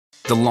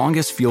The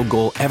longest field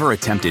goal ever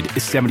attempted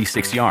is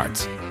 76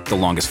 yards. The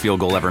longest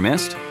field goal ever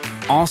missed?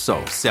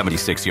 Also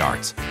 76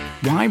 yards.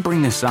 Why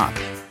bring this up?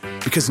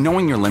 Because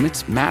knowing your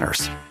limits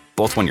matters,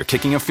 both when you're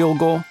kicking a field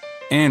goal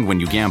and when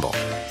you gamble.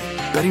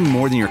 Betting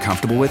more than you're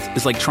comfortable with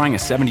is like trying a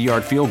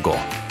 70-yard field goal.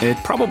 It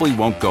probably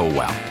won't go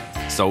well.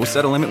 So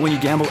set a limit when you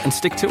gamble and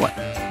stick to it.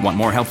 Want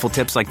more helpful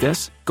tips like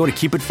this? Go to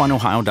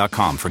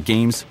keepitfunohio.com for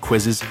games,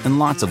 quizzes, and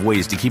lots of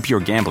ways to keep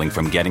your gambling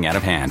from getting out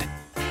of hand.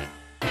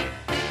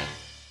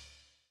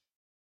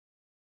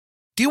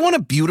 Do you want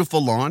a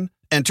beautiful lawn?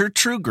 Enter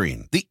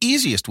TruGreen, the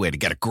easiest way to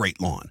get a great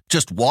lawn.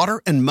 Just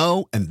water and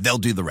mow, and they'll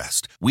do the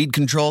rest. Weed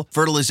control,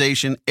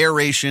 fertilization,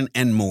 aeration,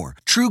 and more.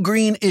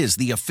 TruGreen is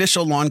the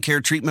official lawn care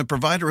treatment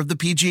provider of the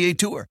PGA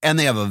Tour, and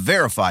they have a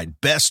verified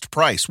best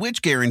price,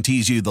 which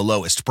guarantees you the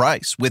lowest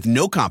price with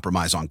no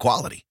compromise on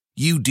quality.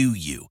 You do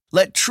you.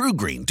 Let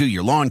TruGreen do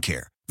your lawn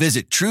care.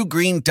 Visit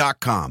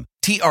TruGreen.com,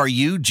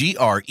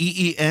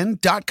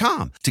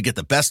 TruGreen.com, to get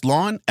the best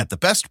lawn at the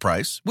best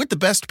price with the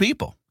best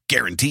people.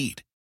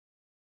 Guaranteed.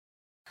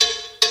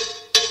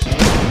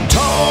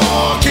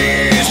 Talk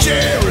is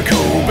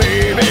Jericho,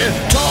 baby.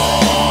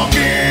 Talk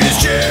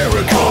is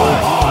Jericho.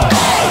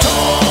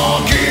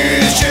 Talk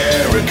is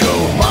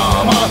Jericho,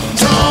 mama.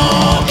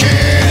 Talk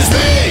is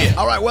me.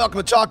 All right,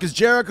 welcome to Talk is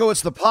Jericho.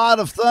 It's the pod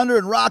of thunder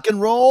and rock and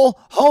roll,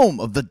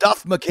 home of the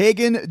Duff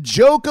McKagan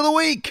Joke of the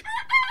Week.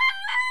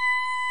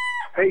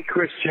 Hey,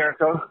 Chris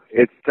Jericho.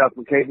 It's Duff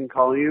McKagan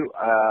calling you.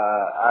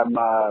 I'm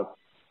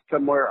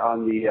somewhere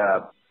on the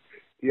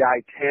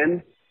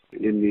I-10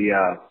 in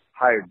the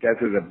higher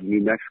desert of New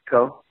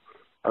Mexico.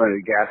 I'm at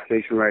a gas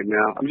station right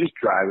now. I'm just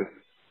driving.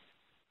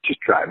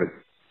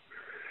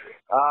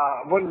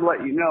 I wanted to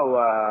let you know,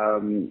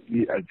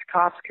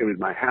 cops came to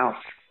my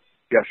house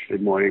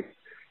yesterday morning,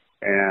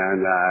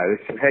 and they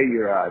said, hey,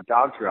 your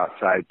dogs are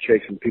outside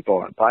chasing people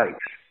on bikes.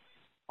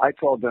 I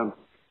told them,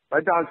 my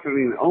dogs don't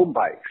even own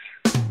bikes.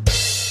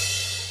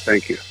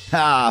 Thank you.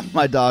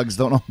 My dogs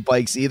don't own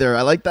bikes either.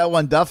 I like that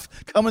one, Duff,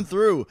 coming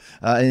through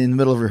in the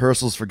middle of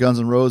rehearsals for Guns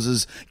N'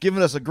 Roses,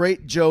 giving us a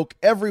great joke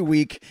every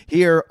week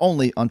here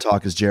only on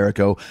Talk is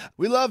Jericho.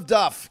 We love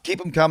Duff. Keep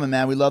them coming,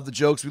 man. We love the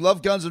jokes. We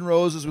love Guns N'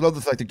 Roses. We love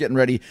the fact they're getting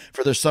ready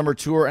for their summer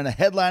tour and a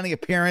headlining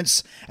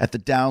appearance at the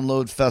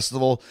Download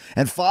Festival.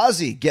 And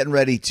Fozzy getting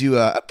ready to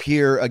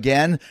appear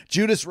again.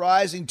 Judas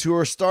Rising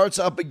tour starts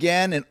up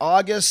again in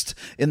August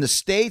in the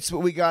States, but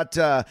we got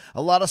a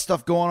lot of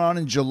stuff going on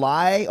in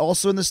July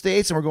also in the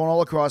States, and we're going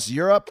all across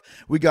Europe.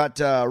 We got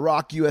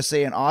Rock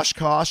USA in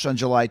Oshkosh on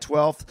July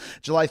 12th.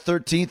 July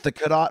 13th, the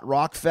Cadott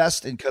Rock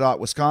Fest in Cadott,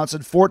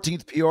 Wisconsin.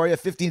 14th, Peoria.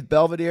 15th,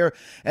 Belvedere.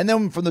 And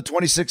then from the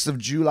 26th of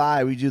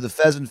July, we do the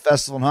Pheasant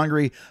Festival in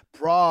Hungary,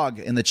 Prague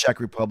in the Czech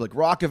Republic,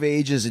 Rock of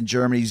Ages in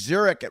Germany,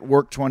 Zurich at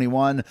Work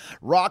 21,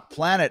 Rock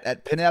Planet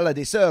at Pinella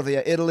di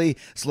Servia, Italy,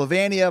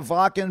 Slovenia,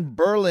 Wacken,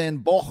 Berlin,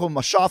 Bochum,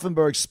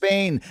 Aschaffenburg,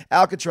 Spain,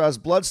 Alcatraz,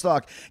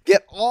 Bloodstock.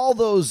 Get all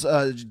those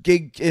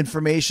gig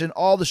information,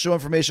 all the show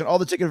information, all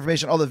the ticket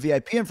information, all the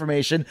VIP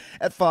information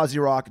at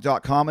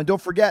FozzyRock.com. And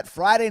don't forget,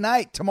 Friday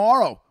night,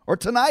 tomorrow, or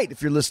tonight,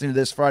 if you're listening to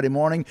this Friday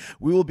morning,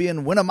 we will be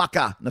in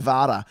Winnemucca,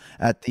 Nevada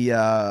at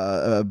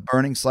the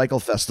Burning Cycle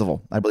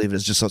Festival. I believe it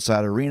is just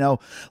outside of Reno.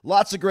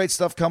 Lots of great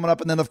stuff coming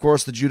up. And then, of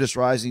course, the Judas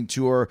Rising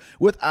Tour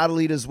with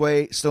Adelita's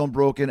Way, Stone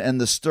Broken,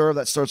 and The Stir.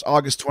 That starts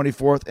August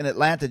 24th in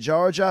Atlanta,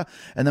 Georgia.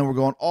 And then we're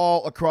going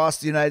all across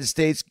the United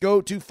States.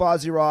 Go to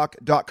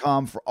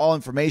FozzyRock.com for all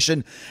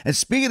information. And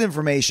speaking of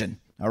information,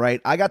 all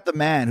right, I got the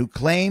man who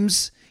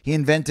claims he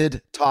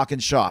invented Talk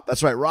and Shop.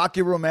 That's right,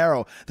 Rocky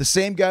Romero, the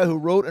same guy who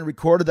wrote and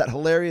recorded that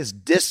hilarious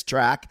diss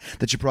track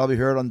that you probably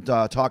heard on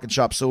Talk and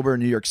Shop Sober in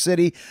New York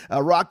City.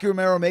 Rocky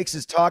Romero makes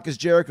his Talk is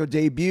Jericho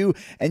debut,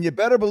 and you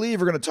better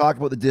believe we're going to talk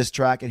about the diss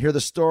track and hear the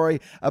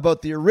story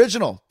about the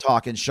original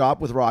Talk and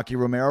Shop with Rocky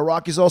Romero.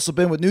 Rocky's also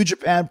been with New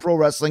Japan Pro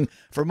Wrestling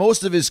for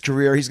most of his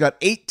career. He's got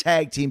 8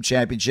 tag team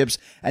championships,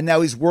 and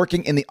now he's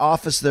working in the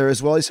office there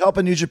as well. He's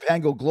helping New Japan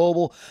go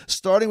global,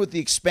 starting with the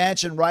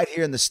expansion right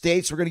here in the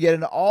States. We're going to get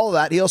into all of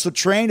that. He also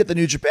trained at the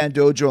New Japan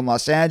Dojo in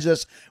Los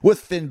Angeles with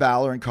Finn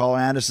Balor and Carl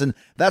Anderson.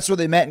 That's where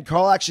they met, and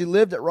Carl actually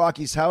lived at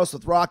Rocky's house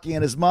with Rocky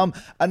and his mom.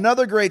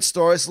 Another great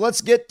story, so let's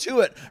get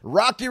to it.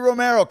 Rocky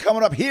Romero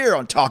coming up here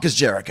on Talk is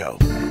Jericho.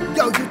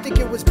 Yo, you think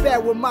it was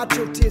bad when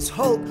Macho Tiz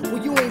Hope?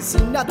 Well, you ain't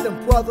seen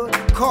nothing, brother.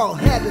 Carl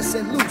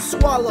Henderson, Loose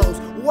Swallows,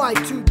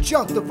 Y2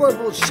 Junk, the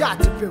verbal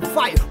shots have been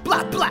fired.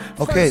 Blah, blah.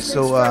 Okay,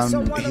 so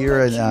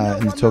here in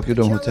the Tokyo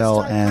Dome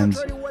Hotel and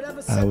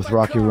with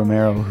Rocky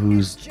Romero,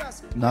 who's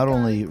not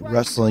only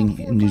wrestling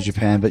in New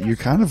Japan, but you're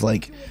kind of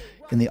like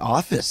in the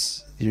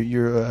office.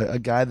 You're a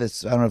guy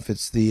that's, I don't know if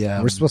it's the...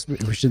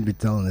 we shouldn't be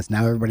telling this.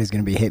 Now everybody's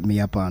going to be hitting me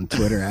up on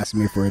Twitter asking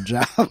me for a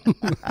job.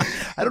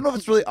 I don't know if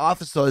it's really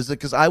office, though. Is it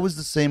because I was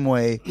the same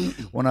way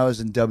when I was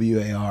in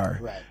WAR.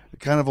 Right.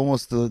 Kind of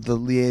almost the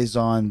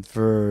liaison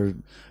for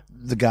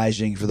the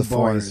gaijin, for the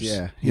foreigners.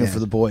 Yeah. You know, for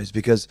the boys.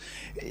 Because,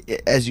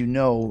 as you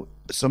know,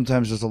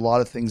 sometimes there's a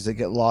lot of things that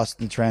get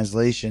lost in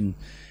translation.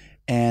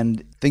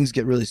 and things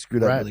get really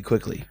screwed up Right. really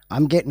quickly.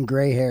 I'm getting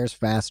gray hairs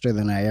faster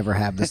than I ever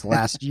have this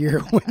last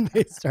year when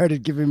they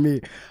started giving me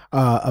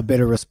a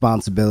bit of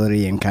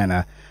responsibility and kind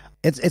of.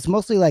 It's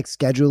mostly like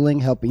scheduling,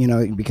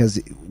 helping, because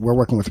we're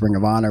working with Ring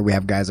of Honor. We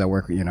have guys that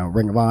work,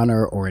 Ring of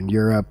Honor or in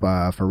Europe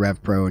for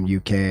Rev Pro in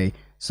UK.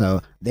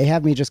 So they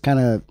have me just kind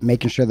of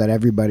making sure that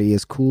everybody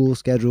is cool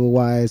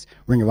schedule-wise.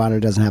 Ring of Honor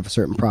doesn't have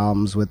certain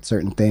problems with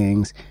certain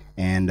things.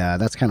 And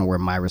that's kind of where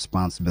my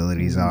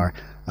responsibilities are,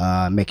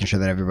 making sure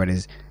that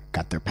everybody's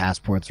got their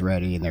passports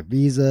ready and their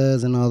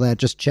visas and all that,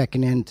 just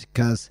checking in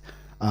because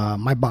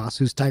my boss,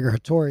 who's Tiger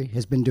Hattori,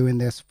 has been doing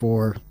this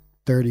for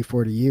 30,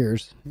 40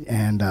 years.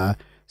 And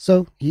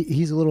so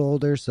he's a little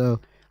older, so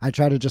I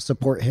try to just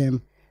support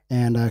him,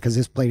 and because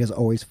his plate is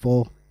always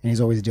full, and he's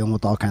always dealing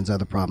with all kinds of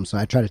other problems. So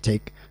I try to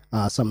take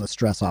some of the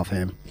stress off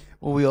him.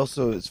 Well, we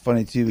also, it's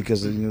funny too,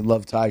 because I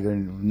love Tiger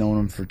and known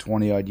him for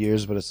 20 odd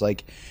years, but it's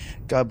like,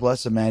 God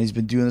bless him, man. He's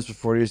been doing this for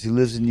 40 years. He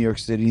lives in New York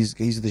City. His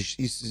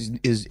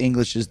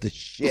English is the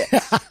shit.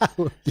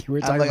 You were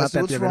I'm talking like, about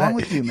that what's the other wrong night.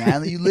 with you,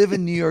 man? You live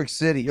in New York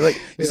City. You're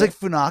like, it's like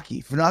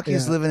Funaki. Funaki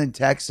is living in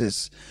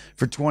Texas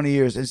for 20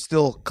 years and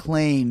still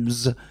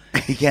claims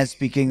he can't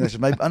speak English.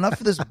 I'm like,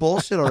 enough of this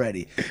bullshit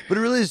already. But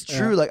it really is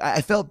true. Like,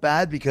 I felt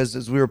bad because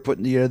as we were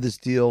putting together this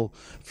deal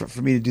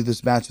for me to do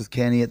this match with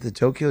Kenny at the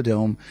Tokyo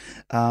Dome,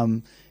 a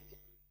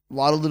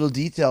lot of little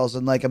details,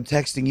 and like I'm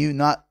texting you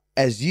not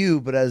as you,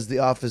 but as the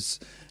office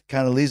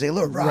kind of leads. Like,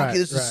 look, Rocky, Right,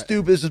 this is right.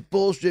 stupid. This is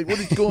bullshit. What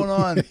is going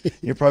on?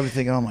 You're probably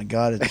thinking, oh my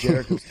God, it's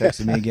Jericho's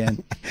texting me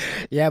again.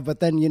 Yeah,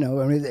 but then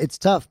I mean, it's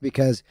tough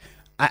because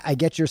I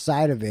get your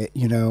side of it,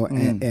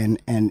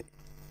 and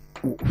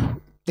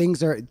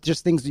things are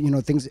just things.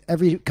 Things.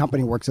 Every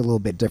company works a little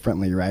bit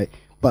differently, right?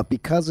 But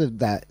because of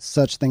that,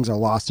 such things are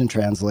lost in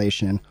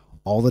translation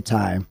all the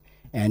time.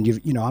 And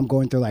I'm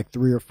going through like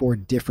 3 or 4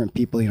 different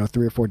people,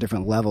 3 or 4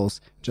 different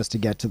levels just to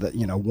get to the,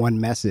 one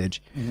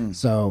message.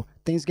 So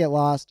things get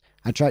lost.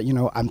 I try,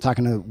 I'm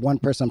talking to one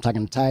person, I'm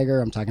talking to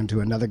Tiger, I'm talking to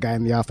another guy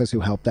in the office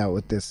who helped out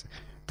with this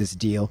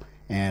deal.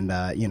 And,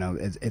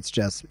 it's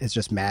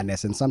just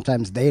madness. And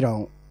sometimes they're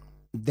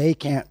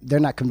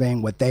not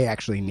conveying what they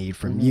actually need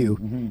from you.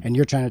 And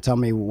you're trying to tell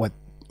me what,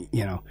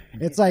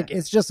 it's like,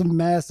 it's just a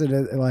mess.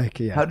 And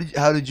How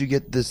did you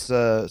get this,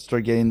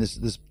 start getting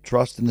this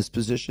trust in this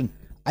position?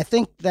 I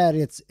think that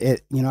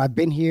I've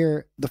been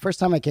here. The first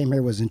time I came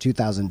here was in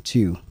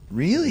 2002.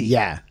 Really?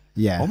 Yeah.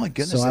 Oh my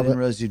goodness! So I didn't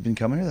realize you'd been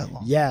coming here that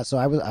long. Yeah. So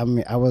I was.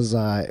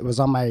 It was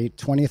on my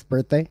 20th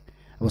birthday.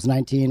 I was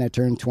 19. I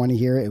turned 20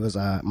 here. It was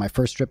my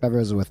first trip ever. It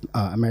was with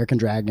American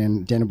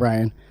Dragon, Daniel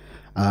Bryan,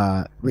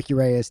 Ricky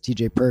Reyes,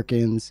 T.J.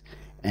 Perkins,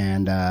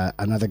 and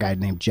another guy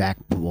named Jack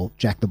the Bull,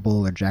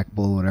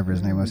 whatever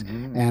his name was.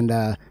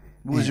 And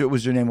was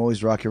your name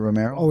always Rocky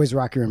Romero? always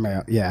Rocky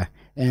Romero. Yeah.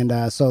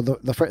 And so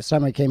the first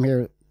time I came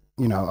here,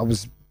 I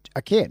was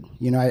a kid.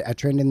 I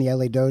trained in the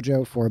LA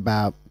dojo for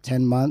about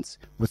 10 months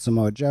with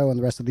Samoa Joe and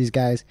the rest of these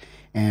guys.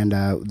 And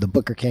the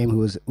booker came, who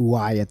was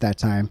Uai at that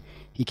time.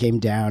 He came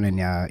down and,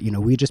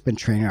 we'd just been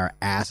training our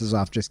asses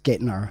off, just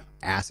getting our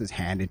asses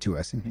handed to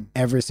us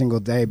every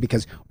single day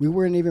because we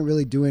weren't even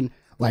really doing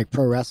like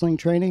pro wrestling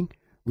training.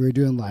 We were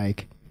doing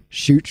like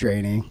shoot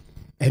training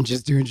and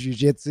just doing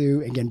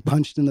jiu-jitsu and getting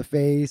punched in the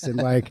face. And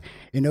like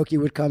Inoki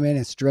would come in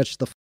and stretch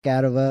the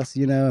out of us,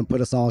 and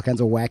put us all kinds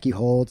of wacky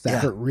holds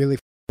that hurt really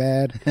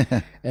bad.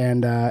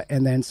 And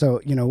then so,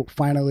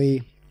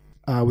 finally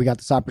we got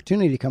this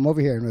opportunity to come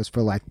over here, and it was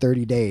for like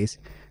 30 days.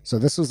 So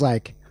this was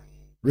like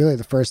really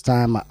the first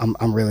time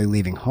I'm really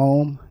leaving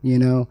home,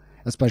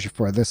 especially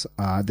for this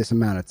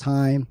amount of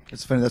time.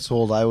 It's funny. That's how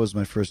old I was.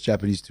 My first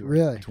Japanese tour.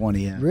 Really?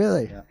 20. Yeah.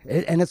 Really?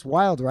 Yeah. And it's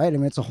wild, right? I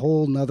mean, it's a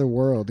whole nother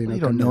world. You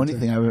don't know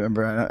anything. I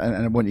remember, and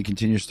I want you to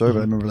continue your story, but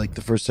I remember like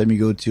the first time you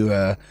go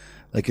to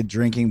like a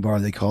drinking bar,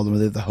 they call them, where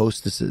they have the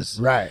hostesses.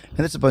 Right.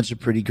 And it's a bunch of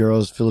pretty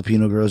girls,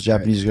 Filipino girls,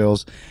 Japanese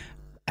girls.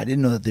 I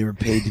didn't know that they were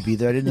paid to be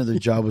there. I didn't know their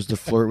job was to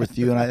flirt with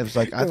you. And I was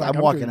like, I'm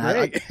walking out.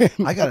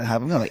 I got to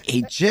have, like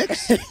 8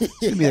 chicks. It's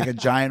going to be like a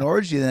giant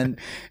orgy. And then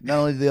not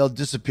only did they all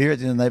disappear at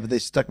the end of the night, but they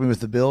stuck me with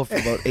the bill for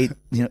about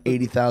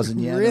 80,000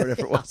 yen Really? or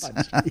whatever it was.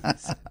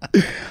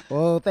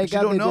 Well, thank But you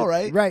God don't they know, did.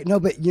 right? Right. No,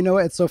 but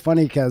it's so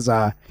funny because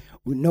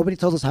nobody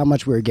told us how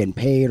much we were getting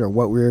paid or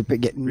what we were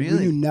getting. Really?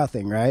 We knew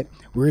nothing, right?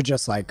 We were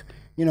just like,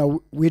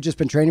 we had just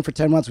been training for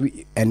 10 months.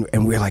 And we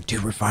were like,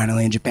 dude, we're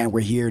finally in Japan.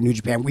 We're here, New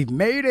Japan. We've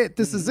made it.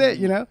 This is it,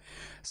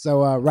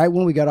 So right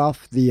when we got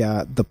off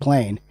the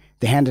plane,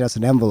 they handed us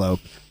an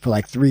envelope for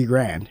like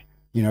 $3,000,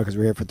 because we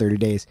were here for 30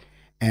 days.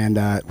 And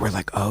we're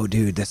like, oh,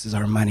 dude, this is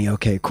our money.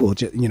 Okay, cool.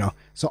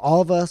 So all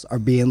of us are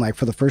being like,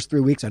 for the first 3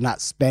 weeks, are not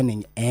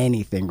spending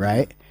anything,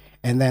 right?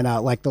 And then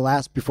like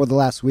before the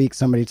last week,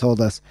 somebody told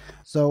us,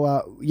 so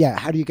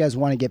how do you guys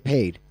want to get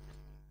paid?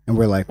 And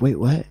we're like, wait,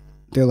 what?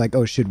 They're like,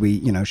 oh, should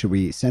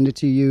we send it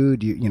to you?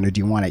 Do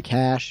you want it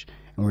cash?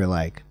 And we're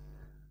like,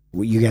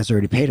 well, you guys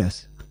already paid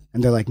us.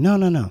 And they're like,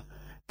 no.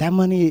 That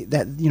money,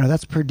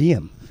 that's per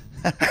diem.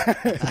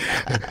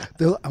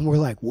 And we're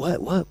like,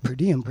 what? Per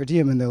diem?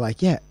 And they're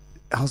like, yeah.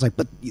 I was like,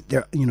 but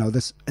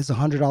this is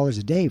 $100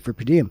 a day for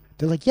per diem.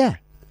 They're like, yeah.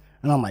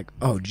 And I'm like,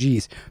 oh,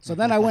 geez. So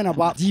then I went and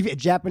bought a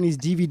Japanese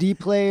DVD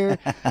player,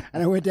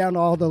 and I went down to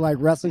all the like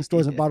wrestling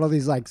stores and bought all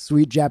these like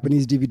sweet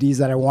Japanese DVDs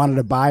that I wanted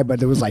to buy, but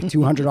there was like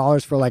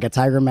 $200 for like a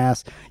Tiger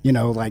Mask,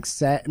 like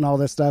set and all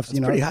this stuff. It's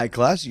pretty high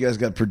class. You guys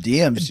got per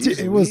diem.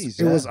 It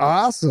was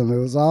awesome. It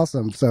was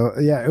awesome. So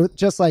yeah, it was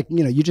just like,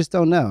 you just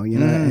don't know,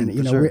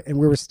 and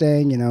we were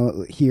staying,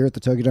 here at the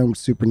Tokyo Dome,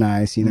 super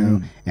nice,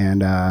 and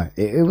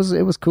it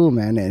was cool,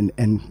 man.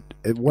 And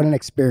what an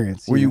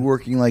experience. Were you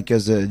working like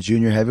as a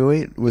junior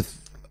heavyweight with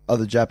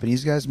other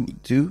Japanese guys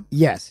too?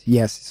 Yes.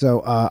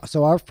 So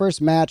our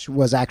first match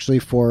was actually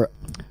so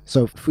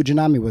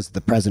Fujinami was the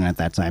president at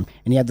that time,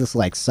 and he had this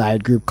like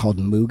side group called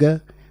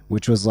Muga,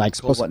 which was like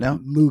supposed what now?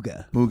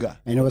 Muga.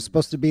 And it was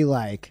supposed to be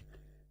like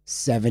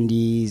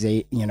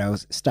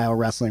 70s, style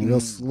wrestling, real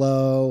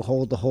slow,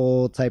 hold to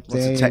hold type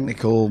thing.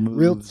 Technical moves.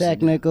 Real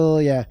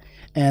technical, yeah.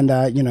 And,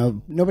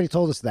 nobody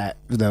told us that,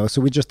 though,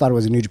 so we just thought it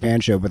was a New Japan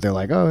show, but they're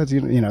like, oh, it's,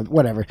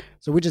 whatever.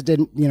 So we just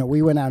didn't,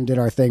 we went out and did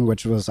our thing,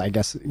 which was, I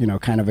guess,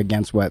 kind of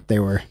against what they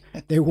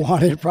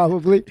wanted,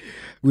 probably.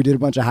 We did a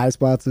bunch of high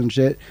spots and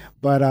shit.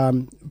 But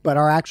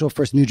our actual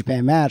first New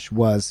Japan match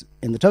was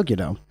in the Tokyo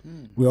Dome.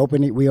 We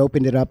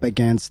opened it up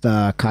against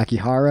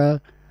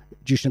Kakihara,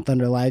 Jushin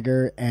Thunder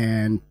Liger,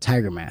 and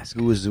Tiger Mask.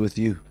 Who was with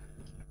you?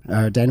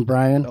 Danny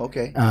Bryan,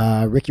 okay,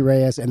 Ricky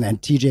Reyes, and then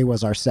TJ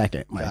was our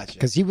second, gotcha.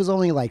 Because he was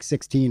only like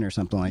 16 or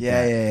something like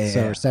that. Yeah.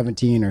 So or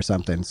 17 or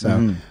something.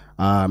 So,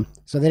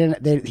 so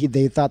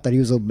they thought that he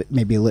was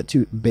maybe a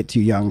bit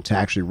too young to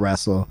actually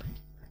wrestle,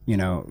 in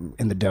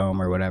the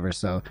Dome or whatever.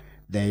 So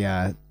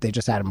they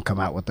just had him come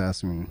out with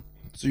us.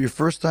 So your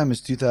first time is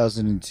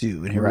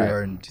 2002, and here Right. we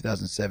are in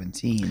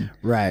 2017.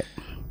 Right.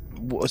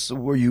 So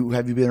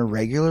have you been a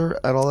regular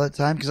at all that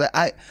time? Because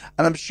and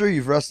I'm sure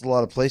you've wrestled a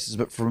lot of places,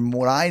 but from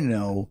what I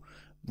know,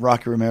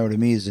 Rocky Romero to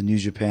me is a New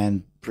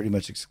Japan pretty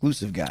much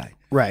exclusive guy.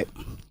 Right.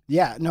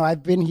 Yeah. No,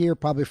 I've been here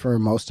probably for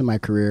most of my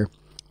career.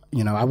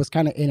 I was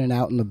kind of in and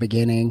out in the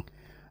beginning,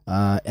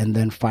 and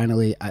then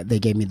finally they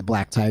gave me the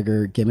Black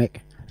Tiger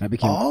gimmick. And I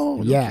became. Oh,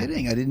 no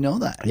kidding! I didn't know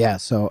that. Yeah.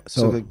 So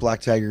like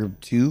Black Tiger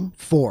 2,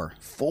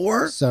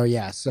 4. So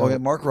yeah. So okay,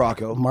 Mark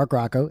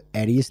Rocco,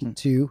 Eddie's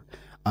 2.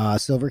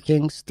 Silver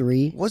Kings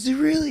 3. Was he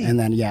really? And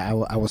then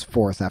I was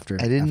 4th after.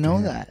 I didn't know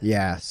him. that.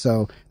 Yeah,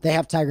 so they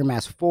have Tiger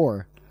Mask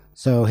 4.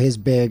 So his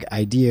big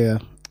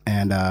idea,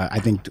 and I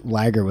think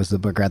Liger was the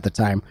booker at the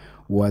time,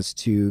 was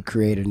to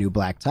create a new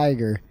Black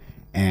Tiger.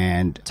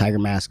 And Tiger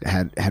Mask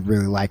had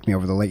really liked me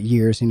over the late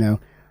years, and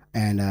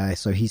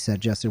so he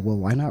suggested, well,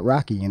 why not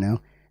Rocky, And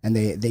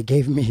they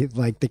gave me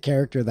like the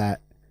character that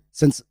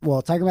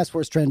Tiger Mask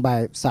 4 is trained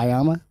by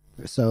Sayama,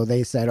 so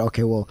they said,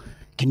 okay, well,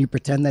 can you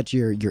pretend that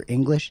you're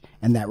English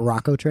and that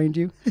Rocco trained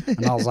you?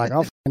 And I was like,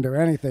 I'll do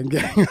anything.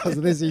 This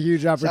is a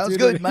huge opportunity.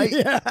 Sounds good, mate.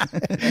 Yeah,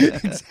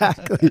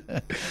 exactly.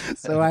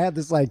 So I had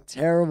this like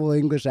terrible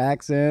English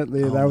accent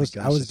that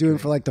I was doing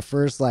for like the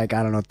first 3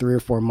 or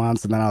 4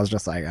 months, and then I was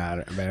just like,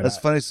 man. That's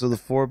funny. So the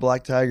 4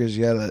 Black Tigers,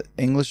 you had an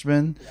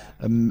Englishman,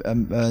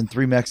 and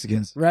 3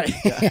 Mexicans. Right.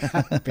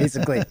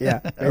 Basically.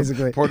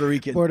 Puerto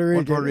Rican.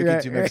 One Puerto Rican,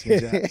 right, 2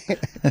 Mexicans.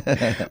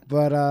 Yeah.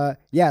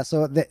 But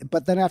So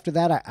but then after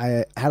that,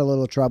 I had a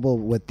little trouble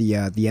with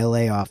the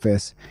LA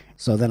office.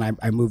 So then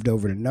I moved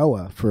over to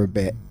Noah for a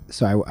bit.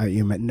 So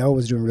Noah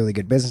was doing really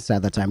good business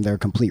at that time. They're a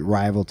complete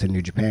rival to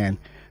New Japan.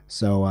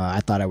 So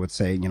I thought I would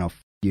say,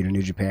 f you to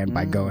New Japan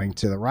by going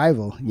to the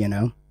rival,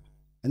 And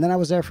then I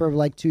was there for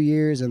like 2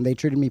 years, and they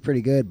treated me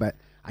pretty good. But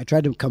I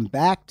tried to come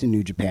back to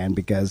New Japan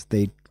because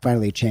they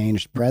finally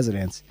changed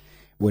presidents,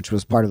 which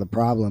was part of the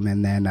problem.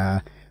 And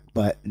then,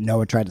 but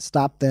Noah tried to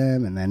stop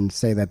them and then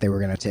say that they were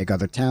going to take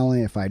other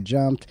talent if I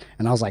jumped.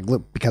 And I was like,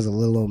 look, because of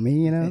little old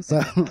me,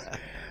 So...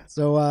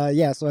 So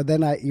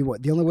then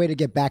the only way to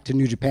get back to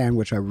New Japan,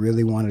 which I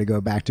really wanted to go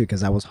back to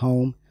because I was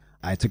home,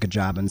 I took a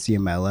job in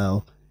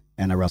CMLL,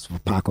 and I wrestled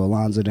for Paco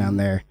Alonso down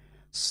there,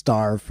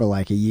 starved for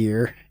like a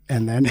year,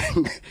 and then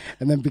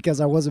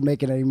because I wasn't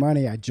making any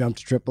money, I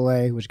jumped to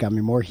AAA, which got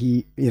me more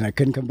heat. I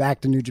couldn't come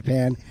back to New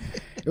Japan.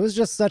 It was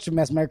just such a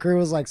mess. My career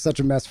was like such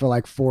a mess for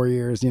like 4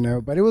 years,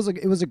 but it was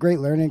a great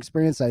learning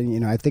experience.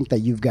 I think that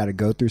you've got to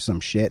go through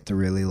some shit to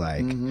really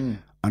like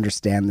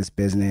understand this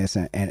business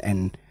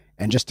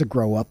and just to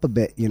grow up a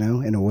bit,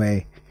 in a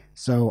way.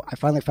 So I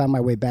finally found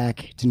my way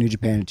back to New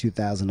Japan in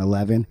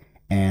 2011,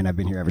 and I've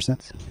been here ever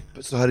since.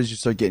 So how did you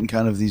start getting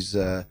kind of these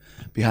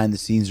behind the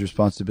scenes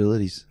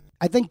responsibilities?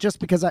 I think just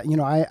because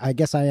I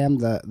guess I am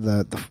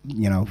the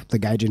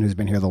gaijin who's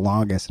been here the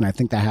longest, and I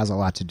think that has a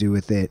lot to do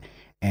with it.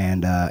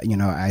 And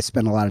I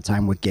spend a lot of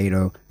time with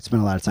Gato,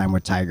 spend a lot of time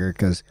with Tiger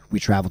because we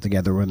travel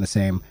together. We're in the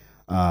same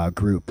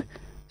group.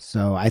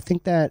 So I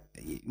think that,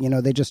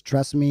 they just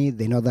trust me.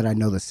 They know that I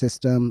know the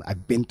system.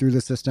 I've been through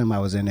the system. I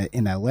was in it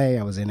in LA.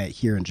 I was in it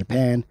here in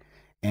Japan.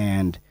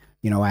 And,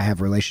 I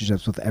have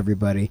relationships with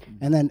everybody.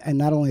 And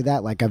not only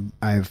that, like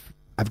I've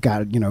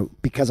got,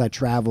 because I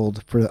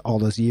traveled for all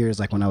those years,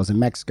 like when I was in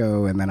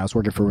Mexico and then I was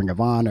working for Ring of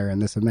Honor and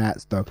this and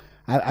that. So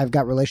I've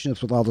got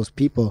relationships with all those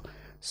people.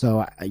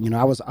 So,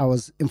 I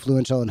was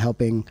influential in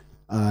helping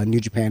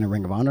New Japan and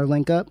Ring of Honor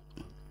link up.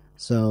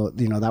 So,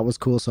 that was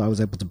cool. So I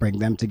was able to bring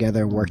them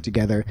together and work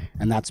together.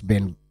 And that's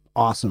been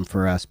awesome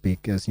for us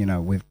because,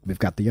 we've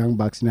got the Young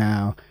Bucks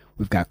now,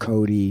 we've got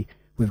Cody,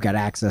 we've got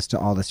access to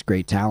all this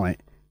great talent.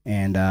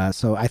 And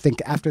so I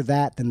think after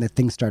that, then the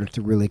things started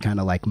to really kind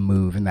of like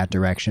move in that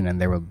direction.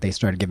 And they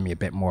started giving me a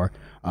bit more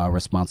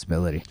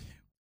responsibility.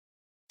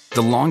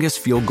 The longest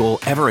field goal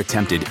ever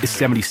attempted is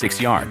 76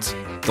 yards.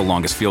 The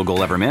longest field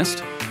goal ever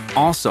missed?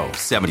 Also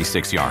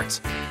 76 yards.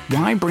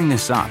 Why bring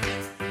this up?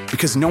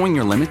 Because knowing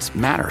your limits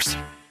matters,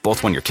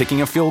 both when you're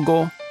kicking a field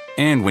goal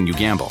and when you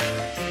gamble.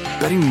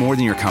 Betting more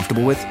than you're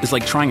comfortable with is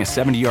like trying a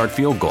 70-yard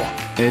field goal.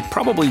 It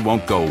probably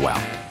won't go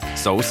well.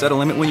 So set a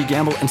limit when you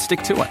gamble and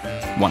stick to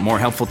it. Want more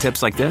helpful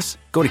tips like this?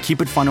 Go to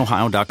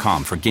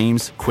keepitfunohio.com for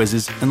games,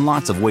 quizzes, and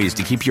lots of ways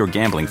to keep your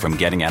gambling from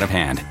getting out of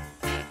hand.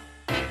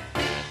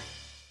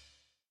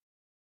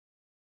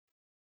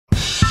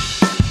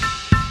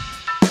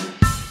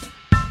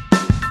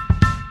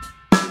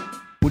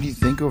 What do you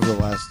think over the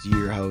last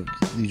year how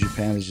New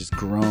Japan has just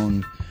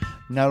grown,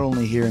 not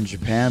only here in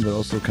Japan, but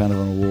also kind of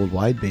on a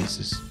worldwide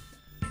basis?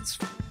 It's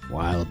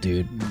wild,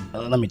 dude.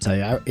 Let me tell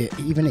you,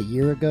 even a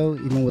year ago,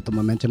 even with the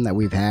momentum that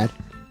we've had,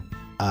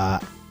 I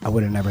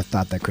would have never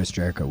thought that Chris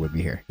Jericho would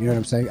be here. You know what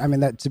I'm saying? I mean,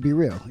 that to be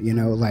real,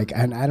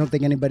 and I don't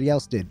think anybody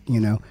else did,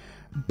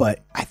 but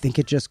I think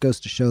it just goes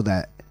to show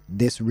that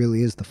this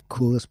really is the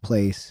coolest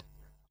place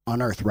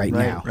on earth right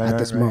now at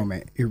this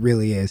moment. It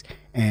really is.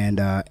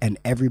 And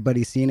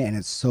everybody's seen it, and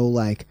it's so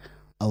like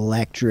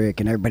electric,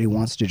 and everybody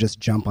wants to just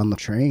jump on the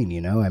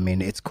train, I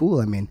mean, it's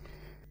cool. I mean,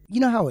 you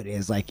know how it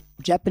is, like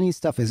Japanese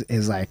stuff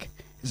is like,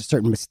 there's a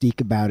certain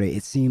mystique about it.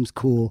 It seems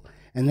cool.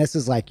 And this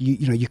is like,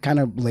 you kind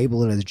of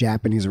label it as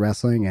Japanese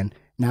wrestling. And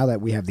now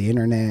that we have the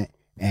internet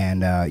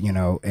and,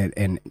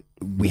 and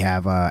we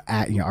have,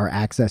 our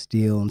access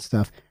deal and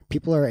stuff,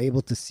 people are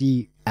able to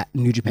see at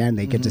New Japan,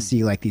 they get to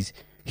see like these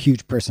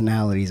huge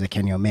personalities like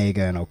Kenny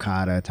Omega and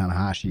Okada,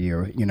 Tanahashi,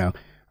 or,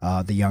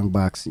 the Young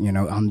Bucks,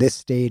 on this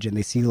stage, and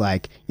they see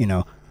like,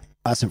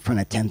 us in front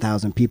of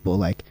 10,000 people.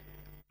 Like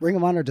Ring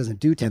of Honor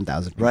doesn't do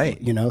 10,000 people,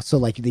 right? So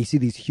like they see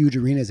these huge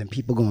arenas and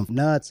people going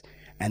nuts.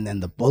 And then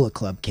the Bullet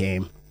Club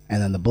came,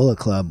 and then the Bullet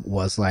Club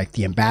was like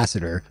the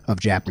ambassador of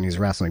Japanese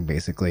wrestling.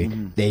 Basically,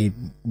 they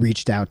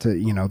reached out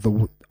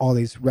to all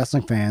these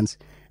wrestling fans,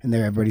 and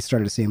everybody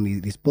started seeing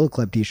these Bullet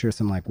Club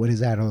T-shirts. I'm like, what is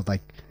that? I was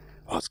like,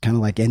 oh, it's kind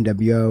of like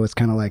NWO. It's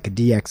kind of like a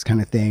DX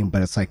kind of thing,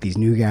 but it's like these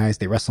new guys.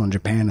 They wrestle in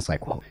Japan. It's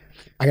like, whoa,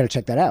 I got to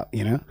check that out.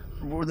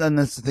 Well, then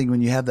that's the thing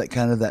when you have that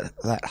kind of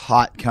that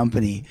hot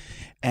company.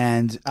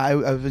 And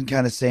I've been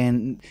kind of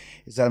saying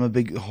is that I'm a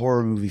big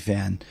horror movie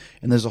fan,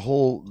 and there's a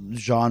whole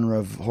genre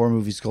of horror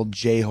movies called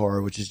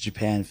J-horror, which is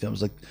Japan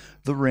films like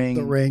The Ring.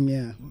 The Ring,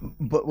 yeah.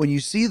 But when you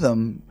see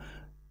them,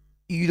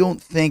 you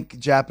don't think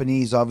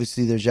Japanese.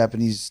 Obviously, they're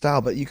Japanese style,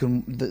 but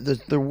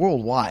they're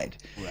worldwide.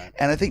 Right.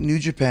 And I think New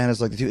Japan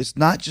is like the two. It's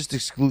not just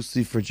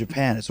exclusively for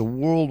Japan. It's a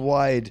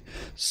worldwide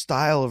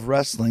style of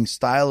wrestling,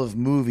 style of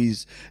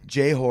movies,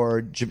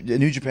 J-horror,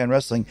 New Japan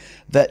wrestling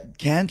that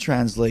can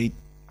translate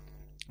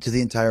to the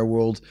entire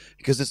world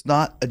because it's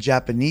not a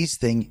Japanese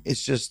thing.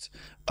 It's just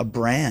a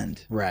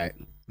brand. Right.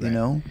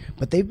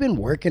 But they've been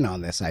working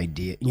on this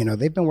idea.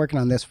 They've been working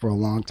on this for a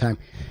long time.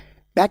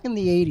 Back in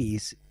the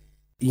 80s,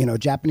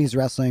 Japanese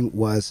wrestling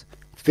was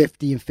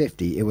 50 and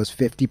 50. It was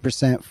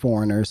 50%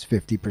 foreigners,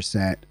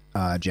 50%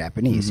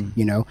 Japanese,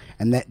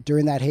 and that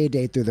during that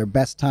heyday, through their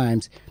best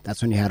times,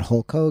 that's when you had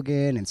Hulk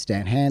Hogan and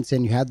Stan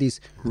Hansen. You had these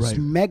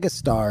mega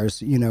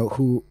stars,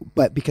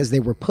 but because they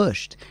were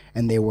pushed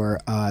and they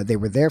were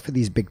there for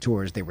these big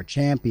tours, they were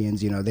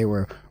champions, they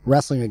were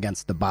wrestling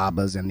against the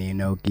Babas and the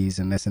Inokis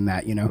and this and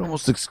that, But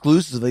almost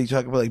exclusively, you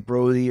talk about like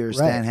Brody or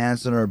Stan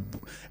Hansen or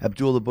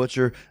Abdul the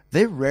Butcher.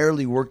 They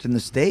rarely worked in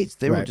the States.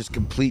 They were just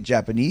complete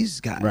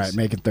Japanese guys. Right,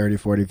 making 30,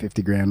 40,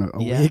 50 grand a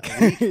week.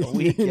 A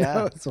week,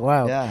 yeah. It's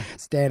wild. Yeah.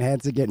 Stan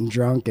Hansen getting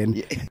drunk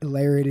and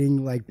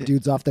lariating like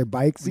dudes off their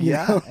bikes. You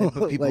know?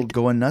 But people like,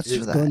 going nuts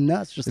for that. Going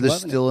nuts, just There's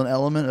loving still an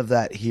element of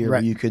that here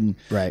where you can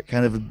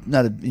kind of,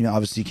 not,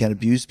 obviously you can't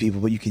abuse people,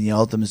 but you can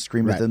yell at them and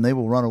scream at them. They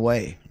will run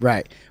away.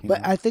 Right.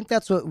 But I think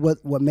that's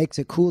what makes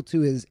it cool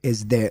too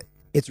is that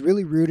it's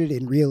really rooted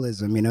in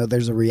realism.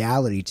 There's a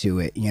reality to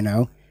it,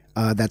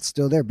 that's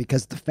still there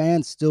because the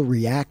fans still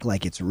react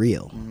like it's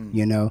real.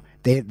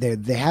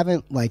 They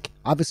haven't, like,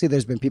 obviously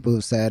there's been people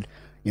who said,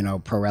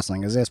 pro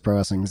wrestling is this, pro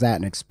wrestling is that,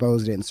 and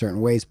exposed it in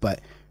certain ways, but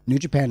New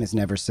Japan has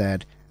never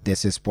said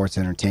this is sports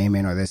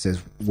entertainment or this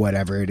is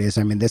whatever it is.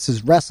 I mean, this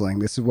is wrestling.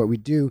 This is what we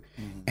do,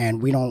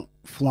 and we don't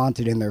flaunt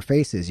it in their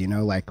faces.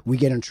 Like we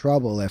get in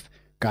trouble if,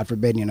 God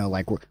forbid,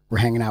 like we're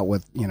hanging out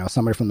with,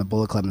 somebody from the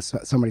Bullet Club and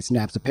somebody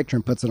snaps a picture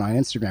and puts it on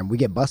Instagram. We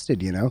get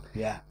busted,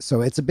 Yeah.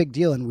 So it's a big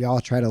deal, and we all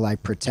try to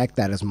like protect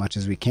that as much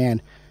as we can.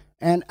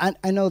 And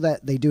I know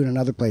that they do it in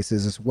other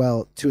places as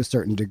well to a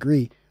certain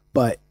degree,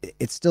 but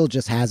it still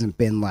just hasn't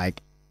been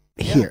like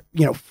here,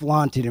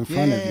 flaunted in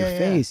front of your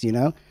face,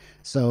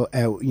 So,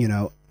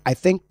 I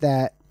think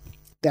that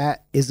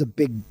is a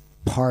big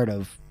part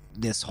of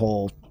this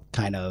whole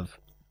kind of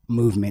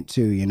movement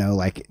too, you know,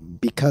 like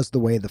because the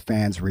way the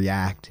fans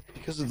react.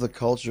 Because of the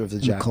culture of the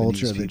The Japanese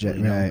culture of the people,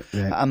 you know?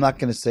 right. I'm not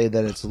going to say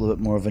that it's a little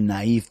bit more of a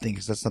naive thing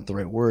because that's not the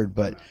right word,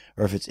 but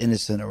or if it's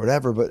innocent or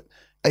whatever. But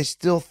I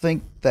still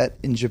think that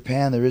in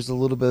Japan there is a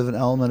little bit of an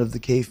element of the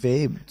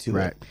kayfabe to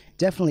it.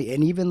 Definitely.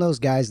 And even those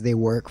guys, they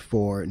work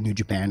for New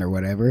Japan or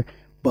whatever,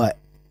 but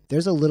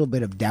there's a little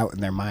bit of doubt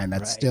in their mind.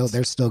 That's still,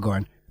 they're still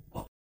going,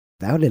 well,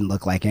 that didn't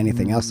look like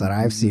anything else that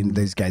I've seen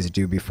these guys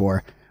do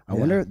before. I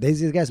wonder,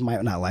 these guys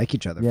might not like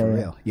each other for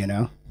real, you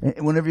know?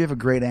 And whenever you have a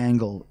great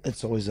angle,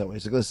 it's always that way.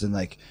 It's like, listen,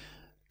 like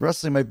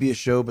wrestling might be a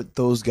show, but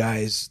those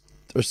guys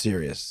are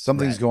serious.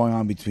 Something's going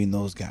on between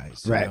those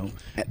guys. You know,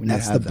 when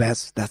That's you the have that.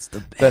 best. That's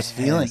the Best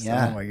feeling,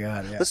 yeah. Oh my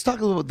God. Yeah. Let's talk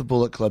a little about the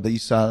Bullet Club that you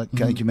saw.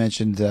 Like you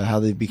mentioned how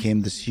they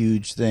became this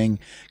huge thing.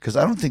 Because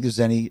I don't think there's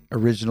any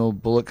original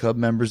Bullet Club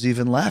members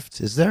even left.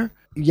 Is there?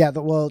 Yeah,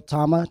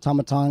 Tama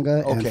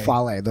Tonga, and Okay.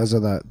 Fale. Those are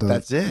the.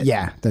 That's it?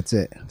 Yeah, that's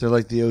it. They're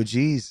like the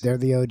OGs. They're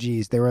the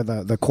OGs. They were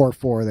the core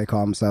four. They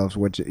call themselves,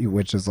 which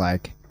is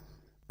like,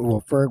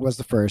 well, Ferg was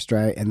the first,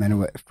 right? And then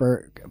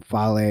Ferg,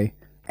 Fale,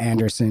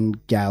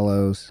 Anderson,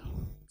 Gallows,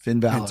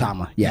 Finn Balor. and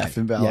Tama. Yeah,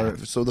 Finn Balor.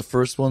 yeah. So the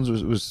first ones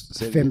was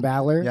Finn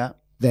Balor. Yeah.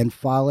 Then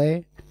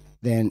Fale,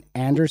 then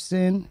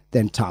Anderson,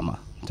 then Tama.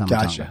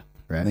 Gotcha. Tama,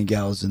 right. And then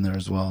Gallows in there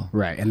as well.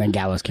 Right, and then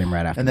Gallows came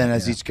right after. And then that,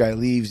 as each guy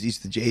leaves,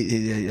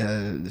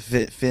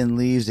 Finn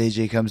leaves,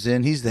 AJ comes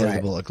in, he's the head of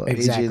the Bullet Club.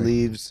 Exactly. AJ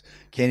leaves,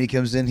 Kenny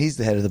comes in, he's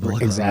the head of the Bullet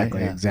Club. Exactly,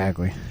 right? Yeah.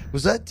 exactly.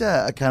 Was that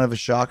a kind of a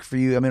shock for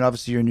you? I mean,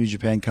 obviously you're a New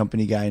Japan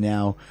company guy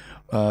now.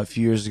 A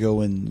few years ago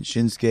when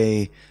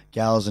Shinsuke,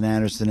 Gallows, and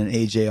Anderson and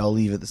AJ all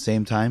leave at the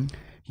same time.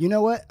 You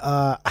know what?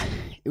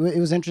 It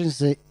was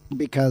interesting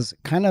because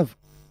kind of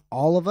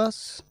all of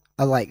us,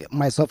 like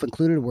myself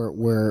included,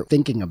 were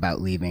thinking about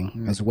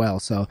leaving as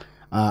well. So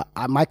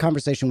my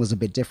conversation was a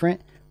bit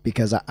different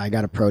because I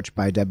got approached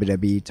by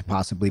WWE to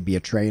possibly be a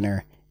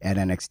trainer at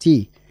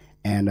NXT,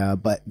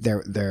 and but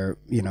they're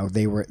you know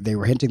they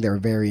were hinting they were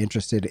very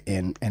interested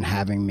in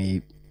having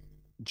me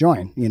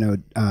join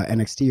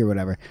NXT or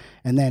whatever.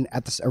 And then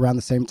around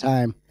the same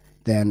time,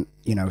 then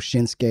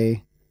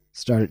Shinsuke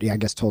started, I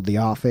guess, told The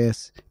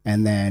Office,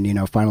 and then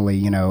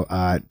finally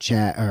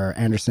Chad or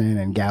Anderson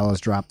and Gallows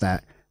dropped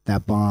that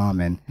bomb,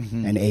 and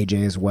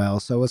AJ as well.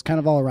 So it was kind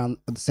of all around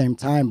at the same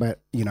time, but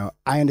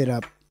I ended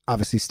up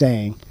obviously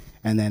staying,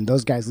 and then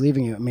those guys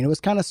leaving. I mean, it was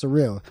kind of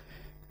surreal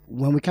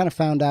when we kind of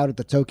found out at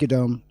the Tokyo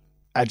Dome.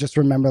 I just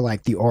remember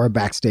like the aura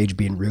backstage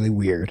being really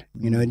weird,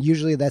 and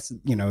usually that's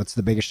it's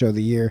the biggest show of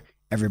the year.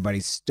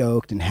 Everybody's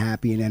stoked and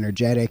happy and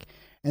energetic,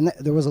 and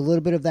there was a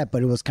little bit of that,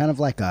 but it was kind of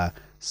like a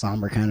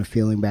somber kind of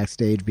feeling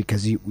backstage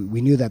because we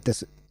knew that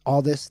this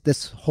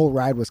whole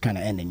ride was kind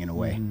of ending in a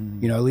way,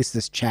 at least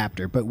this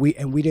chapter. But we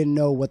didn't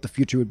know what the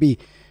future would be.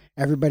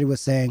 Everybody was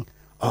saying,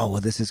 "Oh,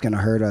 well, this is going to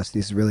hurt us.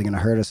 This is really going to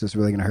hurt us. This is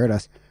really going to hurt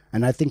us."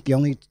 And I think the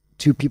only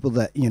two people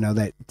that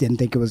that didn't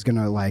think it was going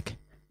to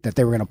that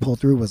they were going to pull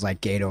through was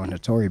like Gato and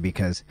Hattori,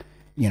 because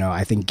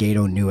I think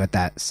Gato knew at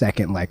that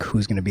second like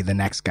who's going to be the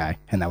next guy,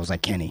 and that was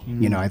like Kenny.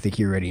 I think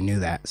he already knew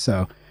that.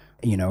 So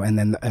and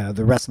then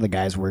the rest of the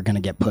guys were going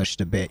to get pushed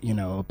a bit,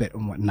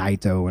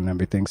 Naito and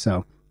everything.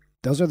 So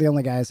those are the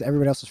only guys.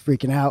 Everybody else was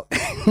freaking out,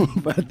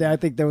 but I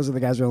think those are the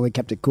guys who only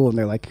kept it cool, and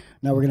they're like,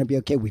 "No, we're going to be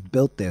okay. We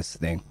built this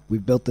thing. We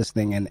built this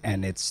thing,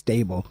 and it's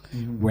stable.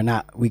 We're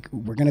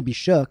going to be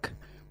shook,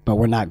 but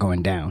we're not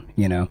going down."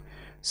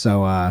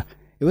 So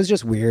it was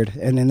just weird.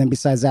 And then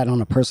besides that,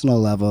 on a personal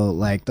level,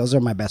 like those are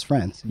my best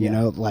friends.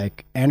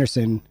 Like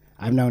Anderson,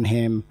 I've known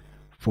him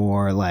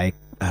for like,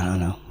 I don't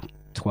know,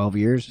 12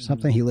 years or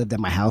something. He lived at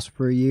my house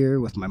for a year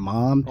with my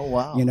mom. Oh,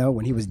 wow.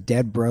 When he was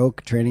dead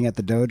broke training at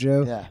the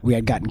dojo, we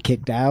had gotten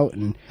kicked out,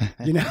 and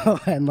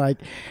and like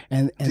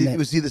and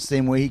was he the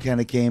same way? He kind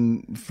of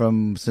came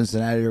from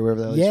Cincinnati or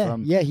wherever that was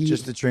from. Yeah, he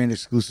just to train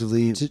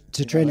exclusively.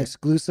 To train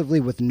exclusively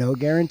with no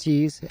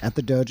guarantees at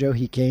the dojo.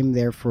 He came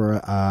there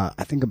for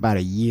I think about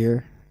a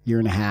year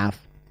and a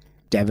half.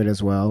 Devitt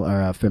as well,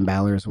 or Finn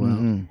Balor as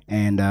well,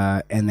 and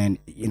then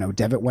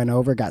Devitt went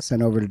over, got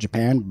sent over to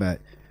Japan,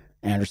 but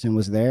Anderson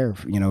was there,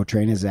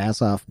 training his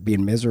ass off,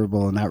 being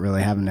miserable and not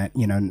really having that,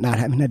 not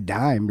having a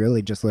dime,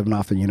 really just living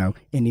off of,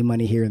 indie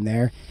money here and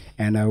there.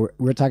 And we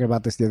were talking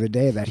about this the other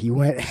day that he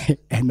went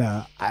and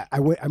I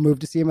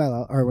moved to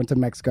CMLL, or I went to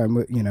Mexico,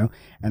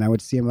 and I went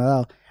to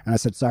CMLL, and I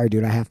said, "Sorry,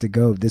 dude, I have to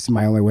go. This is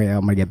my only way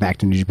I'm going to get back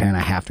to New Japan. I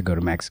have to go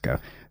to Mexico."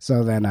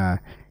 So then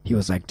he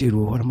was like, "Dude,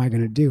 well, what am I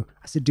going to do?"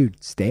 I said,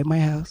 "Dude, stay at my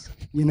house,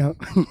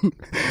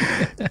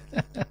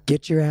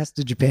 get your ass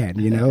to Japan,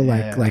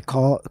 like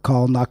call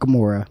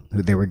Nakamura,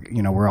 who they were,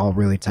 we're all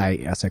really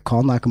tight." I said,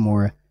 "Call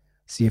Nakamura,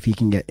 see if he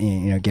can get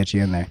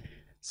you in there."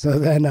 So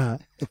then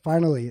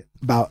finally,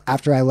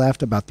 after I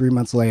left, about 3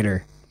 months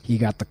later, he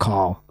got the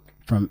call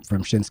from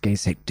Shinsuke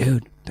saying,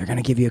 "Dude, they're going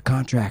to give you a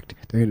contract.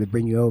 They're going to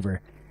bring you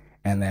over."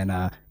 And then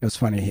it was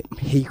funny.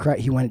 He cried.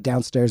 He went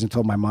downstairs and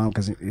told my mom,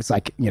 because it's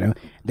like,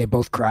 they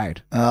both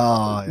cried.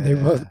 Oh, yeah. They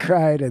both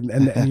cried.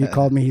 And he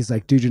called me. He's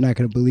like, "Dude, you're not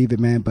going to believe it,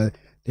 man, but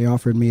they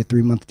offered me a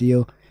 3-month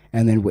deal,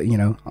 And then,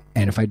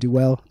 and if I do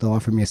well, they'll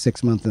offer me a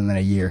 6 month and then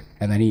a year.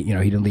 And then he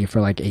didn't leave for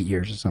like 8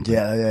 years or something.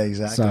 Yeah,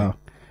 exactly. So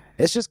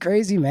it's just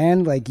crazy,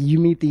 man. Like you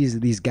meet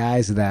these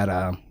guys that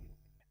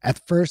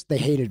at first they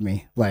hated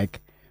me,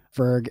 like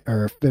Ferg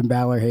or Finn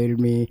Balor hated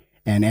me,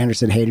 and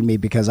Anderson hated me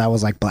because I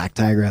was like Black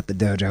Tiger at the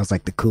dojo. I was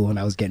like the cool and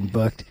I was getting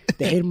booked.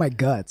 They hated my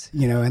guts,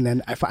 and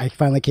then I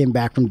finally came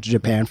back from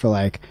Japan for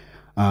like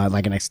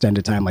an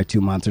extended time, like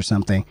 2 months or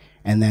something.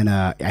 And then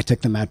I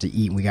took them out to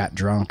eat and we got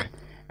drunk.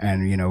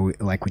 And,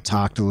 we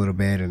talked a little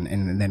bit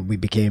and then we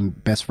became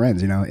best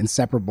friends,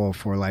 inseparable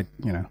for like,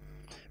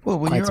 Well,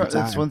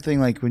 that's one thing,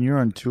 like when you're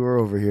on tour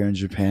over here in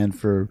Japan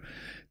for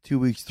 2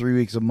 weeks, 3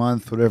 weeks, a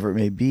month, whatever it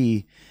may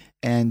be,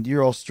 and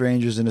you're all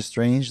strangers in a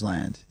strange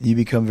land. You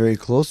become very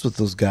close with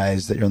those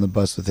guys that you're on the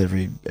bus with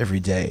every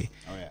day.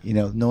 Oh,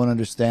 yeah. No one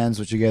understands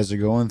what you guys are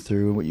going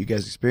through and what you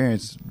guys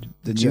experience.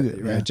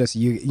 Just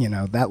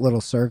that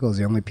little circle is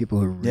the only people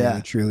who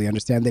really truly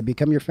understand. They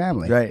become your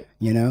family, right?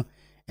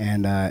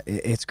 And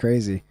it's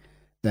crazy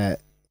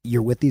that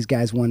you're with these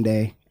guys one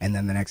day and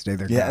then the next day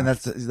they're gone. And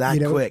that's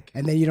that quick.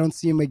 And then you don't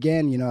see them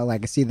again.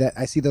 Like I see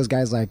those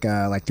guys like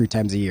 3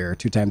 times a year or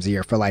 2 times a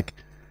year for like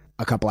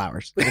a couple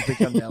hours. If they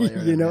come to LA,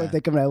 if they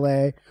come to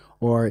LA,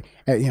 or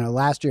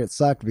last year it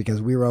sucked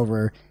because we were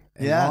over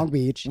in Long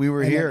Beach. We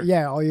were here.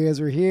 All you guys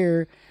were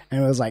here.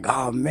 And it was like,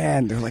 oh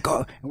man, they're like,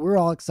 oh, and we're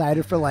all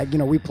excited for like,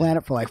 we planned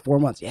it for like 4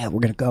 months. Yeah,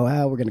 we're gonna go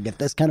out, we're gonna get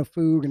this kind of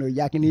food, we're gonna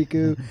go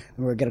yakiniku, and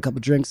we're gonna get a couple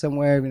drinks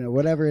somewhere,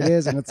 whatever it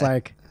is. And it's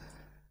like,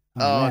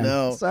 oh man.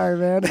 no, sorry,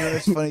 man.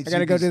 It's funny. I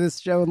gotta go do this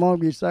show in Long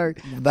Beach. Sorry.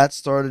 That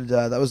started.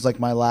 That was like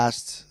my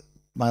last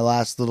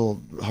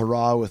little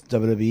hurrah with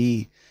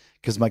WWE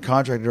because my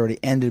contract had already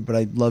ended, but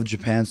I loved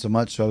Japan so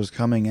much, so I was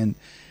coming and.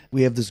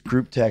 We have this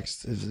group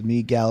text of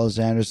me, Gallows,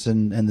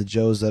 Anderson, and the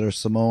Joes that are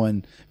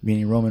Samoan,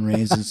 meaning Roman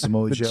Reigns and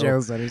Samoa the Joe.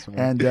 Joes that are Samoan.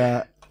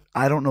 And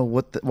I don't know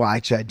well,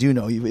 actually, I do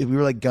know. We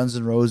were like Guns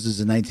N' Roses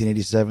in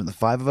 1987. The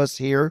 5 of us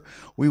here,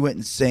 we went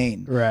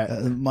insane. Right.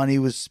 Money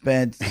was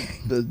spent.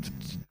 The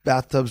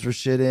bathtubs were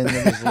shit in.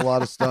 There was a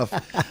lot of stuff.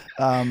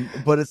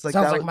 But it's like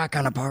sounds like my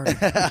kind of party.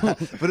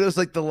 But it was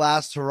like the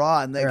last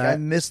hurrah, and I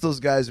miss those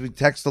guys. We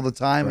text all the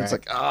time. Right. It's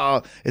like,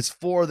 oh, it's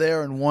 4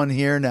 there and 1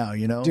 here now.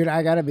 Dude,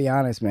 I gotta be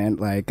honest, man.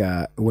 Like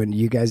when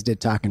you guys did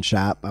Talking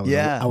Shop,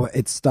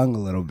 it stung a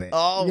little bit.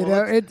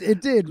 Oh,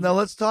 it did. Now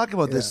let's talk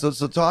about this.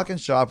 So Talking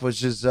Shop,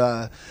 which is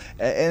and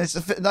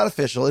it's not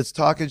official. It's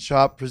Talking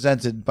Shop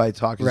presented by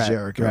Talking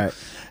Jericho. Right.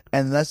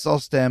 And that's all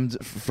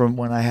stemmed from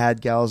when I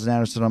had Gallows and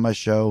Anderson on my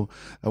show.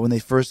 When they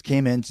first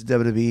came into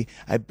WWE,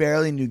 I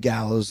barely knew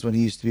Gallows when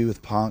he used to be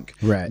with Punk.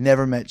 Right.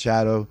 Never met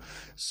Chado.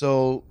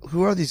 So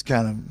who are these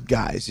kind of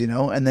guys,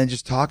 And then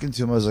just talking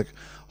to him, I was like,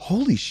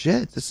 holy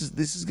shit, this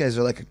is guys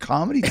are like a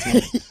comedy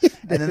team.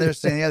 And then they're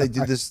saying, they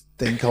do this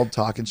thing called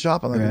Talking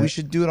Shop. I'm like, we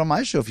should do it on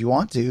my show if you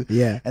want to.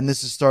 Yeah. And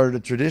this has started a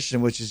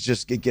tradition, which is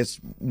just, it gets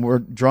more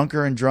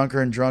drunker and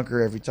drunker and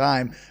drunker every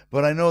time.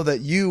 But I know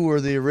that you were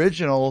the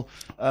original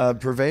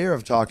purveyor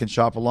of Talking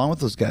Shop along with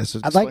those guys. So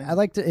I'd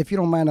like to, if you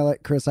don't mind,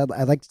 Chris, I'd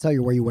like to tell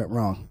you where you went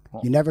wrong.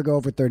 You never go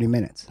over 30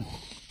 minutes.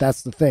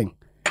 That's the thing.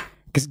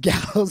 Because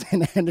Gallows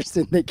and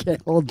Anderson, they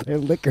can't hold their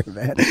liquor,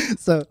 man.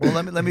 So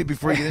let me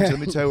before you get into it, let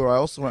me tell you where I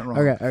also went wrong.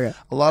 Okay.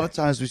 A lot of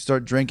times we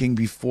start drinking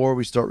before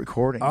we start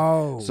recording.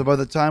 Oh. So by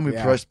the time we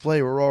press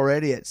play, we're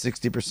already at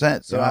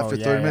 60%. So after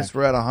 30 minutes,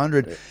 we're at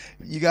 100.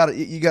 You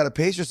gotta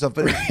pace yourself.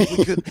 But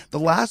we could, the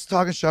last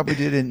Talking Shop we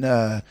did in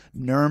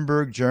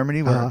Nuremberg,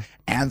 Germany, where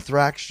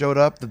Anthrax showed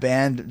up, the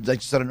band, like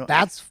just I don't know.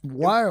 That's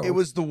wild. It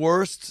was the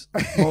worst,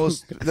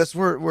 most. That's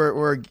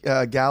where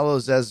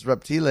Gallows as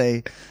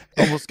Reptile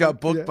almost got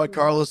booked by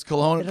Carlos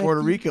Colon in Puerto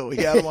Rico.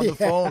 He had him on the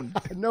phone.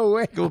 No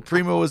way.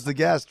 Primo was the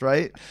guest,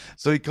 right?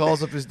 So he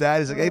calls up his dad.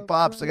 He's like, "Hey,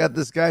 pops, I got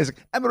this guy." He's like,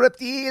 "I'm a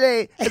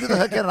reptile.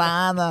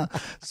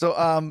 So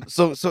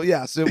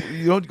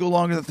you don't go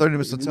longer than 30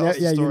 minutes. So tell us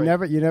the story.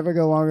 you never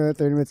go longer than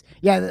 30 minutes.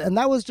 Yeah, and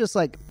that was just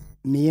like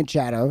me and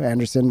Chado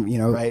Anderson,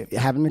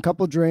 having a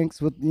couple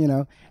drinks with,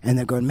 and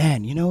then going,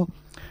 man,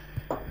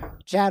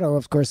 Chado,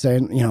 of course,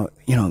 saying,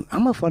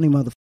 I'm a funny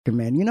motherfucker,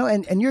 man,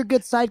 and you're a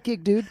good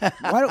sidekick, dude.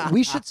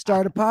 We should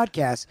start a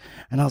podcast?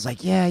 And I was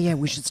like, yeah,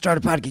 we should start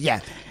a podcast.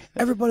 Yeah.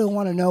 Everybody will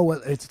want to know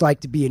what it's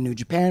like to be in New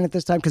Japan at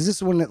this time, because this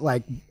is when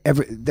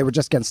they were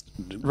just getting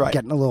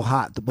a little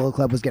hot. The Bullet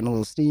Club was getting a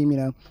little steam,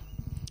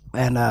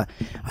 And I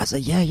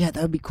said, yeah,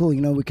 that would be cool.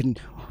 We can.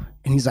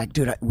 And he's like,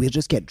 dude, we'll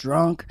just get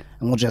drunk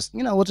and we'll just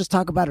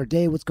talk about our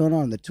day, what's going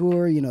on the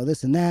tour,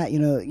 this and that,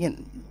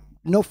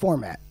 no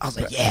format. I was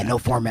like, no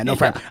format.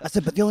 I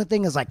said, but the only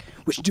thing is like,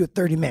 we should do it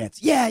 30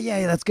 minutes. Yeah,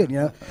 that's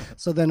good,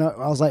 So then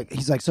I was like,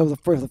 he's like, so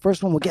for the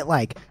first one, we'll get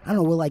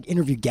we'll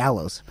interview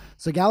Gallows.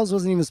 So Gallows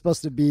wasn't even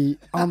supposed to be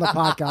on the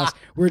podcast.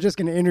 We were just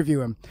going to interview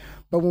him.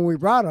 But when we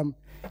brought him,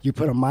 you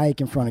put a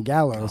mic in front of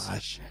Gallows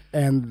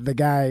and the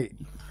guy,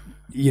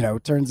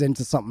 turns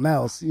into something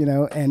else,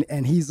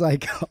 and he's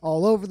like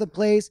all over the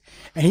place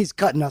and he's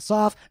cutting us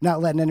off,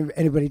 not letting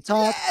anybody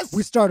talk. Yes!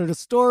 We started a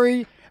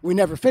story We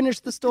never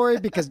finished the story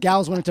because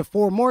Gals went into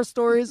 4 more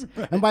stories,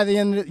 and by the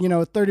end,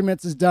 30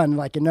 minutes is done,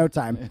 like in no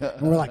time.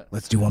 And we're like,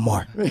 let's do one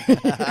more.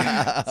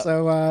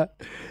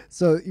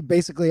 So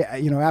basically,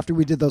 after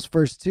we did those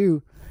first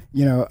 2,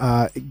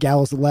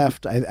 Gals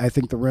left. I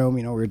think the room.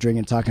 We were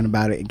drinking, talking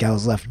about it. And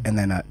Gals left, and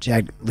then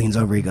Chad leans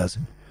over. He goes,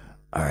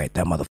 "All right,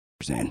 that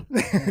motherfucker's in."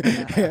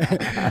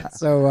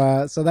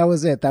 So that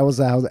was it. That was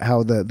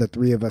how the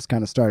 3 of us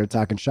kind of started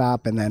talking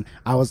shop, and then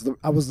I was the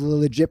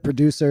legit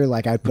producer.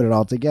 Like I'd put it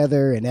all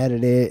together and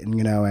edit it, and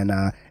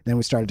then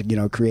we started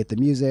to create the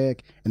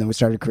music, and then we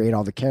started to create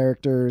all the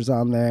characters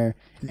on there.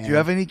 Did you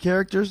have any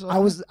characters? I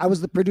was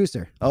the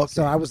producer. Okay.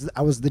 So I was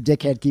the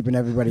dickhead keeping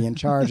everybody in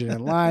charge and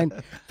in line.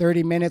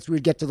 30 minutes,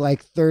 we'd get to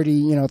like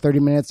 30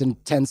 minutes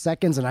and 10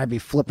 seconds, and I'd be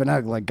flipping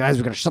out like, guys,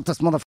 we're gonna shut this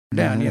motherfucker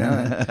down,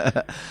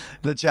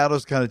 The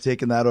Chaddo's kind of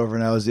taken that over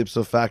now as the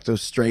ipso facto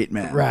straight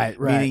man. Right.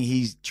 Meaning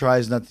he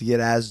tries not to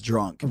get as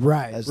drunk.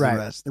 Right. As the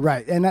rest.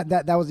 Right. And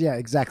that was, yeah,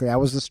 exactly. I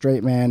was the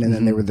straight man, and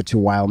then they were the 2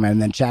 wild men,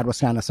 and then Chad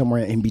was kind of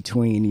somewhere in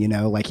between,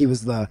 like he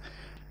was the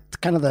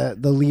kind of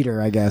the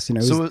leader, I guess. He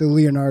was the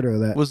Leonardo.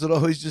 That was it.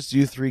 Always just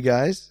you 3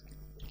 guys?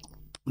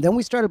 Then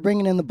we started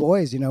bringing in the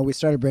boys. We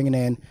started bringing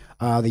in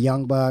the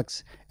Young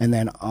Bucks, and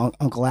then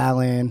Uncle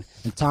Alan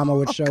and Tama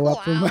would show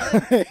up here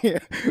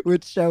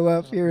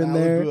and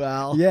there.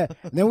 Al. Yeah.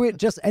 Then we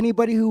just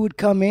anybody who would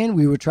come in,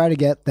 we would try to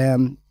get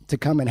them to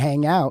come and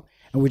hang out,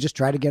 and we just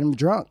try to get them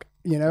drunk,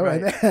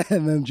 Right.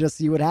 and then just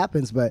see what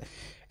happens. But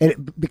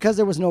because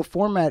there was no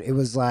format, it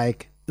was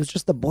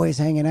just the boys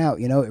hanging out.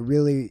 It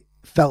really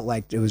felt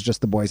like it was just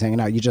the boys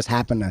hanging out. You just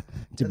happen to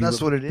be,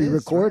 that's what it be is,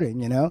 recording,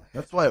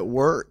 That's why it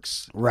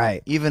works.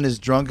 Right. Even as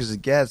drunk as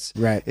it gets.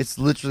 Right. It's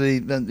literally,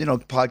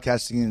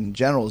 podcasting in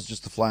general is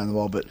just a fly on the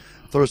wall, but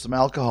throw some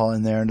alcohol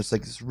in there and it's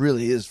like, this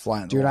really is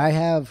fly on the wall. Dude, I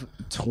have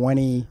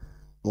 20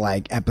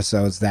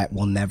 episodes that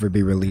will never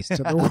be released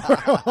to the world.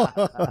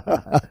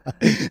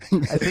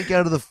 I think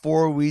out of the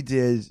 4 we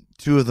did,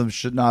 2 of them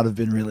should not have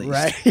been released.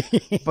 Right.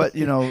 But,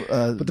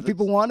 but the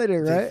people wanted it,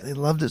 right? They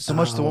loved it so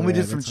much. The one we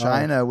yeah, did from that's hard.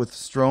 China with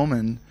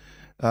Stroman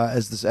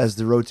as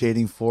the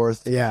rotating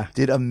 4th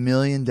did 1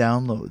 million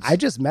downloads. I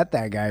just met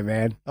that guy,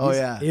 man. Oh,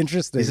 yeah.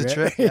 Interesting. He's a man.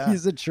 trip. Yeah.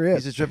 He's a trip.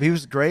 He's a trip. He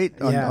was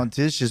great on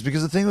Tiz Shiz,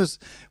 because the thing was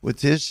with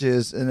Tiz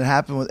Shiz, and it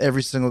happened with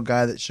every single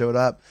guy that showed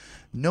up,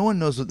 no one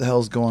knows what the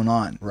hell's going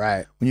on.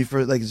 Right. When you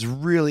first, it's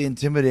really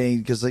intimidating,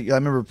 because I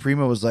remember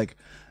Primo was like,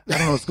 I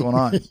don't know what's going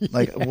on.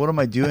 What am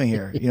I doing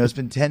here? It's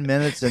been 10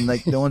 minutes and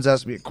no one's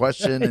asked me a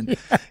question. And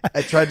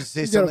I tried to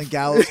say something.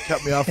 Gallows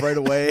cut me off right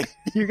away.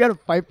 You got to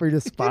fight for your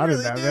spot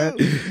in that, man.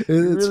 It's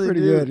really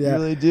pretty do. good. Yeah. You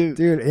really do.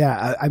 Dude,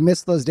 yeah. I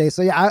missed those days.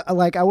 So, yeah,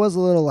 I was a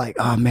little like,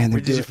 oh, man.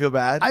 Did you feel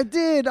bad? I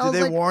did. Did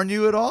they warn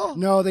you at all?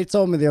 No, they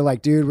told me. They're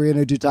like, dude, we're going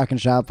to do Talking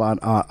Shop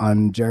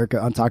on Jericho,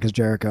 on Talk is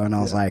Jericho. And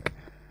I was like,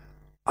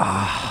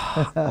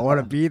 I want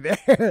to be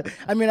there.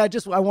 I mean, I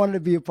wanted to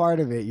be a part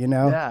of it,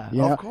 Yeah,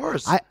 of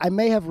course. I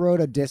may have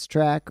wrote a diss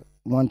track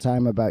one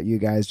time about you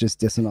guys,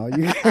 just dissing all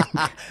you.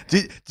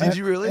 Did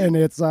you really? And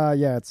it's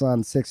it's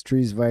on Six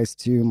Trees Vice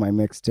 2, my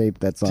mixtape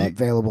that's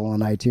available on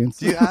iTunes.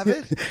 Do you have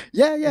it?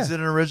 Yeah. Is it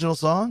an original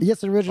song?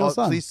 Yes, an original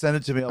song. Please send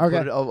it to me. I'll Okay.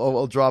 put it.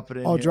 I'll drop it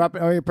in. Oh, here. drop it.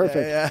 Oh, you're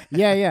perfect.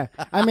 Yeah.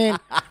 I mean,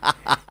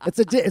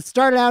 it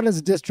started out as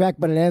a diss track,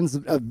 but it ends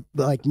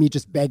like me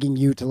just begging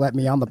you to let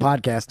me on the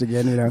podcast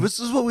again. This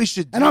is what we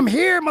should do. And I'm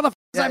here, motherfuckers.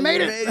 Yeah, I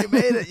made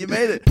it. You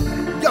made it.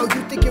 Yo,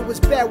 you think it was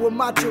bad when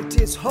Macho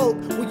Tiz Hope?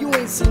 Well, you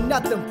ain't seen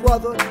nothing,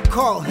 brother.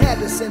 Carl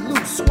Henderson,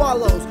 Loose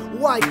Swallows,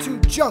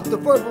 Y2 Junk, the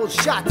verbal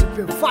shots have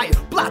been fired.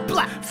 Blah,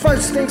 blah.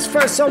 First things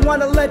first, I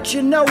wanna let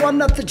you know I'm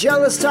not the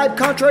jealous type,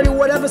 contrary to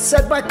whatever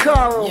said by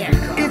Carl. Yeah,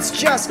 Carl. It's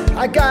just,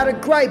 I got a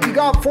gripe. You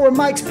got 4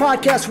 mics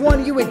podcast,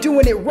 one, you ain't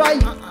doing it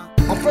right.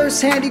 On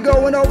first hand, you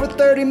going over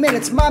 30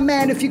 minutes. My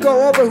man, if you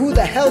go over, who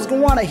the hell's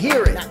gonna wanna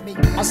hear it?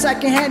 On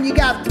second hand, you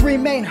got 3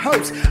 main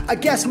hosts. I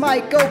guess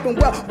mic open.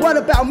 Well, what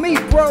about me,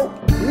 bro?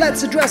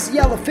 Let's address the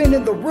elephant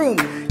in the room.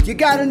 You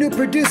got a new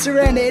producer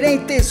and it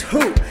ain't this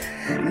who.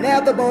 Now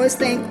the boys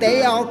think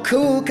they all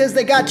cool, cause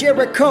they got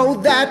Jericho,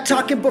 that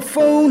talking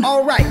buffoon.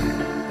 Alright.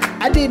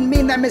 I didn't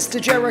mean that, Mr.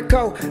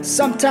 Jericho.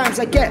 Sometimes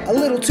I get a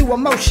little too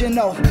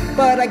emotional,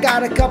 but I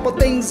got a couple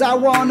things I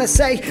wanna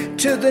say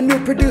to the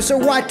new producer,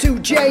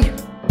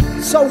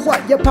 Y2J. So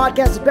what, your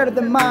podcast is better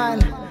than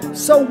mine.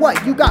 So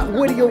what, you got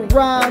wittier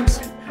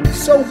rhymes.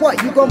 So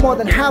what, you go more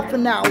than half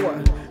an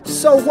hour.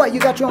 So what, you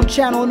got your own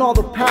channel and all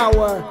the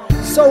power.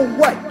 So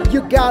what,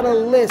 you got a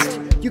list.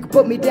 You can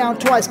put me down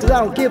twice, cause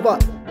I don't give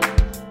up.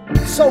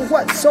 So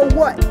what, so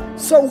what,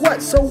 so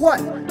what, so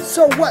what,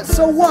 so what,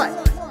 so what?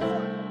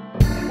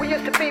 We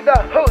used to be the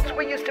hoots,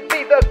 we used to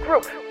be the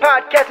group.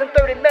 Podcast in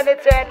 30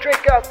 minutes and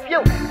drink a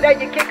few. Now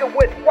you're kicking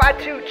with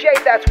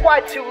Y2J, that's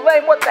Y2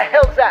 Lame. What the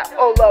hell's that?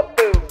 Ola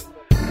Boo.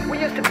 We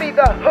used to be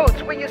the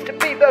hoots, we used to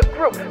be the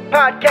group.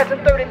 Podcast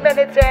in 30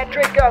 minutes and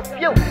drink a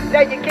few.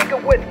 Now you're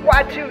kicking with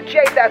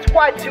Y2J, that's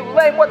Y2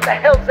 Lame. What the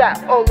hell's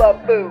that? Ola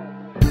Boo.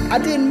 I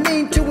didn't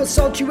mean to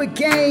insult you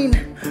again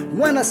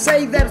when I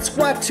say that it's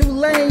quite too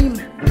lame.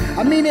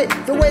 I mean it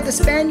the way the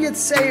Spaniards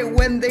say it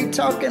when they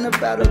talking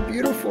about a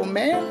beautiful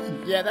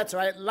man. Yeah, that's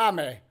right,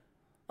 lame.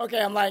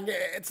 Okay, I'm lying.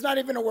 It's not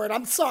even a word.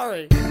 I'm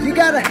sorry. You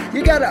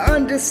gotta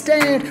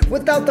understand.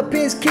 Without the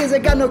Piz kids, I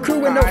got no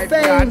crew and no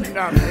fame.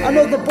 I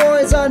know the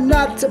boys are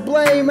not to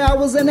blame. I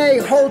was an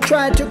a-hole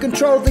trying to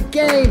control the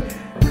game.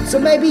 So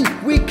maybe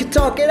we could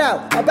talk it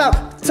out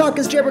about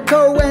Talkers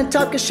Jericho and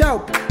Talkers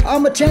Sharp.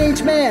 I'm a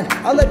changed man.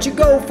 I'll let you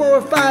go for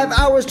 5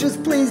 hours.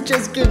 Just please,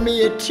 just give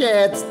me a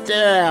chance.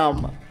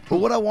 Damn. But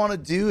what I want to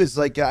do is,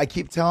 like, I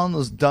keep telling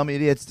those dumb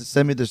idiots to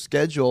send me their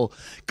schedule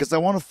because I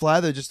want to fly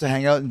there just to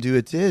hang out and do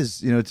a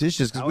Tiz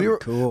just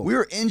because we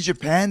were in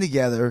Japan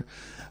together.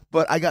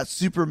 But I got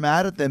super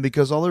mad at them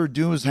because all they were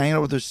doing was hanging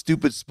out with their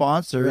stupid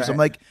sponsors. Right. I'm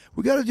like,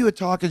 we got to do a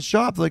talking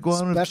shop. They're like, well,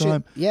 I don't have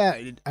time. Yeah,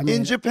 I mean,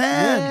 in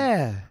Japan.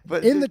 Yeah,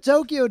 but in the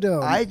Tokyo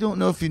Dome. I don't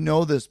know if you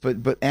know this,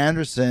 but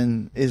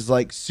Anderson is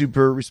like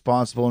super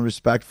responsible and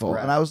respectful.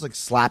 Right. And I was like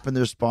slapping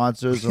their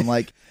sponsors and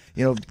like,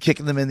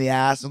 kicking them in the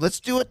ass. And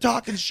let's do a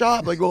talking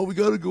shop. Like, oh, we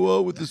got to go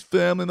out with this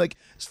family. I'm like,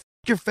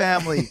 your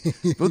family.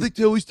 Don't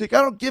they always take?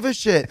 I don't give a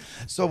shit.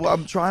 So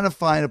I'm trying to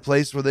find a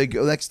place where they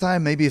go next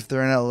time. Maybe if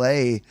they're in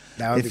LA,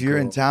 if you're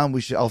in town,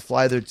 I'll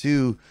fly there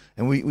too.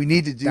 And we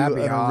need to do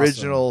an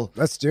original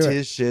Let's do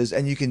Tiz shiz,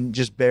 and you can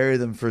just bury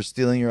them for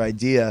stealing your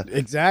idea.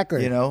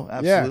 Exactly.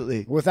 Absolutely.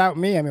 Yeah. Without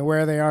me, I mean,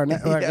 where they are now?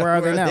 Like, where are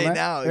they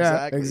now?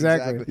 Yeah,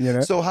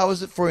 exactly. So how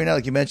is it for you now?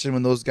 Like you mentioned,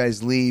 when those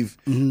guys leave,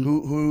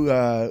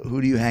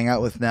 who do you hang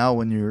out with now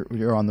when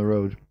you're on the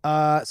road?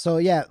 So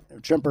yeah,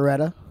 Trent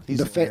Beretta.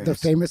 The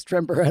famous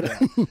Trent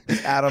Beretta.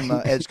 Adam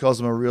Edge calls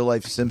him a real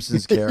life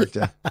Simpsons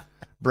character.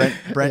 Brent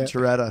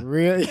Toretta.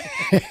 Really,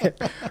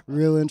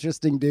 real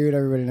interesting dude.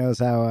 Everybody knows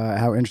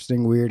how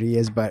interesting, weird he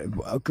is, but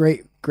a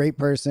great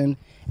person.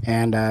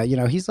 And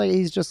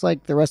he's just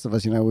like the rest of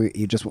us. When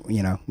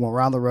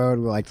we're on the road,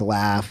 we like to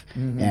laugh,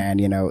 and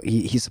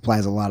he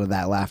supplies a lot of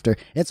that laughter.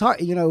 It's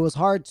hard. It was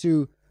hard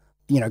to,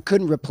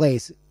 couldn't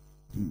replace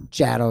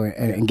Shadow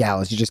and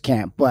Gallows. You just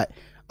can't. But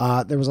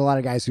there was a lot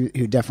of guys who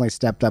definitely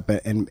stepped up,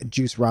 and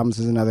Juice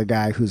Robinson is another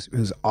guy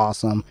who's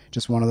awesome.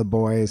 Just one of the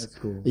boys. That's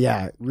cool.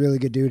 Yeah, really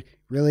good dude.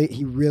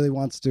 He really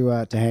wants to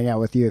hang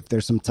out with you if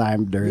there's some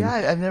time during.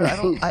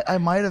 Yeah, I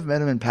might have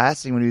met him in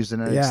passing when he was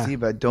in NXT,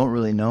 but I don't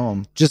really know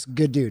him. Just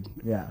good dude.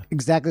 Yeah,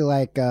 exactly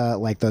like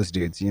those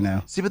dudes.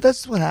 See, but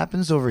that's what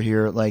happens over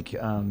here. Like,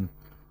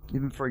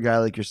 even for a guy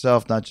like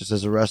yourself, not just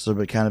as a wrestler,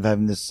 but kind of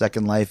having this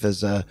second life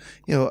as a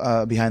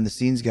behind the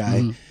scenes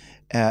guy.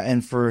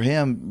 And for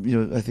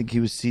him, I think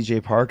he was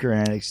CJ Parker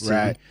in NXT.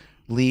 Right.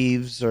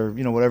 Leaves or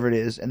whatever it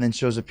is, and then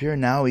shows up here.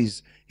 Now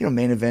he's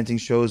main eventing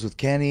shows with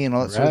Kenny and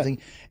all that sort of thing.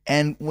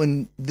 And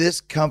when this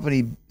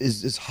company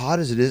is as hot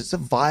as it is, it's a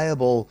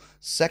viable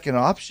second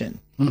option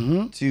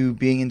to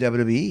being in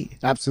WWE.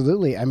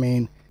 Absolutely. I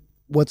mean,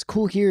 what's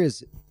cool here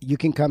is you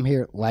can come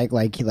here like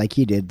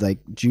he did, like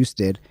Juice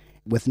did,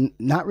 with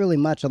not really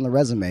much on the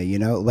resume,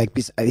 like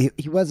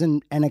he was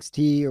in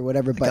NXT or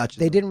whatever, but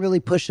they didn't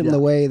really push him the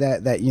way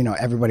that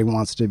everybody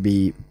wants to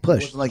be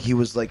pushed. It wasn't like he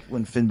was like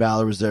when Finn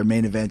Balor was there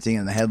main eventing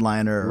and the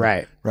headliner.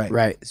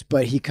 Right.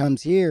 But he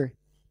comes here,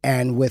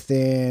 and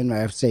within,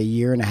 I'd say, a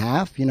year and a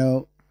half,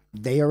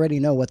 they already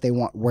know what they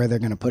want, where they're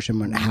going to push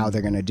him and how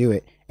they're going to do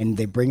it. And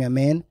they bring him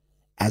in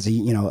as a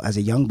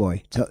young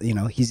boy.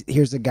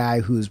 Here's a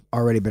guy who's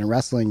already been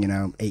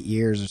wrestling, 8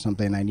 years or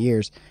something, 9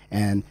 years,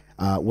 and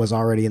was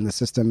already in the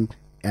system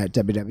at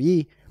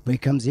WWE, but he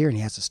comes here and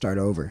he has to start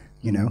over,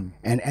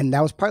 and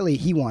that was partly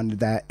he wanted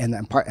that, and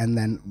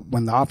then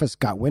when the office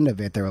got wind of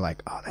it, they were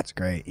like, oh, that's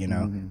great,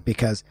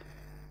 because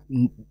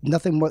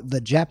nothing more, the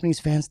Japanese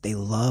fans, they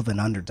love an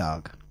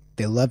underdog.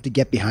 They love to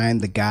get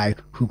behind the guy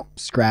who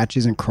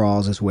scratches and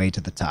crawls his way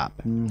to the top.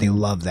 They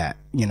love that,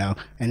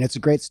 and it's a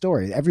great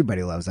story.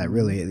 Everybody loves that,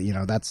 really.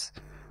 That's,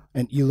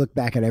 and you look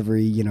back at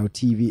every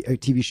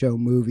TV show,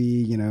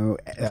 movie,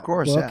 of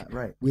course, book, yeah,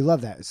 right. We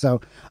love that.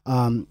 So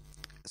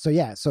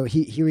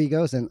here he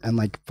goes, and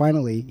like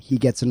finally he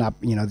gets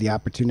the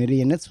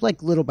opportunity, and it's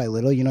like little by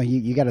little,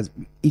 you got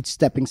each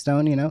stepping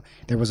stone.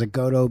 There was a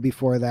Goto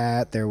before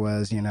that, there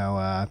was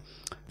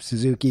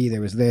Suzuki,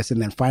 there was this,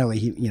 and then finally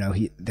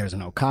he there's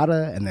an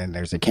Okada, and then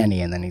there's a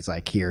Kenny, and then he's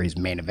like he's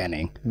main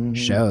eventing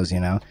shows,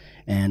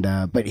 and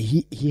but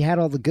he had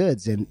all the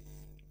goods, and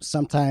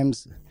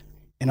sometimes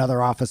in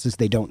other offices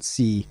they don't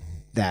see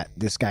that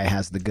this guy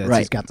has the goods. Right.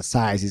 He's got the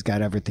size, he's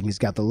got everything, he's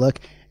got the look,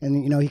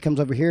 and he comes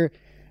over here.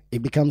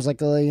 It becomes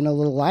like a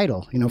little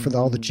idol, for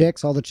all the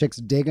chicks. All the chicks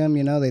dig him,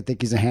 they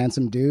think he's a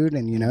handsome dude,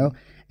 and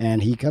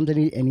he comes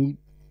and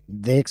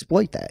they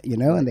exploit that,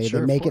 and they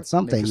make it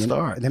something.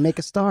 They make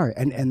a star,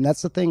 and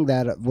that's the thing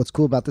that what's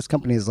cool about this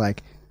company is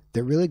like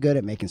they're really good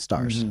at making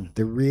stars.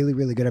 They're really,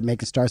 really good at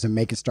making stars and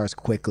making stars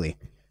quickly.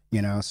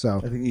 So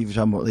I think even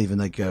talking about even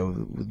like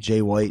with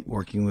Jay White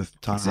working with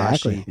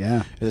Tanahashi,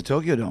 at the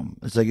Tokyo Dome.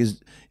 It's like, is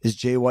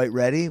Jay White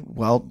ready?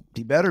 Well,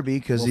 he better be,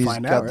 because he's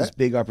got this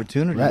big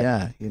opportunity. Right.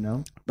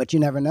 Yeah, But you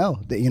never know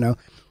that.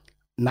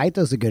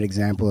 Naito's a good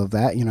example of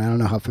that. You know, I don't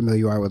know how familiar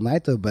you are with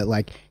Naito, but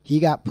like he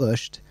got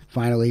pushed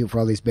finally for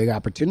all these big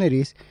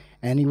opportunities,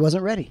 and he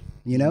wasn't ready.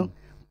 You know,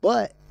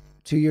 But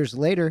 2 years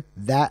later,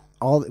 that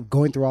all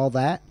going through all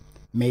that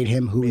made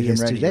him who he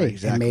is ready, today, right,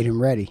 exactly. and made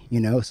him ready. You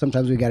know,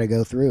 sometimes we got to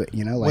go through it.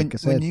 You know, like I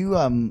said, when you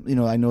you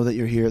know, I know that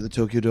you're here at the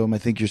Tokyo Dome. I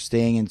think you're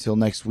staying until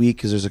next week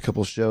because there's a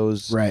couple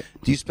shows. Right.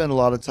 Do you spend a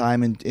lot of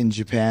time in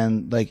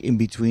Japan, like in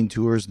between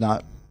tours,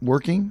 not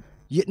working?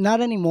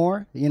 Not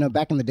anymore. You know,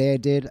 back in the day I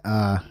did.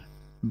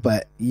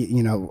 But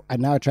you know,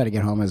 now I try to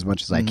get home as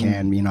much as I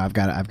can. You know, I've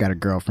got a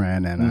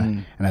girlfriend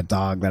and a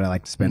dog that I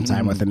like to spend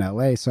time with in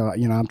LA. So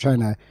you know, I'm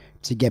trying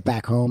to get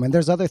back home. And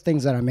there's other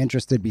things that I'm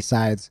interested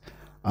besides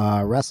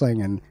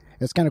wrestling. And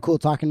it's kind of cool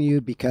talking to you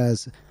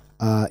because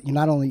you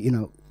not only, you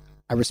know,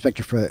 I respect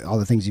you for all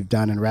the things you've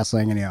done in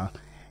wrestling, and you know,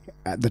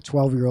 the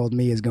 12-year-old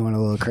me is going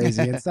a little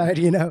crazy inside,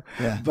 you know.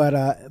 Yeah.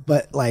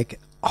 But like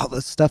all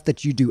the stuff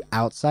that you do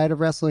outside of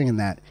wrestling, and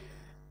that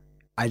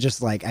I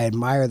just like, I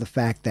admire the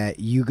fact that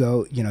you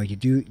go, you know, you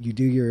do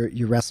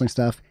your wrestling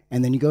stuff,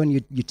 and then you go and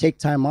you take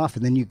time off,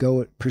 and then you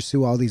go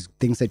pursue all these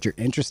things that you're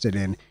interested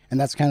in, and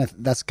that's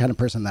the kind of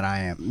person that I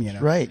am, you know.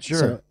 Right,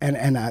 sure.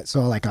 So,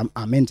 so like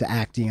I'm into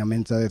acting, I'm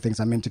into other things,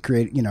 I'm into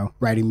creating, you know,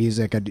 writing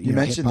music. You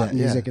mentioned hip-hop that,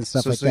 music and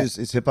stuff so, like so that.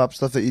 it's hip hop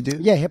stuff that you do.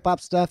 Yeah, hip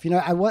hop stuff. You know,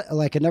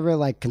 I never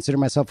like consider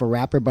myself a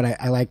rapper, but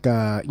I like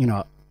you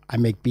know, I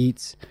make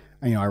beats.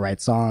 You know, I write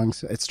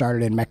songs. It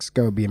started in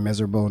Mexico, being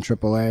miserable in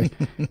AAA,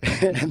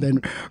 and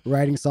then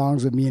writing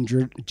songs with me and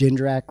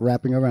Jindrak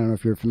rapping over. I don't know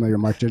if you're familiar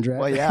with Mark Jindrak.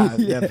 Well,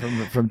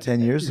 yeah, from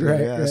 10 years ago. Right,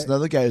 yeah, that's right.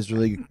 another guy who's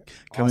really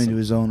coming to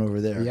his own over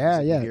there.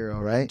 Yeah, He's a yeah. hero,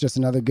 right? Just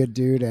another good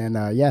dude, and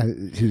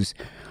who's,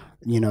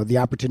 you know, the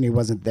opportunity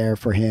wasn't there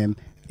for him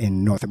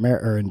in North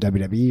America, or in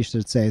WWE, you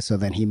should say. So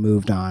then he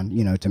moved on,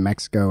 you know, to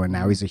Mexico, and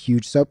now he's a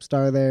huge soap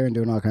star there and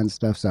doing all kinds of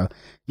stuff. So,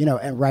 you know,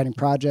 and writing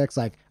projects,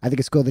 like I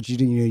think it's cool that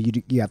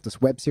you have this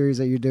web series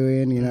that you're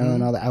doing, you know,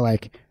 and all that. I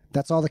like,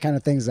 that's all the kind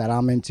of things that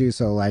I'm into.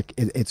 So like,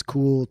 it's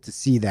cool to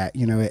see that,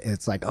 you know,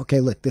 it's like, okay,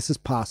 look, this is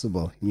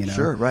possible, you know.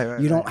 Sure,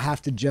 right. You don't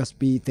have to just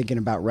be thinking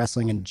about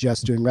wrestling and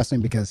just doing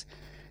wrestling, because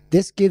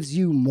this gives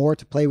you more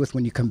to play with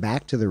when you come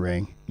back to the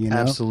ring, you know.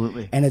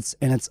 Absolutely. And it's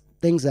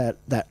things that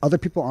other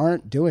people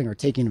aren't doing or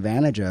taking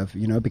advantage of,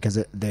 you know, because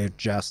they're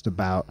just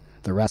about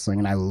the wrestling.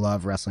 And I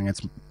love wrestling. It's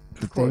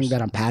the thing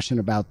that I'm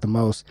passionate about the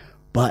most,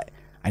 but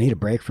I need a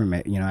break from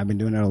it. You know, I've been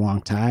doing it a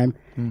long time,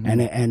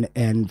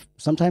 and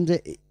sometimes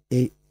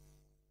I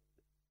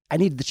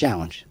need the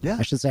challenge. Yeah,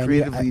 I should say.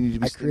 creatively you need to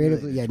be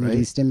creatively, stimulated, need to be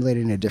right?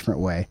 stimulated in a different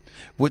way.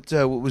 What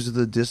was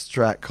the diss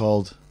track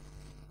called?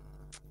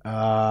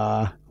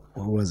 What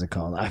was it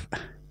called?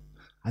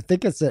 I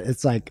think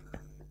it's like,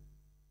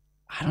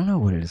 I don't know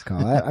what it is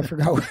called. I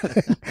forgot.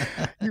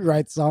 You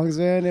write songs,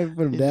 man, and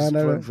put them down.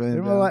 just put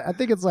 'em down. I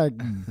think it's like,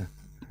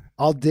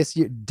 I'll diss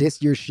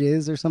your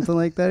shiz or something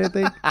like that. I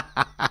think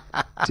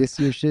diss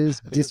your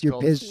shiz, diss your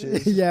called piss.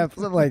 shiz. Yeah,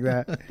 something like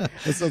that.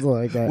 It's something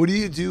like that. What do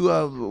you do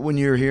when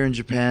you're here in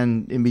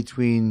Japan in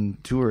between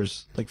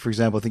tours? Like, for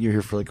example, I think you're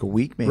here for like a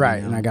week, maybe.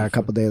 Right, now. and I got a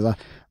couple days off.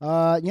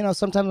 You know,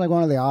 sometimes I go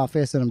into the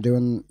office and I'm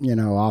doing, you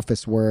know,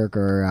 office work,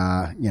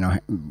 or you know,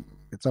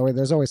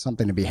 there's always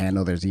something to be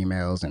handled. There's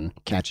emails and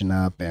catching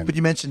up, and But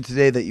you mentioned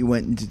today that you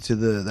went into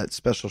that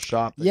special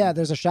shop. yeah,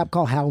 there's a shop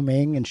called Hao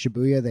Ming in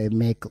Shibuya. They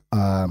make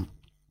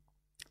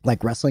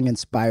like wrestling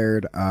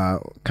inspired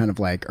kind of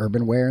like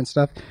urban wear and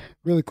stuff.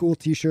 Really cool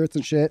t-shirts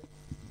and shit.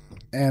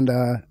 And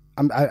I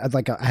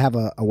have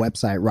a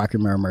website,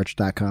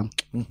 rockyourmirrormerch.com,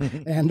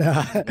 and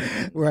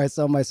where I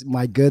sell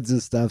my goods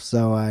and stuff.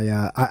 So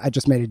I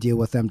just made a deal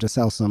with them to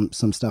sell some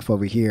stuff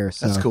over here.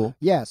 So That's cool.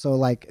 Yeah, so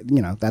like,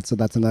 you know, that's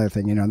another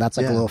thing. You know, that's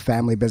like a little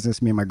family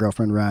business. Me and my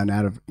girlfriend run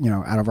out of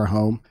our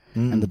home,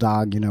 and the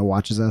dog, you know,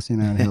 watches us, you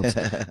know, and helps.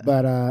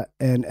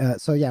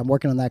 But so yeah, I'm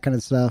working on that kind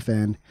of stuff,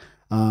 and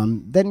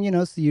then, you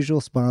know, it's the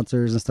usual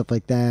sponsors and stuff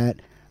like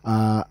that.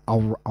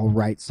 I'll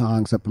write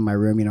songs up in my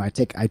room. You know, I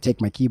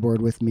take my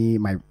keyboard with me,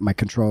 my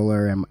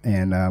controller,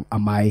 and a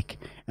mic,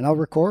 and I'll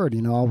record.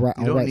 You know, I'll write.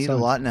 You don't write need songs.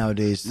 a lot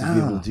nowadays to be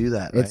able to do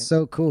that. Right? It's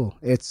so cool.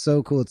 It's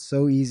so cool. It's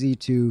so easy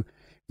to,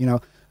 you know,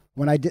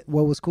 when I did,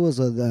 what was cool is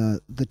the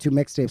two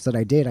mixtapes that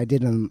I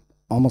did them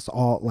almost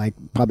all, like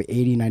probably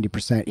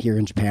 80-90% here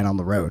in Japan on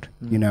the road,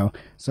 you know.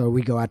 So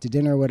we go out to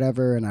dinner or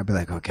whatever, and I'd be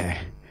like, okay,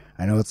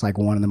 I know it's like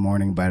 1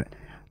 a.m, but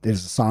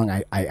there's a song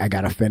I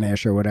gotta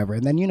finish or whatever.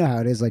 And then you know how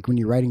it is, like when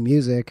you're writing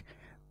music,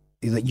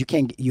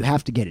 you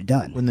have to get it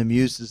done. When the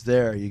muse is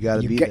there, you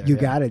got to be there.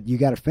 You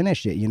gotta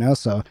finish it, you know.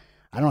 So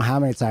I don't know how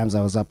many times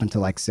I was up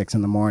until like 6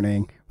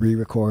 a.m,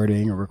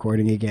 re-recording or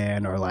recording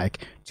again, or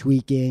like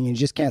tweaking, and you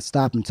just can't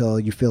stop until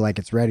you feel like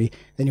it's ready.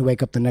 Then you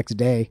wake up the next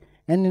day,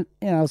 and you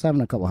know, I was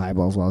having a couple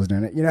highballs while I was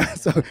doing it, you know.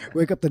 So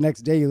wake up the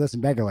next day, you listen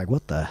back, you're like,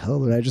 what the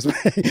hell did I just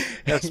make?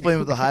 Yeah, explain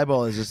what the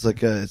highball is. Just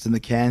like it's in the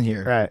can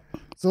here. Right.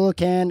 It's a little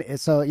can.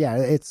 So yeah,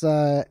 it's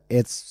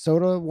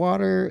soda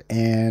water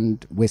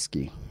and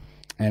whiskey,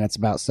 and it's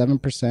about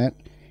 7%.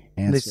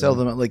 And they sell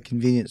them at like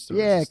convenience stores.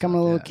 Yeah, come in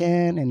a little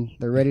can, and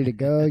they're ready to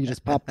go. You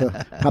just pop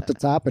the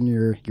top, and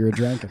you're a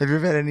drinker. Have you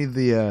ever had any of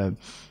the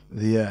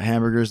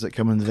hamburgers that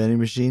come in the vending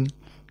machine?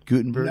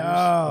 Gutenbergers?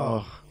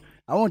 No.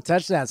 I won't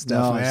touch that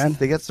stuff, man.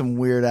 They got some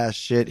weird ass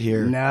shit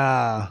here.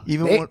 No,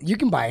 you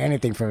can buy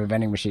anything from a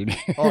vending machine.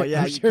 Oh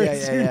yeah, sure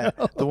yeah.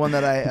 The one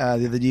that I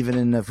even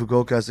in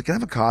Fukuoka, I was like, "Can I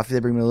have a coffee?" They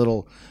bring me a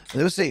little.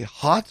 They would say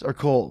hot or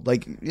cold.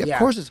 Like, of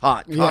course it's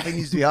hot. Coffee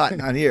needs to be hot,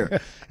 not here.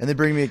 And they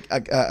bring me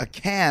a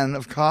can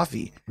of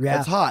coffee. Yeah.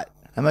 That's hot.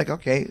 I'm like,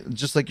 okay,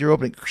 just like you're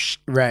opening.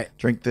 Right.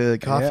 Drink the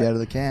coffee out of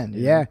the can.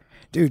 Yeah,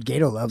 dude,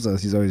 Gato loves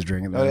those. He's always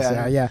drinking those. Oh,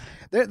 yeah. Yeah.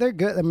 They're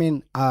good.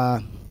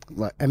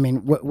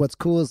 What's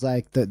cool is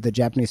like the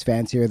Japanese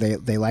fans here.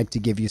 They like to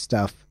give you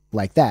stuff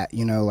like that.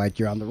 You know, like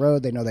you're on the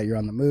road. They know that you're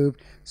on the move.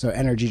 So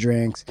energy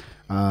drinks,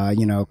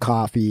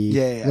 coffee.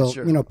 Yeah,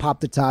 sure. You know,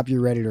 pop the top.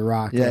 You're ready to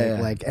rock. Yeah,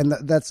 Like, and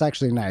that's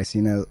actually nice.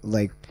 You know,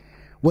 like.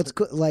 What's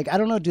cool, like I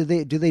don't know, do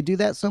they do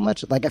that so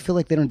much? Like I feel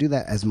like they don't do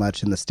that as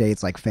much in the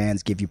States. Like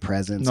fans give you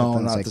presents. No,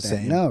 and things not like the that.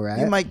 same. No, right?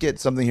 You might get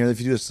something here if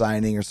you do a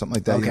signing or something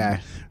like that. Okay.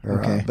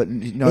 Okay. But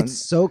it's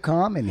so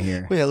common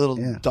here. Well, yeah,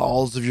 little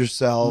dolls of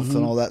yourself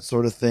and all that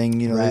sort of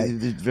thing. You know, Right.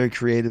 they're very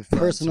creative.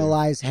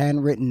 Personalized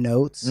handwritten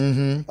notes.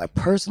 Like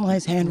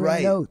personalized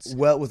handwritten notes.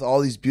 Well, with all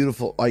these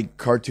beautiful like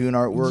cartoon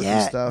artwork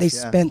and stuff. They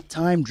spent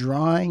time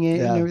drawing it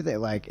Yeah. and everything.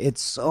 Like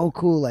it's so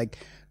cool. Like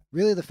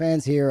really, the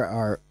fans here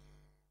are,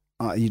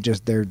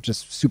 they're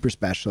just super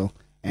special.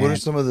 What are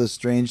And- some of the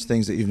strange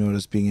things that you've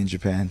noticed being in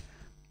Japan?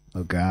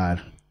 Oh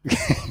God.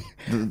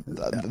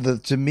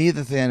 To me,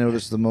 the thing I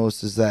noticed the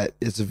most is that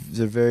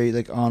they're very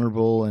like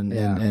honorable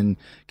and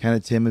kind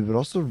of timid, but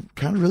also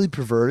kind of really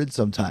perverted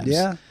sometimes.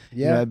 Yeah,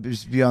 You know, I'd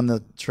just be on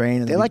the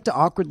train and They like to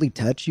awkwardly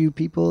touch you,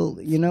 people,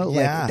 you know, like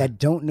Yeah. that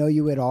don't know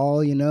you at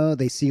all, you know.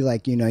 They see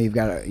like, you know, you've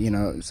got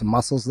some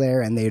muscles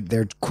there, and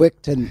they're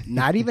quick to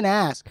not even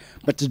ask,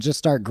 but to just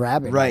start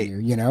grabbing Right.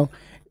 you know.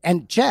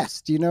 And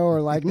chest, you know,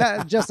 or like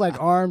not just like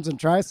arms and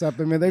tricep.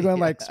 I mean, they're going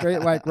like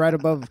straight, like right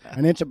above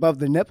an inch above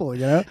the nipple,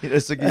 you know.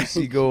 It's like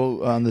you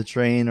go on the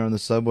train or on the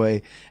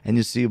subway and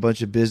you see a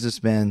bunch of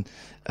businessmen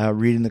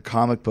reading the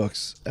comic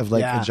books of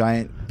like a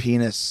giant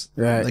penis,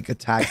 Right. like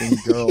attacking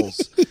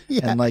girls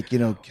and like, you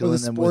know, killing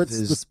them with the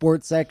his.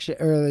 sports section,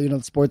 or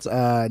the sports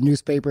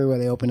newspaper where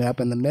they open it up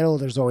in the middle.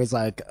 There's always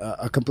like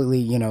a completely,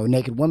 you know,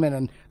 naked woman,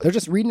 and they're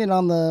just reading it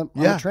on the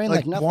train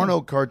like nothing.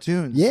 porno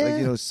cartoons, Yeah. like,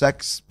 you know,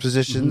 sex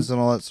positions and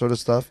all that sort of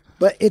stuff.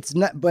 But it's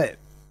not. But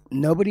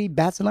nobody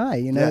bats an eye,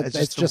 you know. Yeah, that's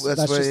that's just what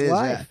it is,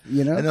 life, yeah.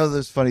 you know. I know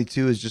that's funny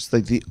too. Is just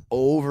like the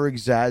over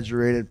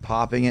exaggerated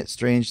popping at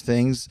strange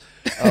things.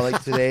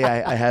 Like today,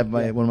 I had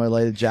one of my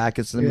lighted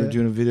jackets, and we were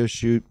doing a video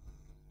shoot.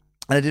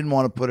 And I didn't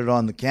want to put it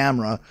on the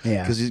camera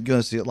because he's going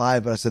to see it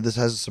live. But I said, this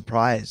has a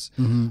surprise.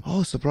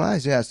 Oh,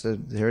 surprise. Yeah. So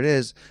here it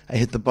is. I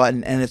hit the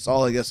button and it's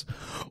all, I guess,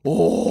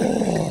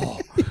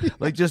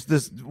 like just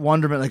this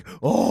wonderment, like,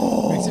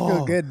 Makes you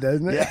feel good,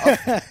 doesn't it?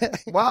 Yeah.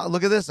 Wow,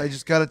 look at this. I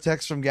just got a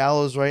text from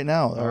Gallows right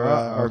now.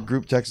 Our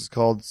group text is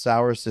called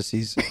Sour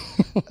Sissies.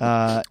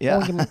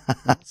 Yeah.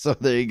 So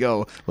there you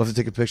go. We'll have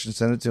to take a picture and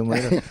send it to him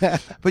later.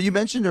 But you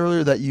mentioned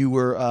earlier that you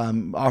were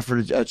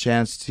offered a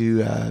chance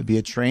to be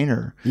a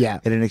trainer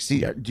at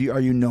NXT. Are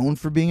you known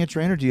for being a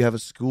trainer? Do you have a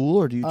school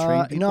or do you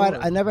train people? No,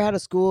 I never had a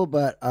school,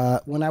 but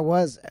when I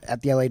was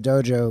at the LA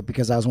Dojo,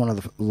 because I was one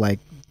of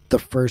the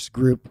first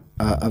group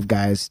of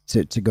guys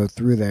to go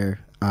through there.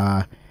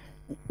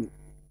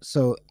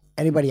 So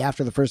anybody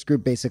after the first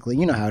group, basically,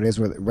 you know how it is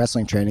with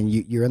wrestling training.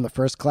 You're in the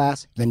first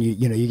class, then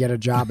you get a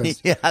job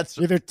as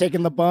either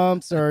taking the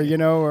bumps or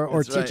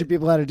or teaching right.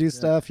 people how to do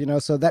stuff. You know,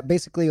 so that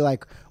basically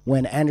like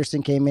when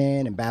Anderson came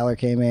in and Balor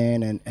came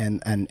in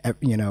and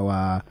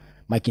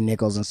Mikey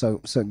Nichols and so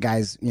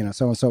guys,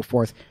 so on and so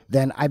forth.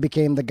 Then I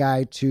became the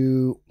guy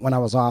to, when I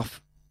was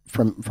off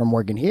from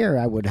working here,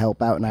 I would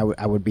help out and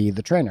I would be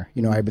the trainer.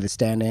 I'd be the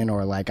stand-in,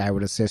 or like I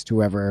would assist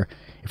whoever.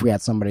 If we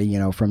had somebody,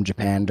 from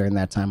Japan during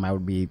that time, I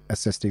would be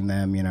assisting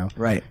them,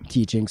 right,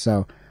 teaching.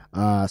 So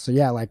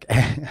yeah, like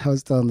I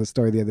was telling the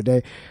story the other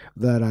day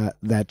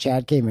that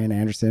Chad came in,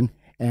 Anderson,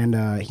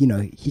 and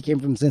he came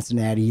from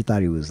Cincinnati. He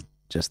thought he was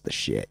just the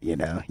shit, he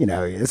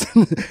is.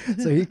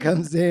 So he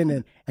comes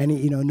in and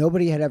he,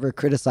 nobody had ever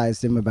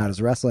criticized him about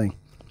his wrestling.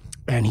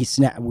 And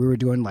we were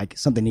doing like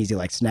something easy,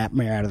 like snap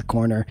mare out of the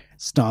corner,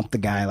 stomp the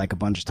guy like a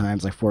bunch of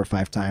times, like 4 or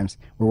 5 times.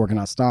 We're working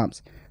on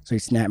stomps. So he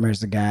snap mares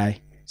the guy,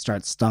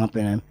 starts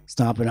stomping him.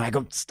 I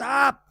go,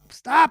 stop.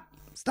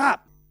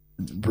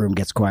 The broom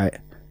gets quiet.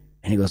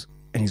 And he goes,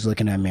 and he's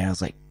looking at me, and I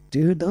was like,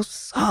 dude, those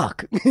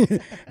suck.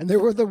 And they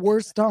were the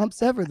worst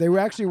stomps ever. They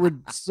were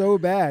so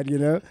bad,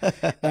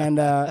 And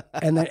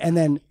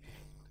then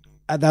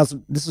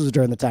this was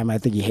during the time I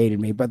think he hated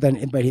me. But then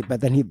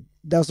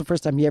that was the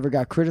first time he ever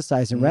got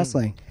criticized in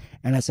wrestling.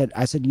 And I said,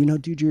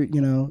 dude,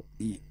 you're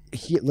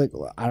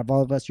look, out of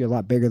all of us, you're a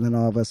lot bigger than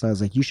all of us. I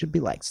was like, you should be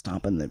like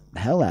stomping the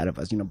hell out of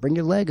us. Bring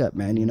your leg up,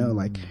 man.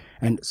 Like,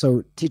 and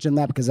so teach them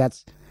that, because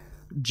that's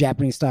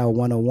Japanese style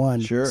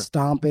 101. Sure.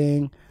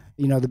 Stomping.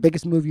 you know, the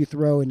biggest move you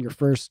throw in your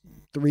first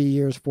 3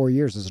 years, 4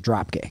 years is a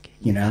drop kick,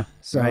 you know?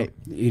 So, right.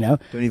 you know,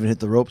 Don't even hit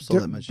the ropes all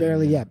that much.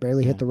 barely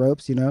hit the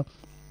ropes, you know?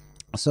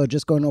 So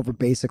just going over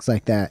basics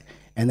like that.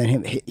 And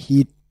then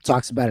he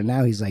talks about it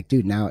now. He's like,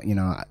 dude, now, you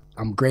know,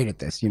 I'm great at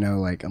this, you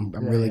know, like I'm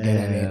really good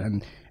at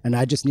it. And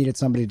I just needed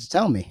somebody to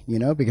tell me, you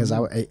know, because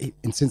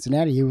in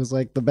Cincinnati, he was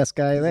like the best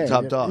guy there.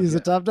 Top dog. He's a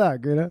top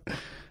dog, you know?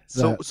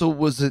 So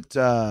was it,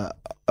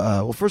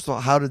 well, first of all,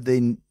 how did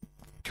they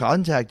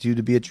contact you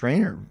to be a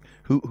trainer?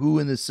 Who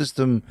in the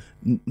system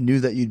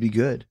knew that you'd be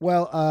good?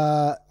 Well,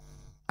 I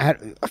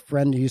had a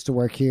friend who used to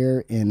work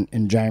here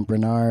in Giant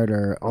Bernard,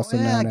 or also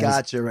known as...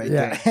 Gotcha, right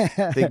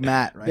there. Big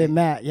Matt, right? Big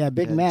Matt, yeah,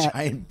 Big Matt.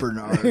 Giant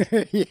Bernard.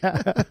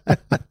 Yeah.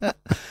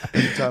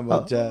 You're talking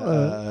about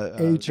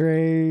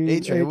A-Train.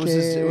 A-Train.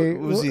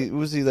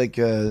 Was he like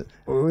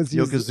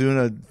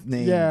Yokozuna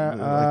name? Yeah.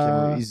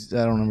 I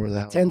don't remember the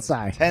hell.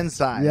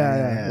 Tensai.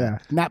 Yeah.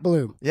 Matt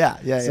Bloom.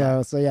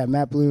 Yeah. So yeah,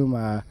 Matt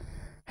Bloom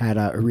had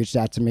reached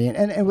out to me,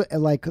 and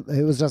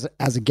it was just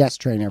as a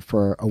guest trainer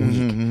for a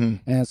week,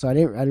 and so I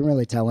didn't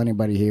really tell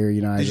anybody here.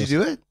 You know, Did you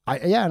do it?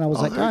 And I was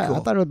like, very cool. I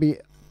thought it would be,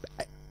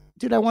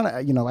 dude. I want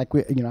to, you know,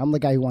 I'm the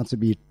guy who wants to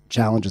be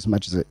challenged as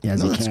much as he can.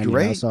 That's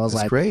great. You know? So I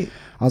was great.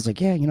 I was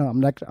like, yeah, you know, I'm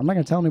not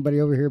gonna tell anybody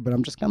over here, but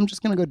I'm just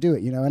gonna go do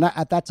it, you know. And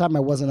at that time,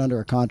 I wasn't under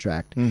a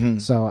contract,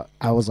 so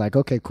I was like,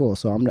 okay, cool.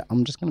 So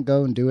I'm just gonna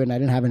go and do it, and I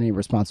didn't have any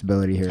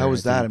responsibility here. How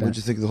was that? What did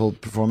you think of the whole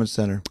performance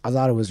center? I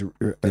thought it was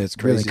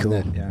it's really crazy, cool.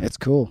 isn't it? Yeah. It's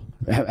cool.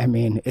 I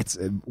mean, it's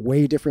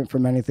way different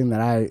from anything that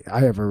I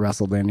ever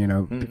wrestled in. You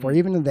know, before,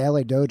 even in the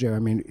LA dojo. I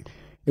mean,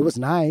 it was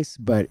nice,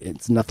 but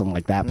it's nothing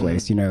like that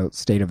place. You know,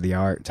 state of the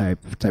art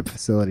type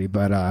facility.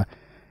 But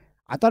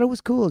I thought it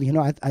was cool. You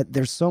know, I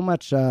there's so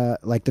much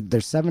like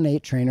there's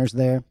 7-8 trainers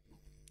there.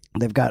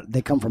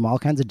 They come from all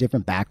kinds of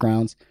different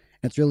backgrounds.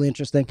 It's really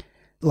interesting.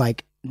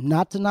 Like,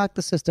 not to knock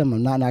the system,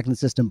 I'm not knocking the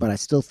system, but I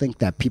still think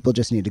that people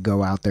just need to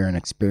go out there and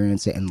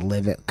experience it and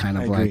live it. Kind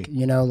of like,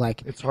 you know,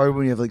 like it's hard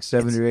when you have like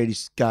 70 or 80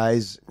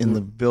 guys in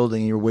the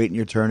building and you're waiting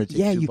your turn to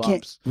take two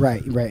bumps.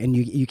 Right, and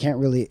you can't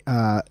really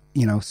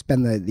you know,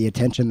 spend the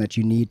attention that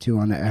you need to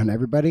on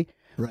everybody.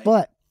 Right.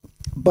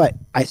 But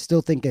I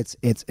still think it's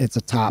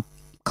a top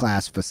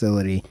class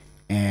facility.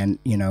 And,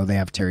 you know, they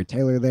have Terry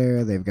Taylor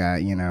there. They've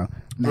got, you know,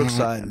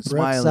 Brookside and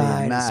Smiley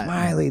and Matt.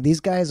 Smiley. These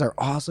guys are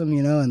awesome,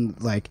 you know,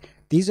 and like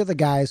these are the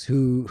guys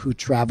who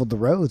traveled the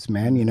roads,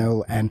 man, you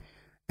know, and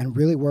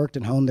really worked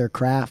and honed their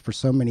craft for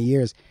so many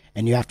years.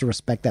 And you have to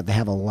respect that they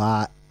have a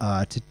lot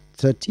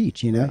to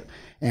teach, you know,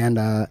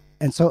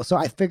 and so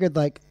I figured,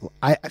 like,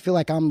 I feel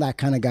like I'm that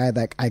kind of guy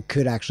that I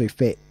could actually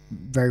fit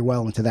very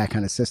well into that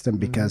kind of system,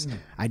 because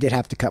I did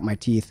have to cut my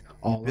teeth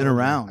all Been over.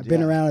 around. I've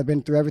been around. I've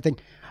been through everything,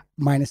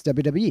 minus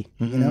WWE,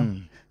 you know.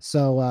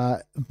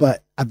 So,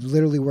 but I've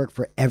literally worked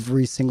for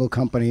every single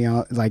company,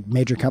 like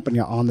major company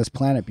on this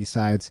planet,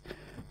 besides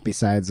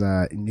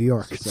New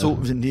York.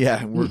 So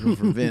yeah, working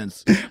for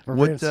Vince.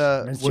 Vince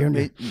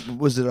Jr.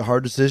 Was it a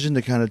hard decision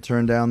to kind of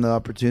turn down the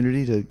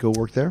opportunity to go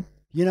work there?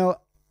 You know,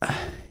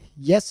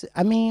 yes.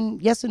 I mean,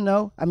 yes and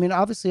no. I mean,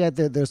 obviously,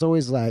 there's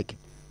always like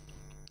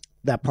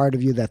that part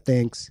of you that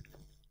thinks,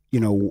 you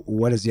know,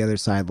 what is the other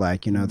side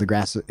like? You know,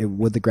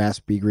 would the grass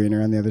be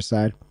greener on the other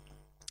side?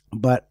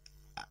 But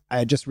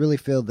I just really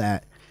feel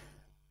that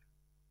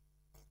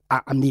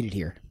I'm needed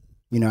here.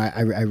 You know,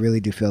 I really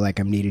do feel like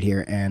I'm needed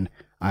here, and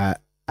I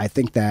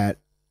think that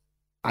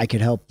I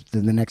could help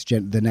the next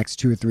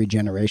 2 or 3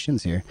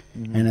 generations here.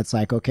 And it's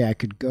like, okay, I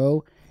could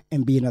go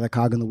and be another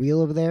cog in the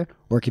wheel over there,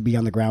 or it could be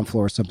on the ground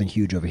floor of something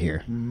huge over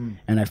here.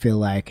 And I feel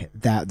like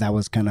that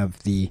was kind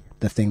of the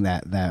thing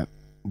that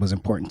was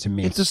important to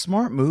me. It's a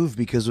smart move,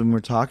 because when we're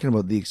talking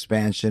about the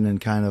expansion and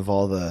kind of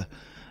all the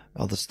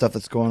stuff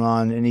that's going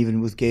on, and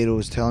even with Gato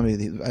was telling me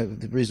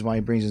the reason why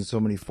he brings in so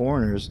many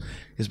foreigners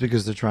is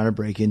because they're trying to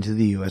break into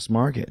the U.S.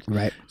 market.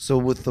 Right. So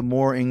with the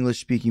more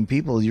English-speaking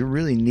people, you're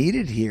really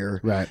needed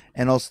here. Right.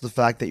 And also the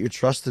fact that you're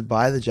trusted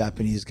by the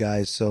Japanese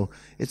guys. So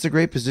it's a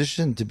great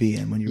position to be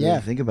in when you really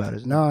think about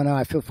it. No,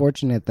 I feel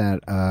fortunate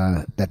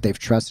that they've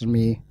trusted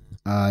me.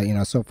 You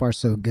know, so far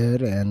so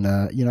good, and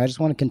you know, I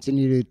just want to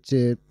continue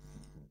to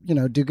you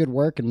know, do good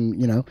work,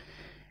 and you know,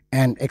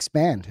 and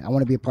expand. I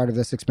want to be a part of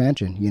this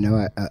expansion. You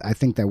know, I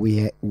think that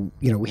we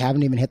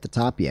haven't even hit the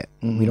top yet.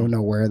 We don't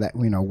know where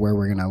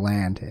we're going to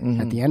land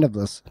at the end of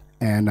this.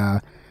 And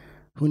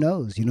who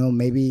knows? You know,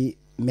 maybe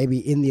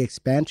in the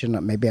expansion,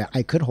 maybe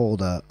I could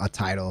hold a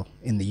title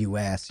in the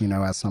U.S. You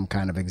know, as some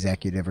kind of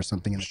executive or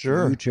something in the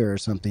future or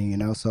something. You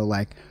know, so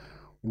like,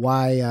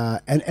 why?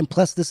 And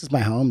plus, this is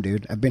my home,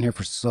 dude. I've been here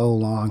for so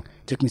long.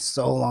 It took me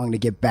so long to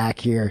get back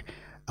here,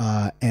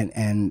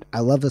 and I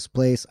love this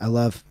place. I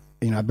love.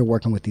 You know, I've been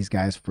working with these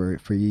guys for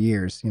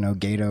years. You know,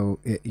 Gato,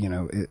 you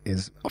know,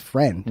 is a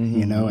friend.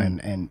 You know,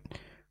 and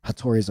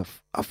Hattori's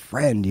a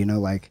friend. You know,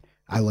 like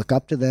I look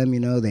up to them.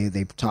 You know,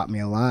 they've taught me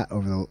a lot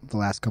over the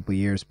last couple of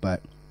years.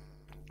 But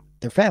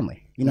they're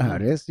family. You know how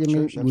it is. I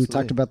mean, we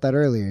talked about that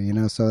earlier. You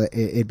know, so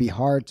it'd be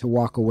hard to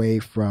walk away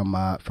from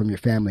your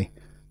family.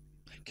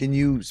 Can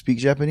you speak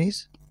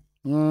Japanese?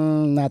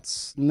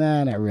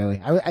 Not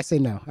really. I say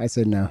no. I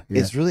said no. Yeah.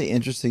 It's really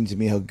interesting to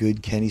me how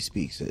good Kenny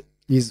speaks it.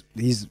 He's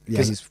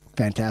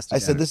fantastic. I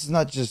said this is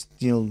not just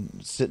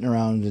sitting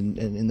around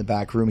in the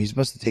back room. He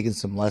must have taken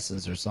some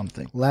lessons or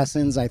something.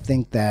 Lessons. I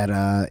think that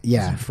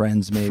Some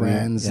friends maybe.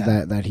 friends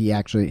Yeah. that he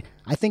actually.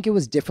 I think it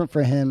was different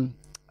for him.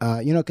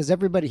 Because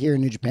everybody here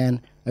in New Japan,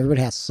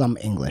 everybody has some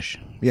English.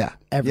 Yeah.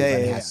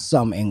 Everybody Yeah. has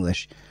some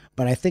English.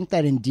 But I think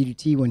that in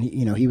DDT when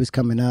he was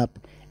coming up,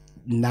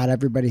 not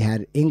everybody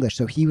had English,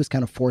 so he was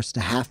kind of forced to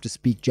have to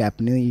speak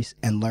Japanese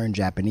and learn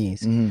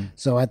Japanese.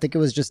 So I think it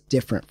was just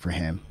different for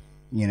him.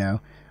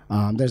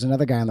 There's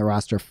another guy on the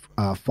roster,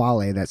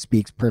 Fale, that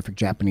speaks perfect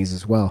Japanese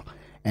as well.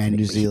 And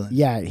New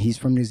Zealand. He's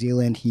from New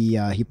Zealand.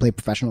 He played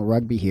professional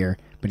rugby here,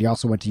 but he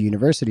also went to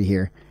university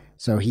here.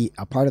 So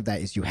a part of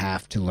that is you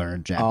have to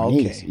learn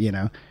Japanese.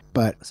 okay.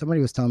 But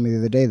somebody was telling me the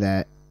other day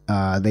that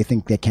they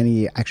think that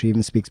Kenny actually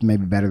even speaks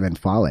maybe better than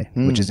Fale,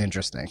 which is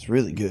interesting. It's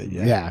really good.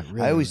 Yeah. Yeah,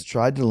 really I always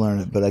tried to learn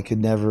it, but I could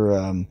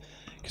never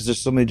because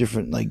there's so many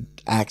different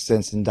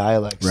accents and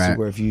dialects. Right.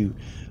 Where if you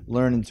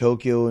learn in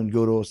Tokyo and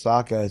go to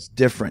Osaka, it's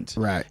different.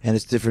 Right. And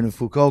it's different in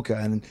Fukuoka.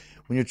 And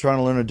when you're trying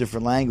to learn a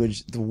different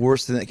language, the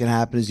worst thing that can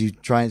happen is you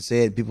try and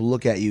say it, people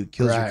look at you, it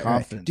kills your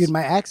confidence. Dude,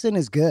 my accent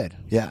is good.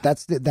 Yeah.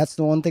 That's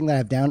the one thing that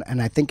I've down,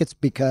 and I think it's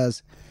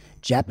because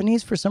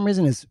Japanese for some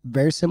reason is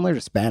very similar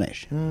to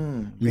Spanish.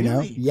 You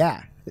know?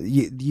 Yeah.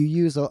 You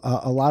use a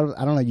lot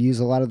of you use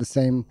a lot of the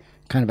same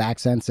kind of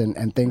accents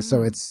and things,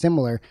 so it's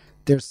similar.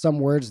 There's some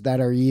words that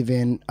are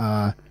even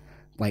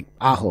like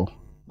aho.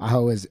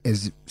 Aho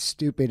is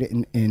stupid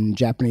in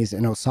Japanese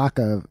and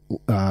Osaka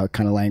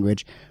kind of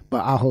language,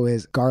 but aho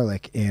is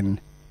garlic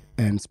in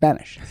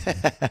Spanish.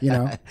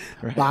 Right.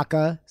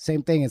 Baka,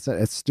 same thing.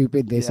 It's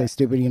stupid. They say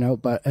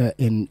stupid, but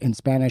in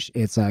Spanish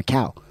it's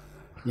cow.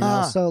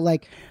 There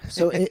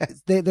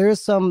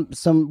is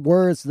some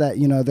words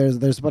that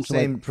there's a bunch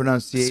Same of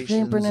pronunciation.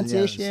 same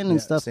pronunciation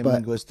and stuff, same but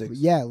linguistics.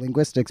 Yeah,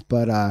 linguistics,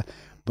 but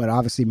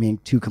obviously mean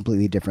two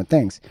completely different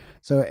things.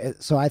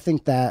 So I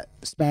think that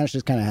Spanish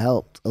has kind of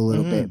helped a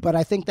little bit. But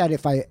I think that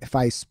if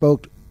I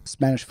spoke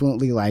Spanish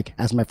fluently, like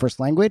as my first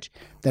language,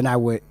 then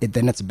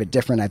then it's a bit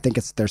different. I think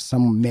there's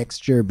some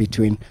mixture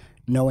between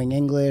knowing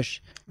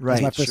English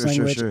as my first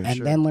language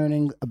and then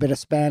learning a bit of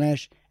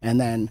Spanish and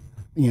then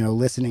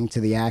listening to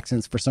the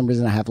accents. For some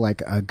reason I have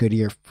like a good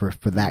ear for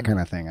that kind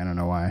of thing. I don't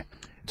know why.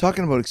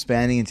 Talking about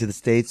expanding into the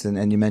States,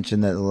 and you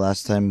mentioned that the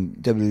last time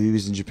WWE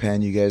was in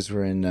Japan, you guys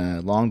were in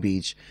Long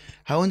Beach.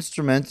 How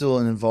instrumental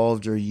and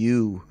involved are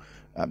you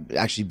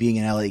actually being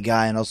an LA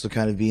guy and also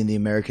kind of being the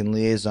American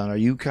liaison? Are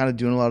you kind of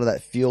doing a lot of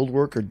that field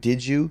work, or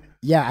did you?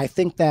 Yeah, I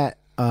think that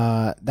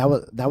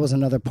that was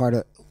another part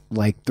of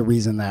the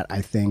reason that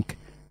I think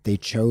they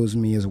chose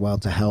me as well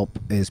to help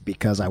is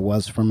because I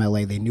was from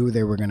LA. They knew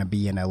they were going to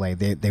be in LA.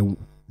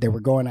 They were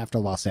going after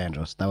Los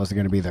Angeles. That was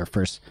going to be their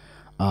first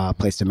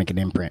place to make an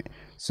imprint.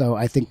 So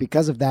I think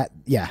because of that,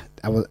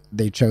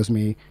 they chose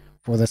me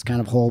for this kind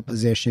of whole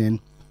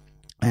position,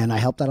 and I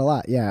helped out a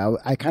lot. Yeah,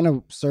 I kind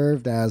of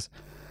served as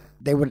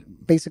they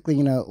would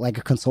basically, like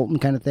a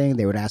consultant kind of thing.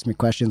 They would ask me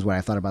questions, what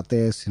I thought about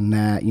this and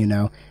that,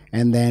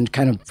 and then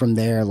kind of from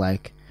there,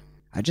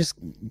 I just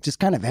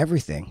kind of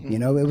everything,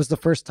 It was the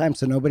first time,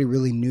 so nobody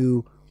really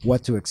knew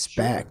what to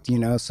expect,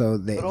 So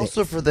but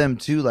also for them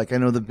too. I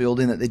know the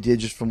building that they did,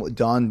 just from what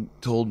Don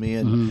told me,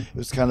 and it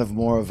was kind of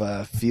more of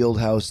a field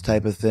house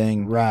type of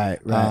thing. Right.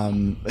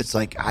 It's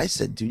like I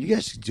said, dude, you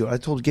guys should do it. I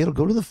told Gato,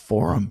 go to the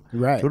Forum.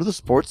 Right. Go to the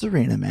sports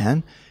arena,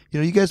 man.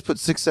 You guys put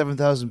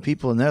 7,000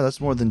 people in there.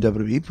 That's more than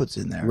WWE puts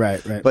in there.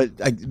 Right. But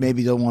I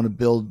maybe don't want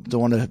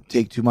to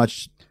take too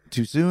much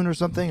too soon or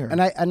something. Or?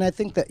 And I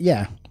think that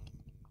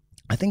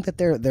I think that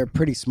they're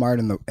pretty smart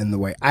in the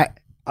way.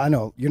 I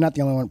know you're not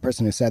the only one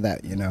person who said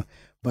that,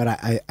 but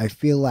I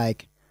feel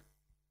like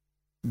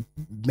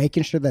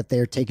making sure that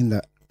they're taking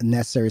the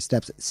necessary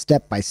steps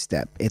step by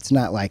step. It's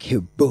not like,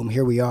 boom,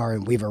 here we are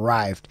and we've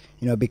arrived,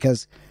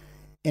 because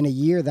in a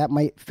year that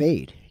might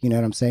fade. You know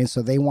what I'm saying?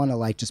 So they want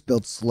to just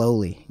build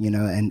slowly,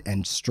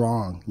 and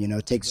strong,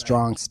 take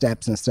strong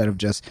steps instead of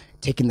just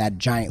taking that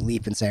giant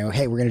leap and saying, oh,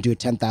 hey, we're going to do a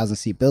 10,000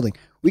 seat building.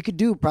 We could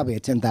do probably a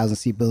 10,000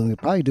 seat building. We'd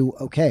probably do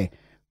okay.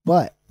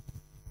 But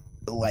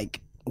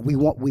we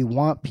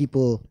want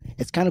people.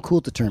 It's kind of cool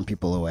to turn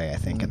people away. I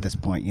think at this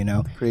point,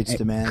 Creates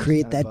demand.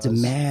 Create that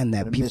demand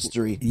that people.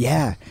 Mystery.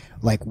 Yeah,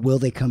 will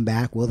they come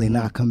back? Will they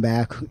not come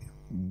back?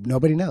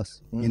 Nobody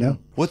knows.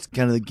 What's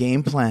kind of the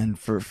game plan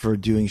for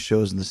doing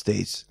shows in the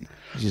States?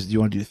 Do you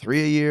want to do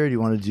 3 a year? Do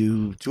you want to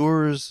do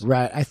tours?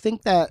 Right. I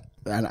think that,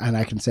 and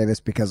I can say this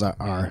because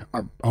our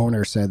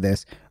owner said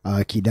this.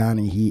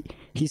 Kidani,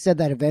 he said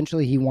that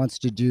eventually he wants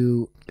to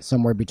do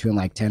somewhere between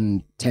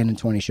 10 and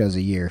 20 shows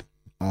a year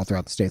all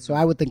throughout the state. So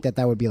I would think that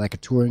would be like a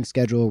touring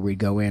schedule. We'd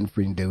go in,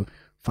 we can do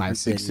 5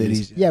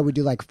 cities. Yeah, we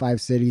do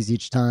 5 cities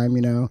each time,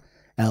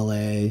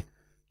 LA,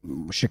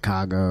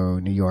 Chicago,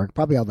 New York,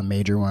 probably all the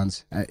major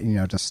ones,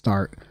 to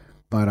start.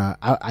 But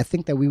I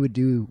think that we would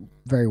do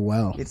very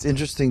well. It's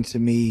interesting to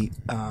me,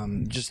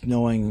 just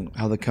knowing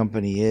how the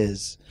company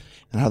is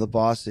and how the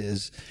boss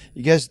is.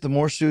 You guys, the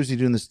more shows you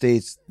do in the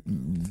States,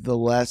 the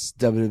less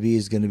WWE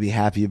is going to be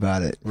happy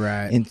about it.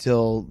 Right.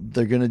 Until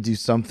they're going to do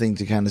something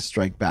to kind of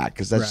strike back,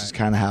 because that's just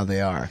kind of how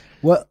they are.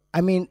 Well,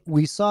 I mean,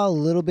 we saw a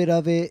little bit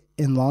of it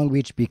in Long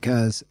Beach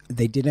because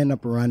they did end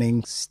up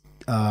running.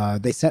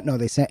 They sent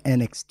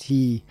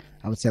NXT.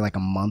 I would say like a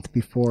month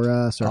before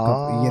us,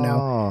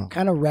 or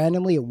kind of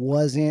randomly. It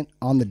wasn't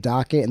on the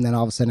docket, and then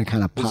all of a sudden it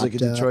kind of popped up. It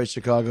was like a Detroit,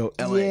 Chicago,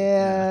 LA.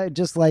 Yeah,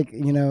 just like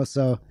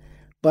so.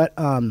 But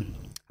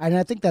and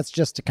I think that's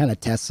just to kind of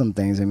test some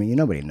things. I mean,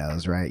 nobody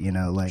knows, right?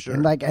 Sure.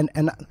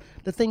 And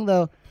the thing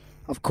though,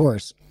 of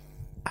course,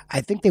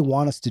 I think they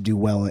want us to do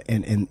well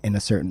in a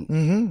certain.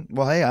 Mm-hmm.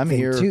 Well, hey, I'm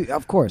here, too,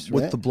 of course,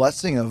 with right? the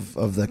blessing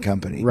of the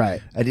company.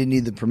 Right. I didn't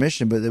need the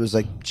permission, but it was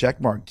like, check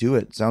mark, do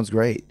it. Sounds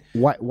great.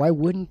 Why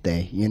wouldn't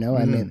they?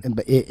 I mean,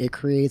 but it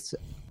creates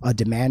a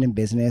demand in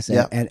business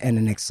and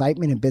an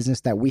excitement in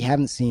business that we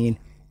haven't seen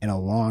in a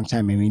long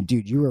time. I mean,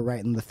 dude, you were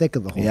right in the thick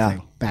of the whole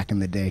thing back in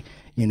the day.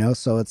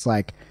 So it's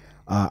like.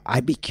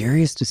 I'd be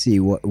curious to see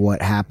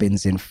what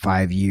happens in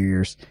 5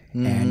 years,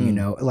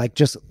 and like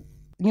just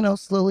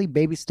slowly,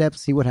 baby steps,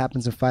 see what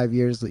happens in 5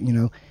 years,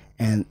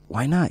 and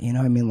why not?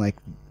 I mean, like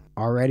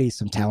already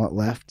some talent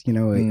left,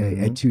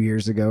 2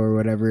 years ago or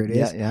whatever it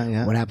is.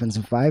 Yeah. What happens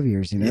in 5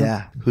 years?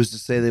 Yeah. Who's to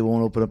say they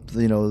won't open up,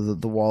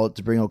 the wallet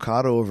to bring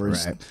Okada over?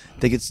 Right.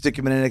 They could stick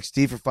him in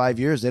NXT for 5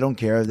 years. They don't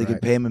care. They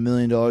could pay him $1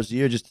 million a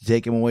year just to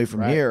take him away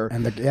from here.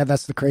 And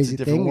that's the crazy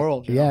it's a thing. different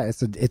world. Yeah,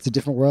 it's a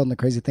different world. And the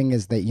crazy thing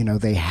is that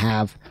they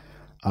have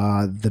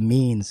the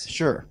means.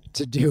 Sure.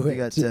 To do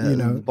it, They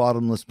got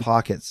bottomless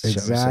pockets.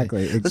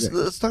 Exactly.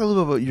 Let's talk a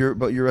little bit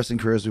about your wrestling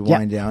career as we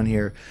wind down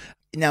here.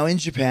 Now in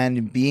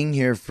Japan, being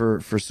here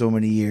for so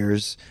many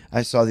years,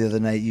 I saw the other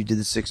night you did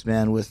the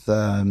 6-man with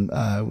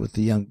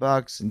the Young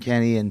Bucks and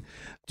Kenny. And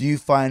do you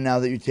find now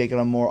that you're taking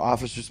on more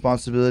office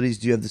responsibilities,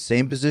 do you have the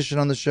same position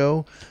on the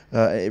show,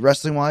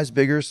 wrestling wise,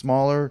 bigger,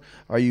 smaller?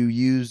 Are you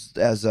used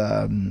as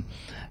a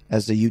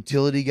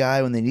utility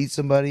guy when they need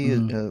somebody?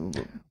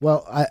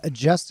 Well,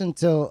 just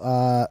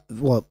until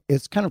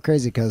it's kind of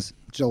crazy because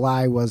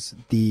July was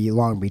the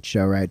Long Beach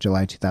show, right?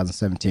 July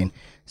 2017.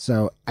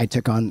 So I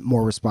took on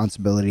more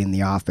responsibility in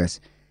the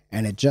office,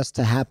 and it just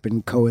to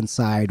happen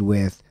coincide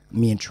with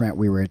me and Trent.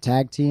 We were a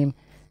tag team,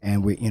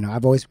 and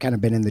I've always kind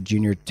of been in the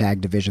junior tag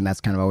division. That's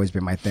kind of always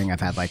been my thing.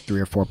 I've had like 3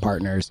 or 4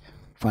 partners.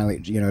 Finally,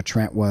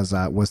 Trent was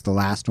the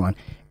last one,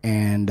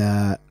 and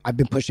I've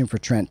been pushing for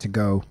Trent to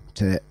go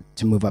to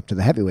move up to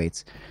the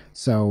heavyweights.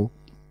 So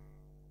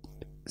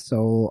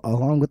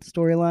along with the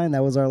storyline,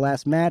 that was our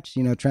last match.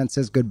 Trent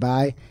says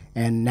goodbye,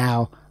 and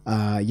now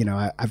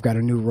I've got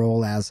a new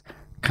role as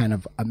kind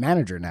of a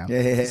manager now.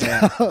 Yeah.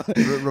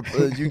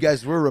 You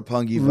guys were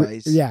Roppongi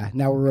Vice. Yeah,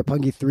 now we're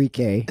Roppongi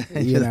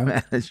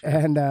 3K.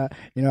 And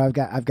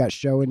I've got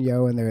Sho and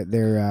Yo, and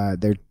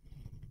they're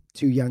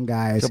 2 young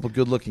guys. Couple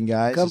good-looking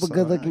guys.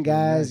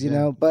 Guys,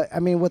 But, I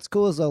mean, what's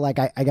cool is, though, like,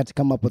 I got to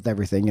come up with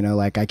everything,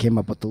 Like, I came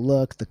up with the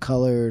look, the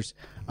colors,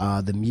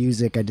 the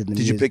music. I did the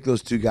music. Did you pick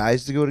those 2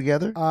 guys to go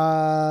together?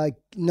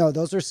 No,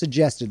 those are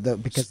suggested, though,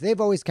 because they've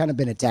always kind of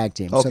been a tag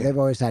team. Okay. So they've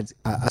always had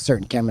a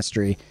certain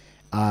chemistry.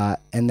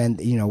 And then,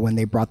 when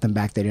they brought them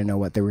back, they didn't know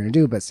what they were going to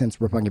do. But since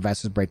Roppongi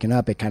Vice was breaking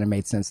up, it kind of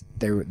made sense.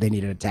 They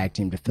needed a tag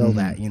team to fill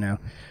that,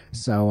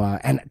 So,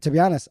 and to be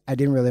honest, I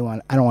don't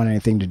want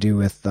anything to do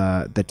with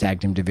the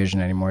tag team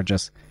division anymore.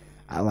 Just,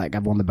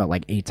 I've won the belt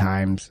like 8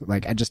 times.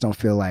 Like, I just don't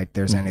feel like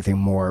there's anything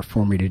more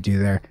for me to do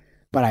there.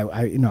 But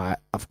I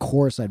of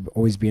course, I'd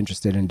always be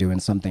interested in doing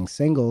something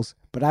singles.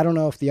 But I don't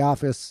know if the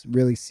office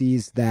really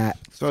sees that.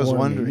 So I was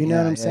wondering. You know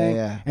what I'm saying?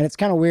 Yeah. And it's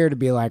kind of weird to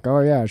be like,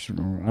 oh yeah,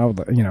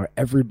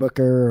 every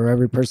booker or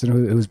every person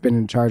who's been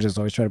in charge has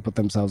always tried to put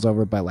themselves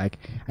over. But like,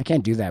 I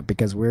can't do that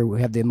because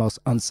we have the most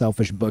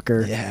unselfish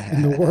booker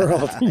in the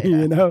world.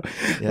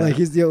 Like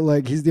he's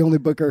the only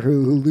booker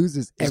who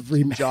loses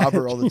every match.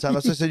 Jobber all the time.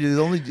 That's what I said.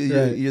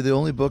 You're the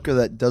only booker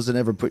that doesn't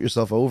ever put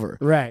yourself over.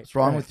 Right. What's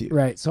wrong with you?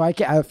 Right. So I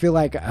feel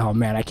like, oh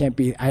man, I can't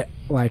be that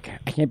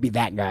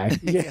guy.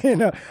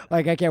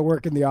 Like I can't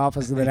work in the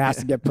office and then ask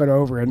to get put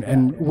over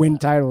and win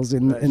titles so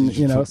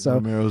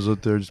Romero's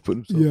out there just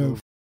putting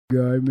himself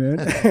over. Guy,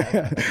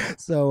 man.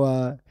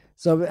 So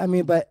I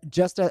mean, but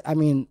just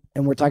and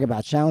we're talking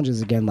about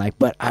challenges again, like,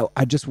 but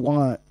I just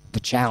want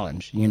the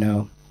challenge,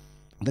 the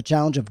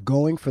challenge of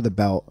going for the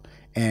belt,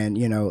 and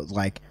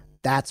like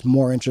that's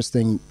more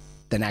interesting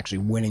than actually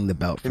winning the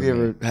belt. Have you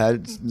ever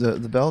had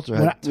the belt or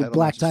had title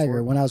Black matches Tiger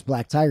before? when I was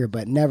Black Tiger,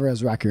 but never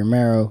as Rocky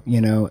Romero,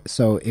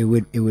 so it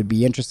would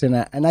be interesting,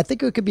 and I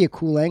think it could be a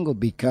cool angle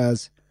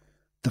because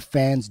the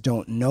fans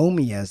don't know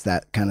me as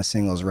that kind of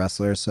singles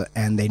wrestler, so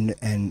and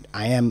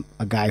I am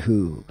a guy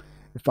who,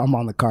 if I'm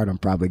on the card, I'm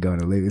probably going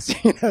to lose,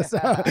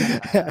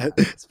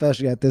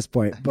 especially at this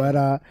point. But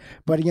I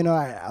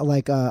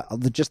like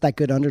just that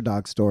good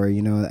underdog story,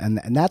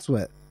 and that's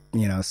what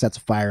sets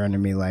a fire under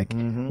me, like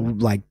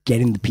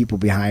getting the people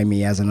behind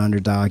me as an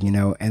underdog,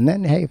 and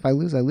then, hey, if I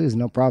lose,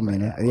 no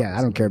problem.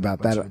 I don't care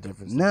about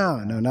that. No,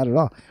 not at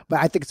all. But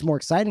I think it's more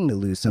exciting to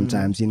lose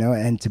sometimes,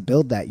 and to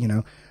build that,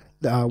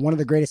 one of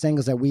the greatest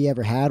angles that we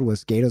ever had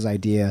was Gato's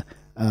idea.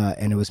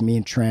 And it was me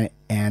and Trent,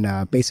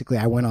 and basically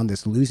I went on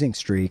this losing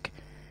streak,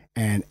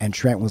 and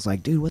Trent was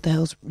like, dude, what the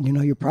hell's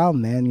your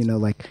problem, man?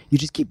 Like, you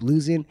just keep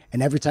losing,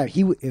 and every time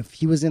if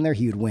he was in there,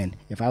 he would win.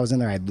 If I was in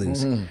there, I'd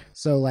lose.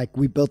 So like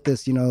we built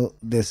this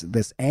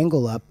this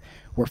angle up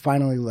where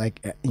finally,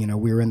 like, we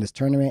were in this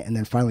tournament, and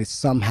then finally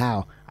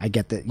somehow I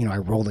get that I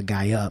roll the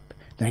guy up.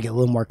 Then I get a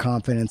little more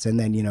confidence, and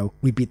then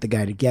we beat the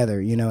guy together,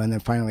 and then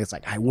finally it's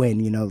like I win,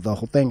 the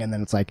whole thing, and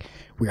then it's like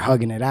we're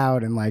hugging it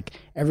out, and like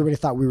everybody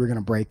thought we were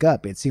gonna break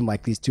up. It seemed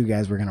like these two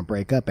guys were gonna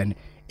break up, and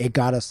it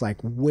got us like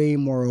way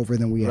more over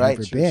than we had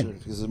ever been.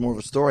 Because it's more of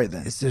a story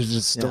then. It's just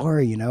a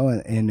story,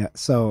 and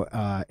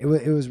so it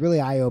was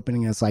really eye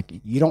opening. It's like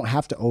you don't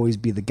have to always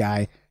be the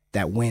guy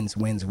that wins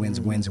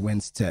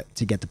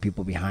to get the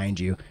people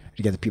behind you,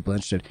 to get the people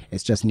interested.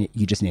 It's just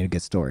you just need a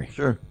good story.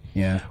 Sure.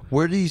 Yeah.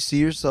 Where do you see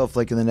yourself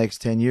like in the next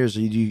 10 years?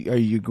 Are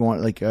you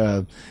going like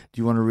do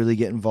you want to really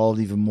get involved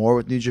even more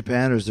with New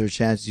Japan, or is there a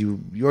chance you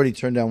already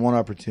turned down one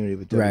opportunity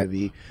with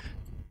WWE? Right.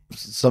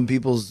 Some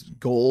people's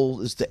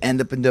goal is to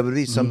end up in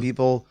WWE. Some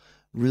people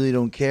really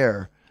don't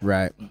care.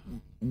 Right.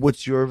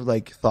 What's your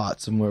like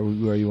thoughts on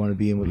where you want to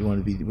be and what you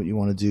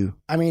want to do?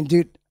 I mean,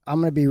 dude,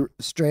 I'm gonna be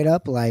straight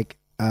up. Like,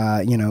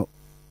 I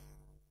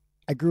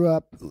grew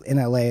up in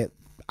LA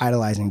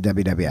idolizing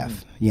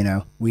WWF.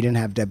 We didn't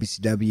have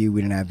WCW,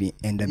 we didn't have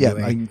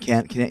NWA.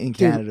 Yeah, in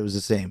Canada it was the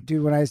same.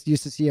 Dude, when I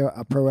used to see a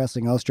Pro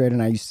Wrestling Illustrated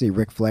and I used to see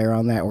Ric Flair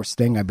on that or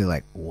Sting, I'd be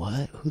like,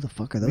 what? Who the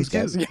fuck are those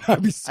guys?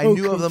 I'd be so I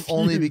knew confused. Of them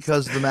only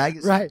because of the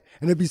magazine. Right,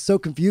 and it'd be so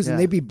confused, and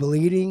they'd be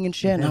bleeding and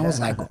shit, and I was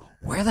like,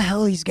 where the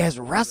hell are these guys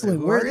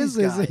wrestling? Where is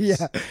this? Guys?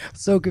 Yeah,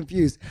 so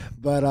confused.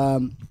 But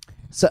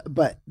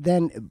but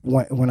then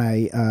when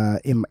I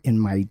in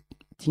my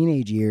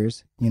teenage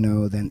years,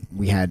 then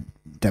we had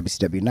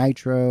WCW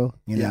Nitro,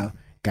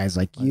 guys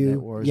like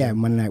Monday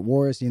Monday Night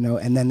Wars,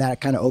 and then that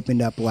kind of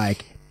opened up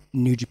like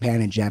New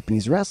Japan and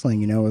Japanese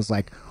wrestling. It was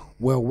like,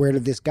 well, where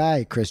did this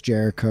guy Chris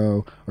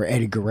Jericho or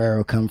Eddie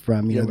Guerrero come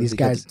from? These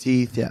guys,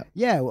 teeth,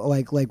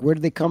 like where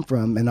did they come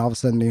from? And all of a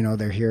sudden,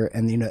 they're here,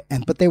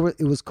 and but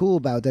it was cool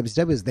about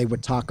WCW is they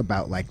would talk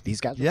about like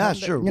these guys.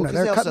 Sure,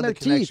 they're cutting their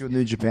teeth with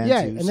New Japan,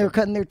 and they were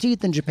cutting their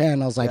teeth in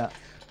Japan. I was like.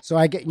 So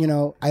I get,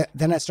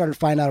 then I started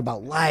finding out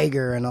about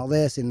Liger and all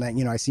this, and that,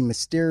 I see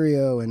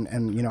Mysterio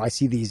and I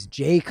see these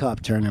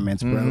J-Cup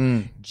tournaments,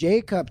 bro.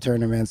 J-Cup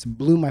tournaments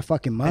blew my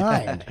fucking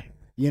mind,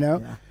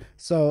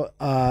 So,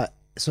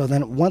 so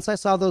then once I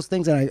saw those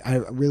things and I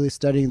really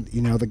studied,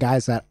 the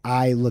guys that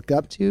I look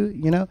up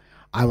to,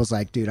 I was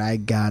like, dude, I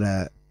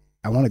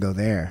want to go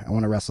there. I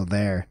want to wrestle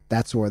there.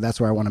 That's where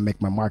I want to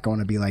make my mark. I want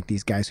to be like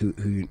these guys who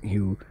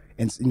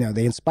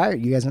they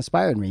inspired you guys.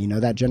 Inspired me.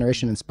 That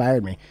generation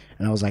inspired me,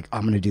 and I was like,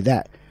 I'm gonna do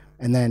that.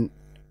 And then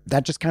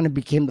that just kind of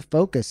became the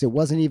focus. It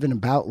wasn't even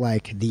about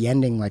like the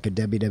ending, like a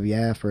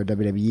WWF or a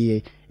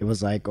WWE. It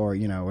was like, or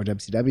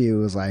WCW. It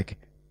was like,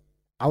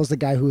 I was the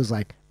guy who was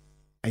like,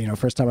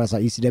 first time I was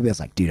like ECW, I was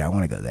like, dude, I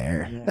want to go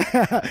there.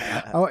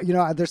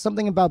 Yeah. There's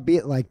something about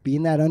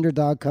being that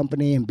underdog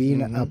company and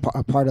being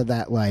a part of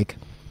that, like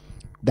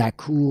that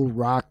cool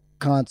rock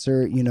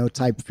concert,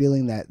 type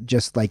feeling that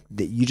just like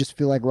that you just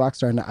feel like rock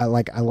star, and I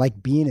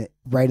like being it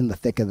right in the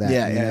thick of that.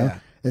 Yeah.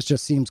 It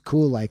just seems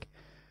cool. Like,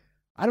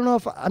 I don't know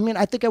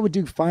I think I would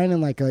do fine in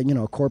like a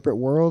a corporate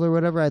world or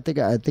whatever. I think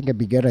I'd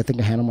be good. I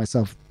think I handle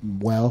myself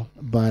well,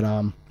 but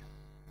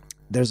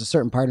there's a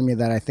certain part of me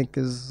that I think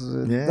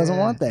doesn't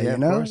want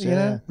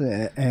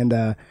that.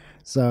 And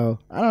so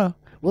I don't know.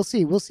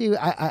 We'll see.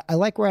 I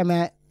like where I'm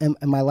at in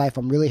my life.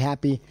 I'm really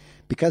happy.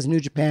 Because New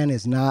Japan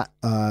is not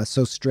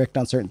so strict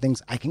on certain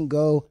things, I can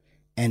go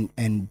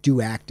and do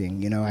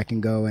acting. I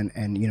can go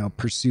and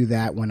pursue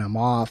that when I'm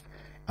off.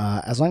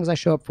 As long as I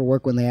show up for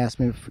work when they ask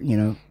me,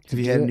 Have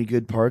you had any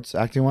good parts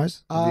acting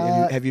wise?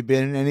 Have you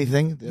been in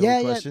anything?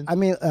 Yeah. I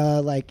mean,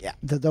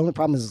 the only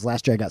problem is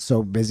last year I got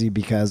so busy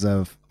because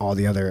of all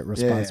the other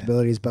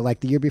responsibilities. But like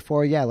the year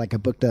before, like I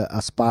booked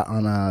a spot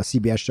on a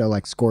CBS show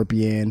like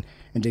Scorpion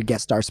and did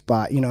guest star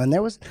spot, and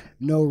there was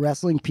no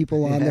wrestling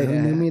people on there who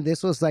knew me.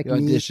 This was like you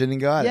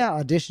auditioning,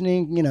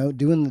 auditioning,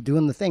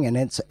 doing the thing, and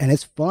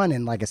it's fun,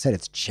 and like I said,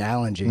 it's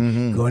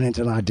challenging going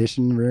into an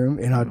audition room,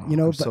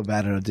 I'm so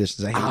bad at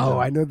auditions. I hate them.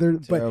 I know they're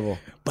terrible,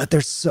 but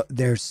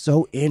they're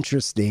so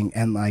interesting,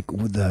 and like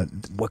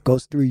what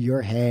goes through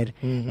your head,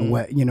 and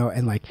what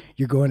and like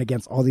you're going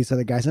against all these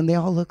other guys, and they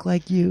all look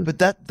like you. But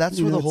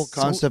that's where the whole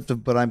concept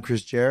of "But I'm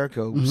Chris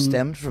Jericho"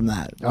 stemmed from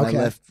that. When I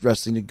left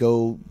wrestling to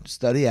go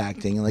study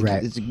acting, and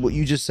like it's, what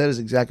you just said is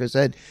exactly what I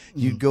said.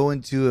 You'd go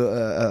into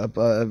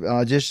an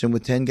audition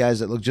with 10 guys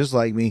that look just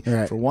like me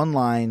for one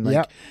line,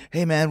 like,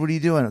 "Hey man, what are you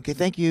doing?" "Okay,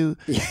 thank you."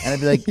 And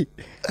I'd be like,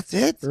 "That's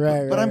it."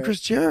 But I'm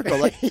Chris Jericho.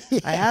 Like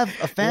I have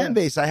a fan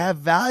base, I have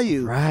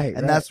value,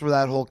 and that's where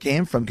that whole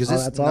came from? Because Oh,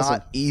 it's that's not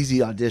awesome. easy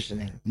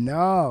auditioning.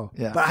 No,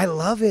 Yeah. but I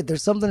love it.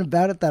 There's something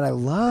about it that I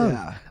love.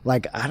 Yeah.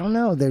 Like I don't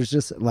know. There's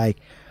just like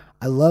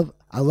I love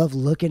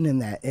looking in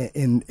that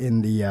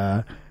in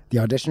the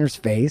auditioner's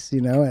face,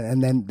 you know,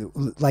 and then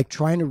like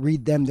trying to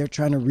read them. They're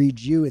trying to read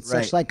you. It's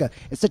such Right. like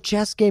it's a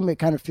chess game. It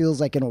kind of feels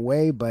like in a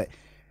way, but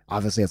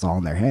obviously it's all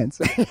in their hands.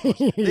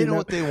 They know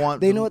what they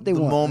want. They know what they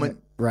the want. moment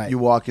Right. you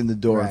walk in the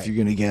door, Right. if you're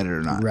going to get it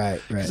or not. Right,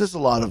 right. Because there's a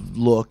lot of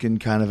look and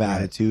kind of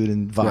attitude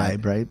and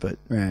vibe, right? But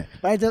Right.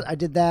 But I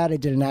did that. I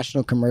did a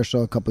national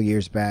commercial a couple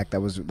years back. That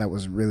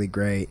was really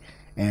great.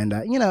 And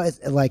you know, it's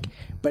like,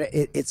 but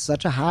it's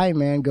such a high,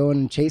 man, going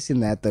and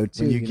chasing that though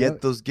too. when you know?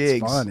 get those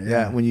gigs, it's fun,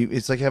 yeah, when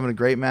it's like having a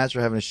great match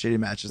or having a shitty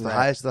match. It's the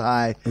highest the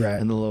high, Right.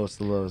 and the lowest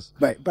the lows.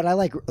 But I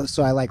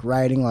like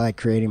writing. I like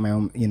creating my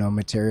own, you know,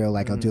 material.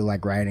 Like I'll do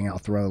like writing. I'll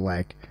throw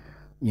like,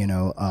 you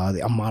know,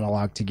 a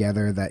monologue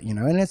together that, you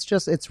know, and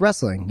it's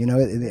wrestling. You know,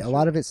 a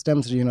lot of it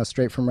stems, you know,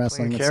 straight from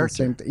wrestling. Playing It's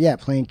the same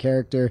playing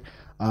character.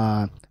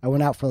 I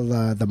went out for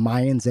the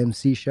Mayans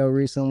MC show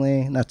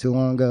recently, not too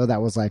long ago.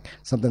 That was like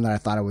something that I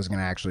thought I was going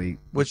to actually.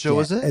 What show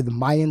was it? The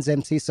Mayans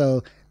MC.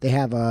 So they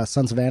have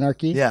Sons of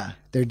Anarchy. Yeah.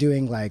 They're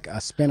doing like a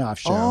spin-off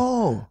show.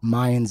 Oh.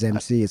 Mayans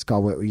MC. It's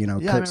called, you know,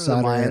 Yeah, I Kurt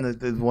remember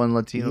Sutter. the one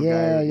Latino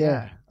Yeah, guy.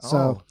 yeah.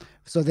 Oh.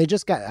 So they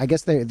just got. I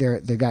guess they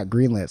got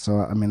greenlit. So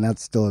I mean,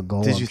 that's still a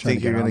goal. Did I'm you trying think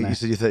to you're get on gonna? there. You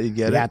said you thought you'd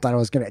get Yeah, I it. thought I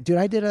was gonna. Dude,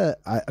 I did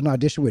an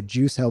audition with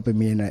Juice helping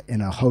me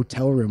in a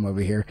hotel room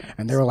over here,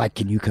 and they were like,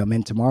 "Can you come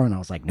in tomorrow?" And I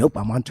was like, "Nope,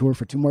 I'm on tour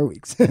for 2 more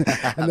weeks."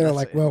 And they were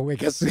like, "Well, I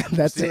guess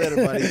that's See you it."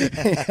 later,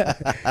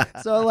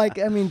 buddy. So like,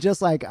 I mean,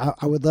 just like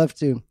I would love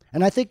to,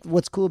 and I think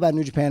what's cool about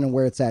New Japan and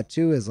where it's at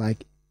too is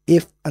like,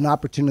 if an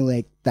opportunity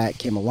like that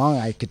came along,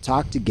 I could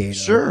talk to Gato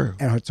Sure.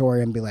 and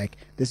Hattori and be like,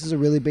 "This is a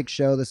really big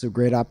show. This is a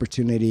great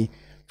opportunity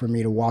for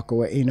me to walk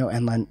away," you know,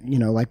 and then, you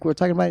know, like we're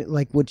talking about,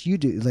 like what you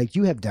do, like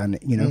you have done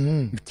it, you know,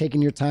 you've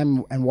taken your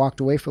time and walked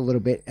away for a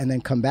little bit and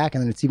then come back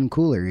and then it's even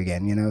cooler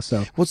again, you know.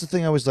 So What's the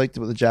thing I always liked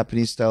about the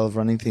Japanese style of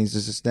running things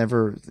is it's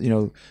never,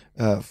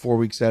 4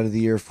 weeks out of the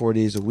year, 4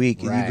 days a week,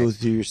 and Right. you go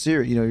through your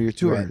series, your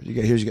tour. Right. You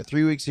get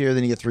 3 weeks here,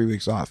 then you get 3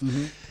 weeks off.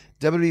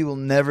 WWE will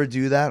never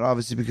do that,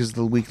 obviously, because of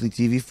the weekly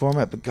TV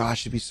format. But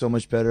gosh, it'd be so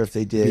much better if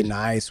they it'd did. be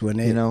nice,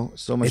 wouldn't it? You know,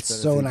 so much. It's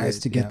better so if they nice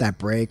did. to get Yeah. that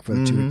break for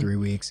 2 or 3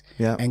 weeks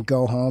Yeah. and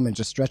go home and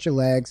just stretch your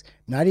legs,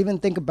 not even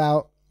think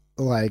about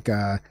like,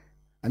 I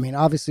mean,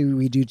 obviously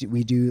we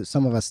do,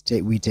 some of us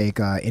take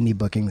indie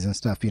bookings and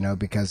stuff, you know,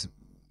 because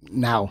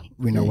now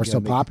we know you we're gotta so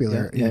make it-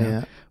 popular, yeah, you know,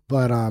 yeah.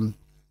 but,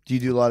 Do you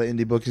do a lot of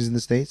indie bookings in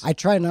the States? I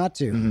try not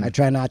to. Mm-hmm. I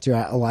try not to.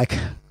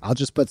 I'll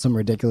just put some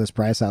ridiculous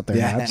price out there.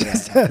 Yeah, now.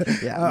 Just,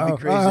 yeah, it'd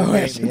be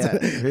crazy to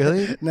pay me. Yeah.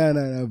 Really?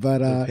 No. But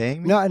They're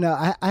paying me?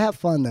 no. I have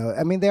fun though.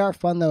 I mean, they are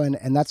fun though,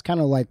 and that's kind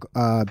of like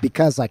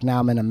because like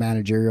now I'm in a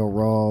managerial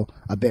role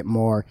a bit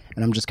more,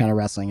 and I'm just kind of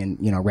wrestling in,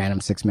 you know, random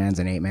 6-mans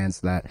and 8-mans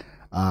that.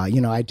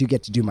 You know, I do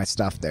get to do my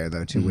stuff there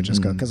though too, which is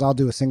good because I'll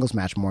do a singles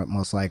match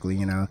most likely,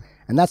 you know,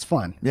 and that's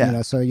fun. Yeah. You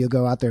know, so you'll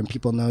go out there and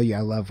people know you. I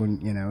love when,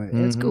 you know,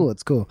 it's cool.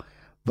 It's cool.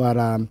 But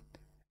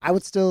I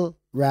would still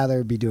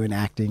rather be doing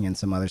acting and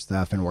some other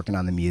stuff and working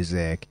on the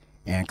music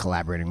and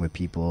collaborating with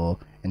people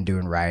and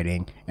doing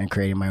writing and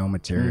creating my own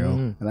material.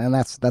 And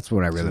that's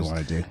what I really want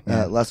to do.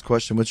 Yeah. Last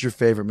question. What's your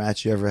favorite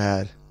match you ever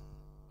had?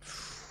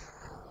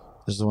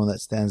 Is the one that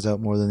stands out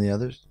more than the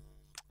others?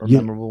 Or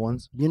memorable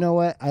ones? You know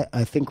what?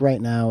 I think right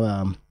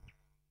now,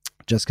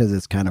 just because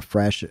it's kind of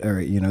fresh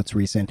or, you know, it's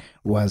recent,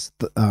 was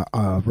the,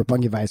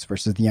 Roppongi Vice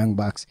versus the Young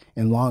Bucks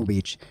in Long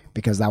Beach,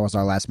 because that was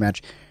our last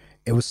match.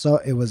 It was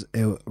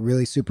a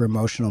really super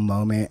emotional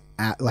moment.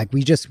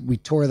 We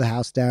tore the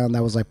house down.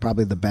 That was like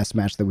probably the best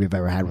match that we've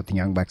ever had with the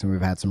Young Bucks, and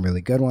we've had some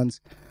really good ones.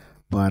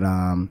 But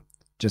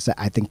just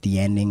I think the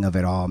ending of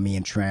it all, me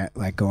and Trent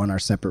like going our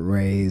separate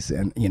ways,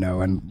 and you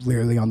know, and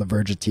literally on the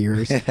verge of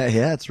tears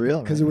Yeah, it's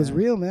real. because it was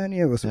real, man.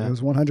 Yeah, it was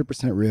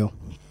 100% real.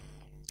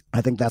 I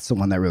think that's the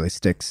one that really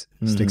sticks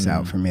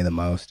out for me the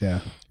most. Yeah.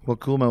 Well,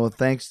 cool, man. Well,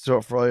 thanks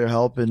for all your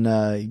help in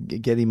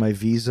getting my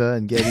visa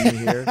and getting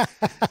me here.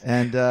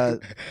 And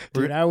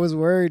Dude, I was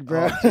worried,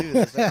 bro. Oh, dude,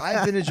 it's like,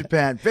 I've been to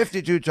Japan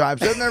 52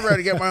 times. I've never had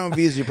to get my own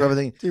visa. You probably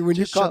think, Dude, when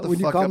you just shut the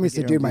fuck called up me and and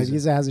said, get your dude, my own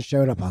visa hasn't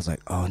showed up, I was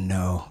like, oh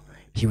no,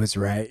 he was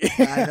right.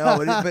 I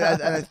know, and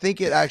I think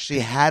it actually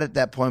had at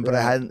that point, but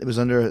I hadn't. It was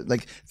under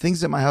like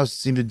things at my house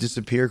seemed to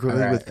disappear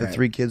quickly with the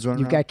 3 kids running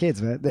You've around. got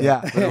kids, man. Yeah,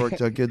 that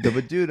worked out good though.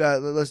 But dude,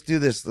 let's do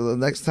this. The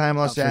next time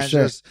Los for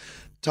Angeles,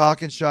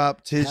 Talking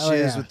Shop, Tiz Hell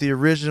Shiz yeah. with the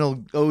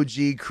original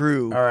OG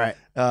crew. All right.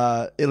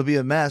 It'll be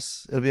a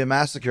mess. It'll be a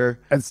massacre.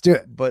 Let's do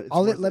it. But it's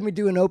Let me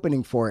do an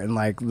opening for it, and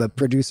like the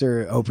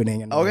producer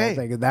opening and the whole Okay.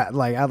 thing. That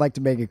like I'd like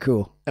to make it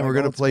cool. And Like, we're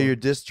gonna old play school. your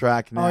diss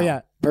track now. Oh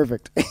yeah,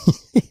 perfect.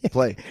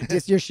 Play.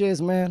 It's your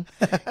shiz, man.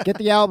 Get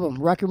the album,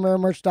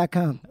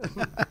 RockyMerch.com.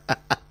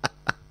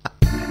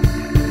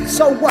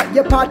 So what?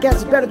 Your podcast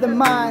is better than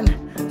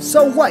mine.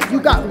 So what?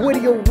 You got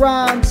wittier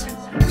rhymes.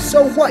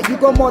 So what? You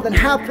go more than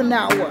half an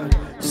hour.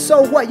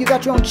 So what? You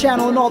got your own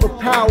channel and all the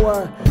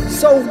power.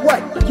 So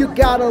what? You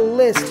got a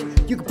list.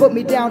 You can put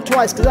me down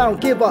twice because I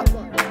don't give up.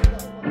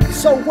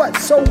 So what?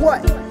 So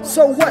what?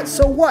 So what?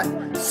 So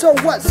what? So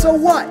what? So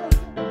what?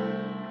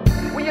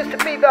 We used to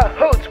be the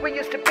hoots, we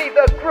used to be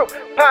the group.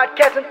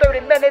 Podcast in 30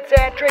 minutes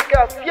and drink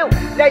a few.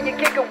 Now you're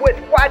kicking with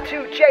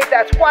Y2J,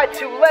 that's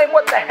Y2 Lame.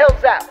 What the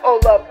hell's that?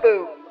 Ola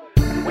Boo.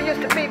 We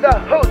used to be the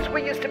hoots,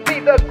 we used to be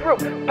the group.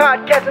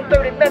 Podcast in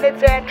 30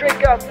 minutes and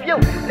drink a few.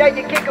 Now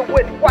you're kicking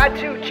with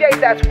Y2J,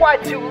 that's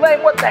Y2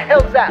 Lame. What the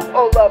hell's that?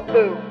 Ola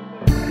Boo.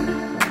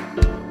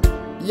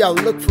 Yo,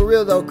 look, for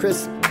real though,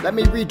 Chris. Let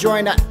me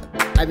rejoin that.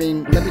 Let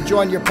me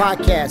join your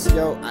podcast,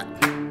 yo.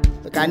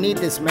 Look, I need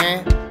this,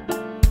 man.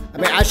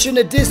 I shouldn't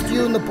have dissed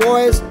you and the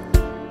boys,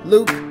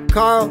 Luke,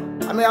 Carl.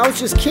 I was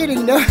just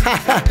kidding, no?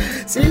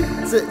 See,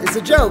 it's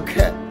a joke.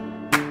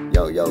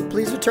 Yo,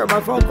 please return my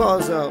phone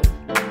calls, though.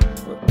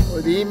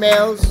 Or the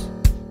emails,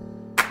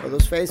 or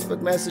those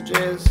Facebook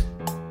messages.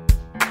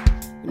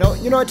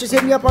 You know what? Just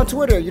hit me up on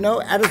Twitter,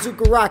 at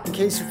Azuka Rock, in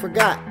case you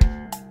forgot.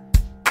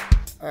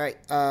 All right,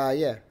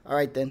 yeah. All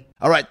right, then.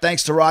 All right,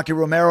 thanks to Rocky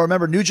Romero.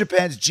 Remember, New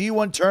Japan's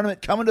G1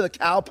 tournament coming to the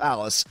Cow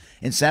Palace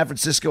in San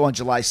Francisco on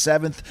July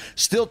 7th.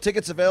 Still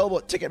tickets available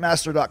at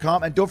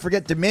Ticketmaster.com. And don't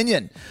forget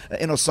Dominion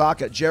in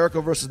Osaka,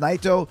 Jericho versus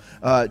Naito,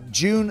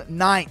 June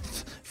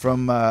 9th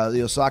from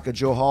the Osaka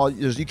Joe Hall.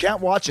 You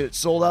can't watch it. It's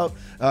sold out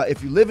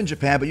if you live in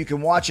Japan, but you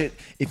can watch it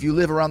if you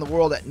live around the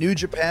world at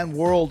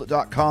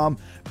NewJapanWorld.com.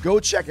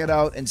 Go check it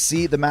out and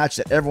see the match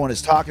that everyone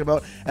is talking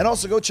about. And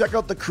also go check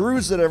out the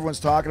cruise that everyone's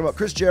talking about.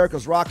 Chris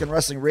Jericho's Rock and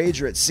Wrestling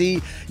Rager at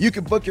Sea. You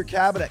can book your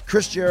cabin at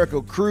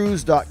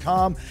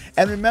ChrisJerichoCruise.com.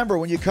 And remember,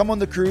 when you come on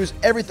the cruise,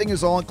 everything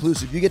is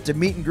all-inclusive. You get to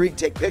meet and greet and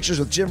take pictures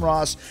with Jim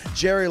Ross,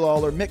 Jerry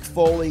Lawler, Mick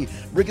Foley,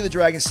 Ricky the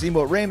Dragon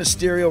Steamboat, Rey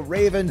Mysterio,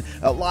 Raven,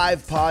 a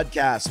live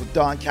podcast with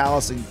Don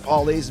Callis and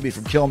Paul Lazenby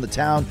from Killing the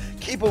Town.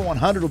 Keep It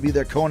 100 will be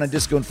there. Conan,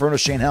 Disco Inferno,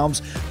 Shane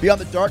Helms.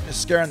 Beyond the Darkness,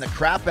 scaring the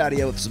crap out of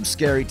you with some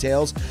scary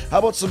tales. How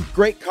about some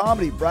great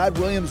comedy? Brad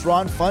Williams,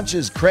 Ron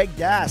Funches, Craig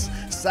Gass,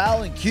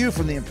 Sal and Q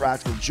from the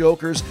Impractical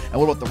Jokers.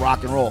 And what about the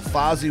rock and roll?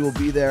 Fozzy will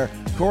be there.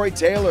 Corey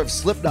Taylor of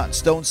Slipknot and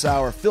Stone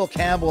Sour. Phil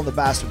Campbell and the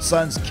Bastard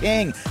Sons.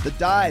 King, The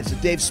Dives, the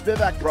Dave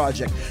Spivak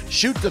Project.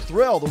 Shoot to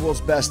Thrill, the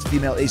world's best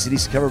female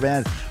AC/DC cover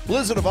band.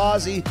 Blizzard of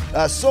Ozzy.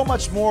 So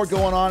much more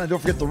going on. And don't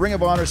forget the Ring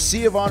of Honor,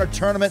 Sea of Honor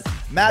tournament.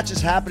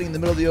 Matches happening in the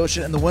middle of the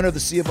ocean. And the winner of the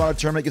Sea of Honor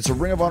tournament gets a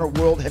Ring of Honor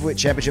World Heavyweight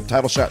Championship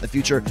title shot in the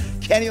future.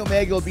 Kenny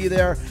Omega will be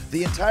there.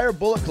 The entire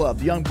Bullet Club,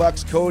 the Young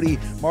Bucks, Cody,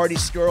 Marty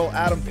Skrull,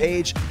 Adam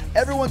Page.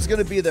 Everyone's going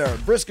to be there.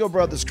 Briscoe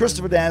Brothers,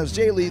 Christopher Daniels,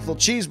 Jay Lethal,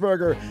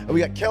 Cheeseburger. We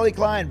got Kelly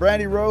Klein,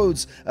 Brandy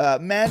Rhodes,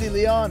 Mandy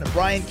Leon.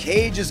 Brian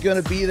Cage is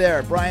going to be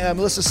there.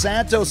 Melissa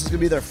Santos is going to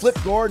be there. Flip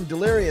Gordon,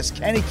 Delirious,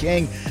 Kenny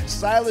King,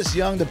 Silas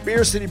Young, the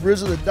Beer City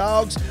Bruiser, the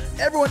Dogs.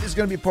 Everyone is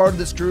going to be part of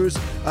this cruise.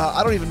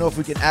 I don't even know if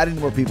we can add any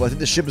more people. I think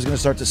the ship is going to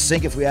start to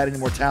sink if we add any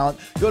more talent.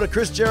 Go to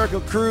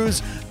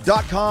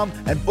ChrisJerichoCruise.com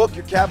and book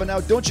your cabin now.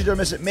 Don't you dare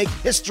miss it. Make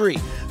history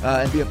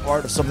and be a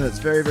part of something that's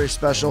very, very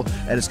special.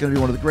 And it's going to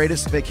be one of the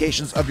greatest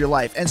vacations of your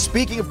life. And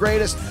speaking of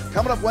greatest,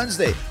 coming up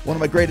Wednesday, one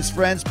of my greatest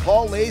friends,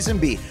 Paul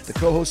Lazenby, the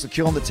co-host of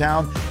Killing the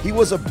Town. He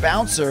was a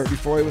bouncer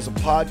before he was a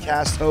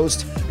podcast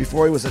host,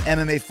 before he was an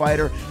MMA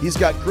fighter. He's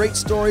got great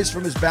stories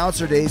from his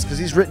bouncer days because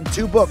he's written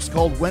 2 books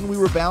called When We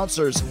Were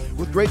Bouncers,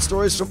 with great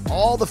stories from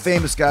all the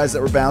famous guys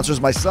that were bouncers.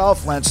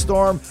 Myself, Lance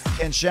Storm,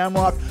 Ken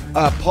Shamrock.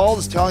 Paul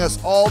is telling us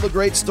all the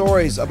great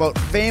stories about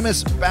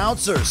famous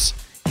bouncers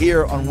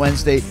here on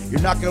Wednesday.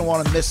 You're not going to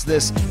want to miss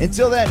this.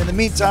 Until then, in the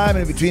meantime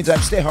and in between time,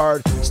 stay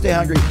hard, stay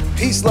hungry,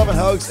 peace, love, and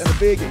hugs, and a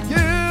big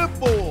yeah!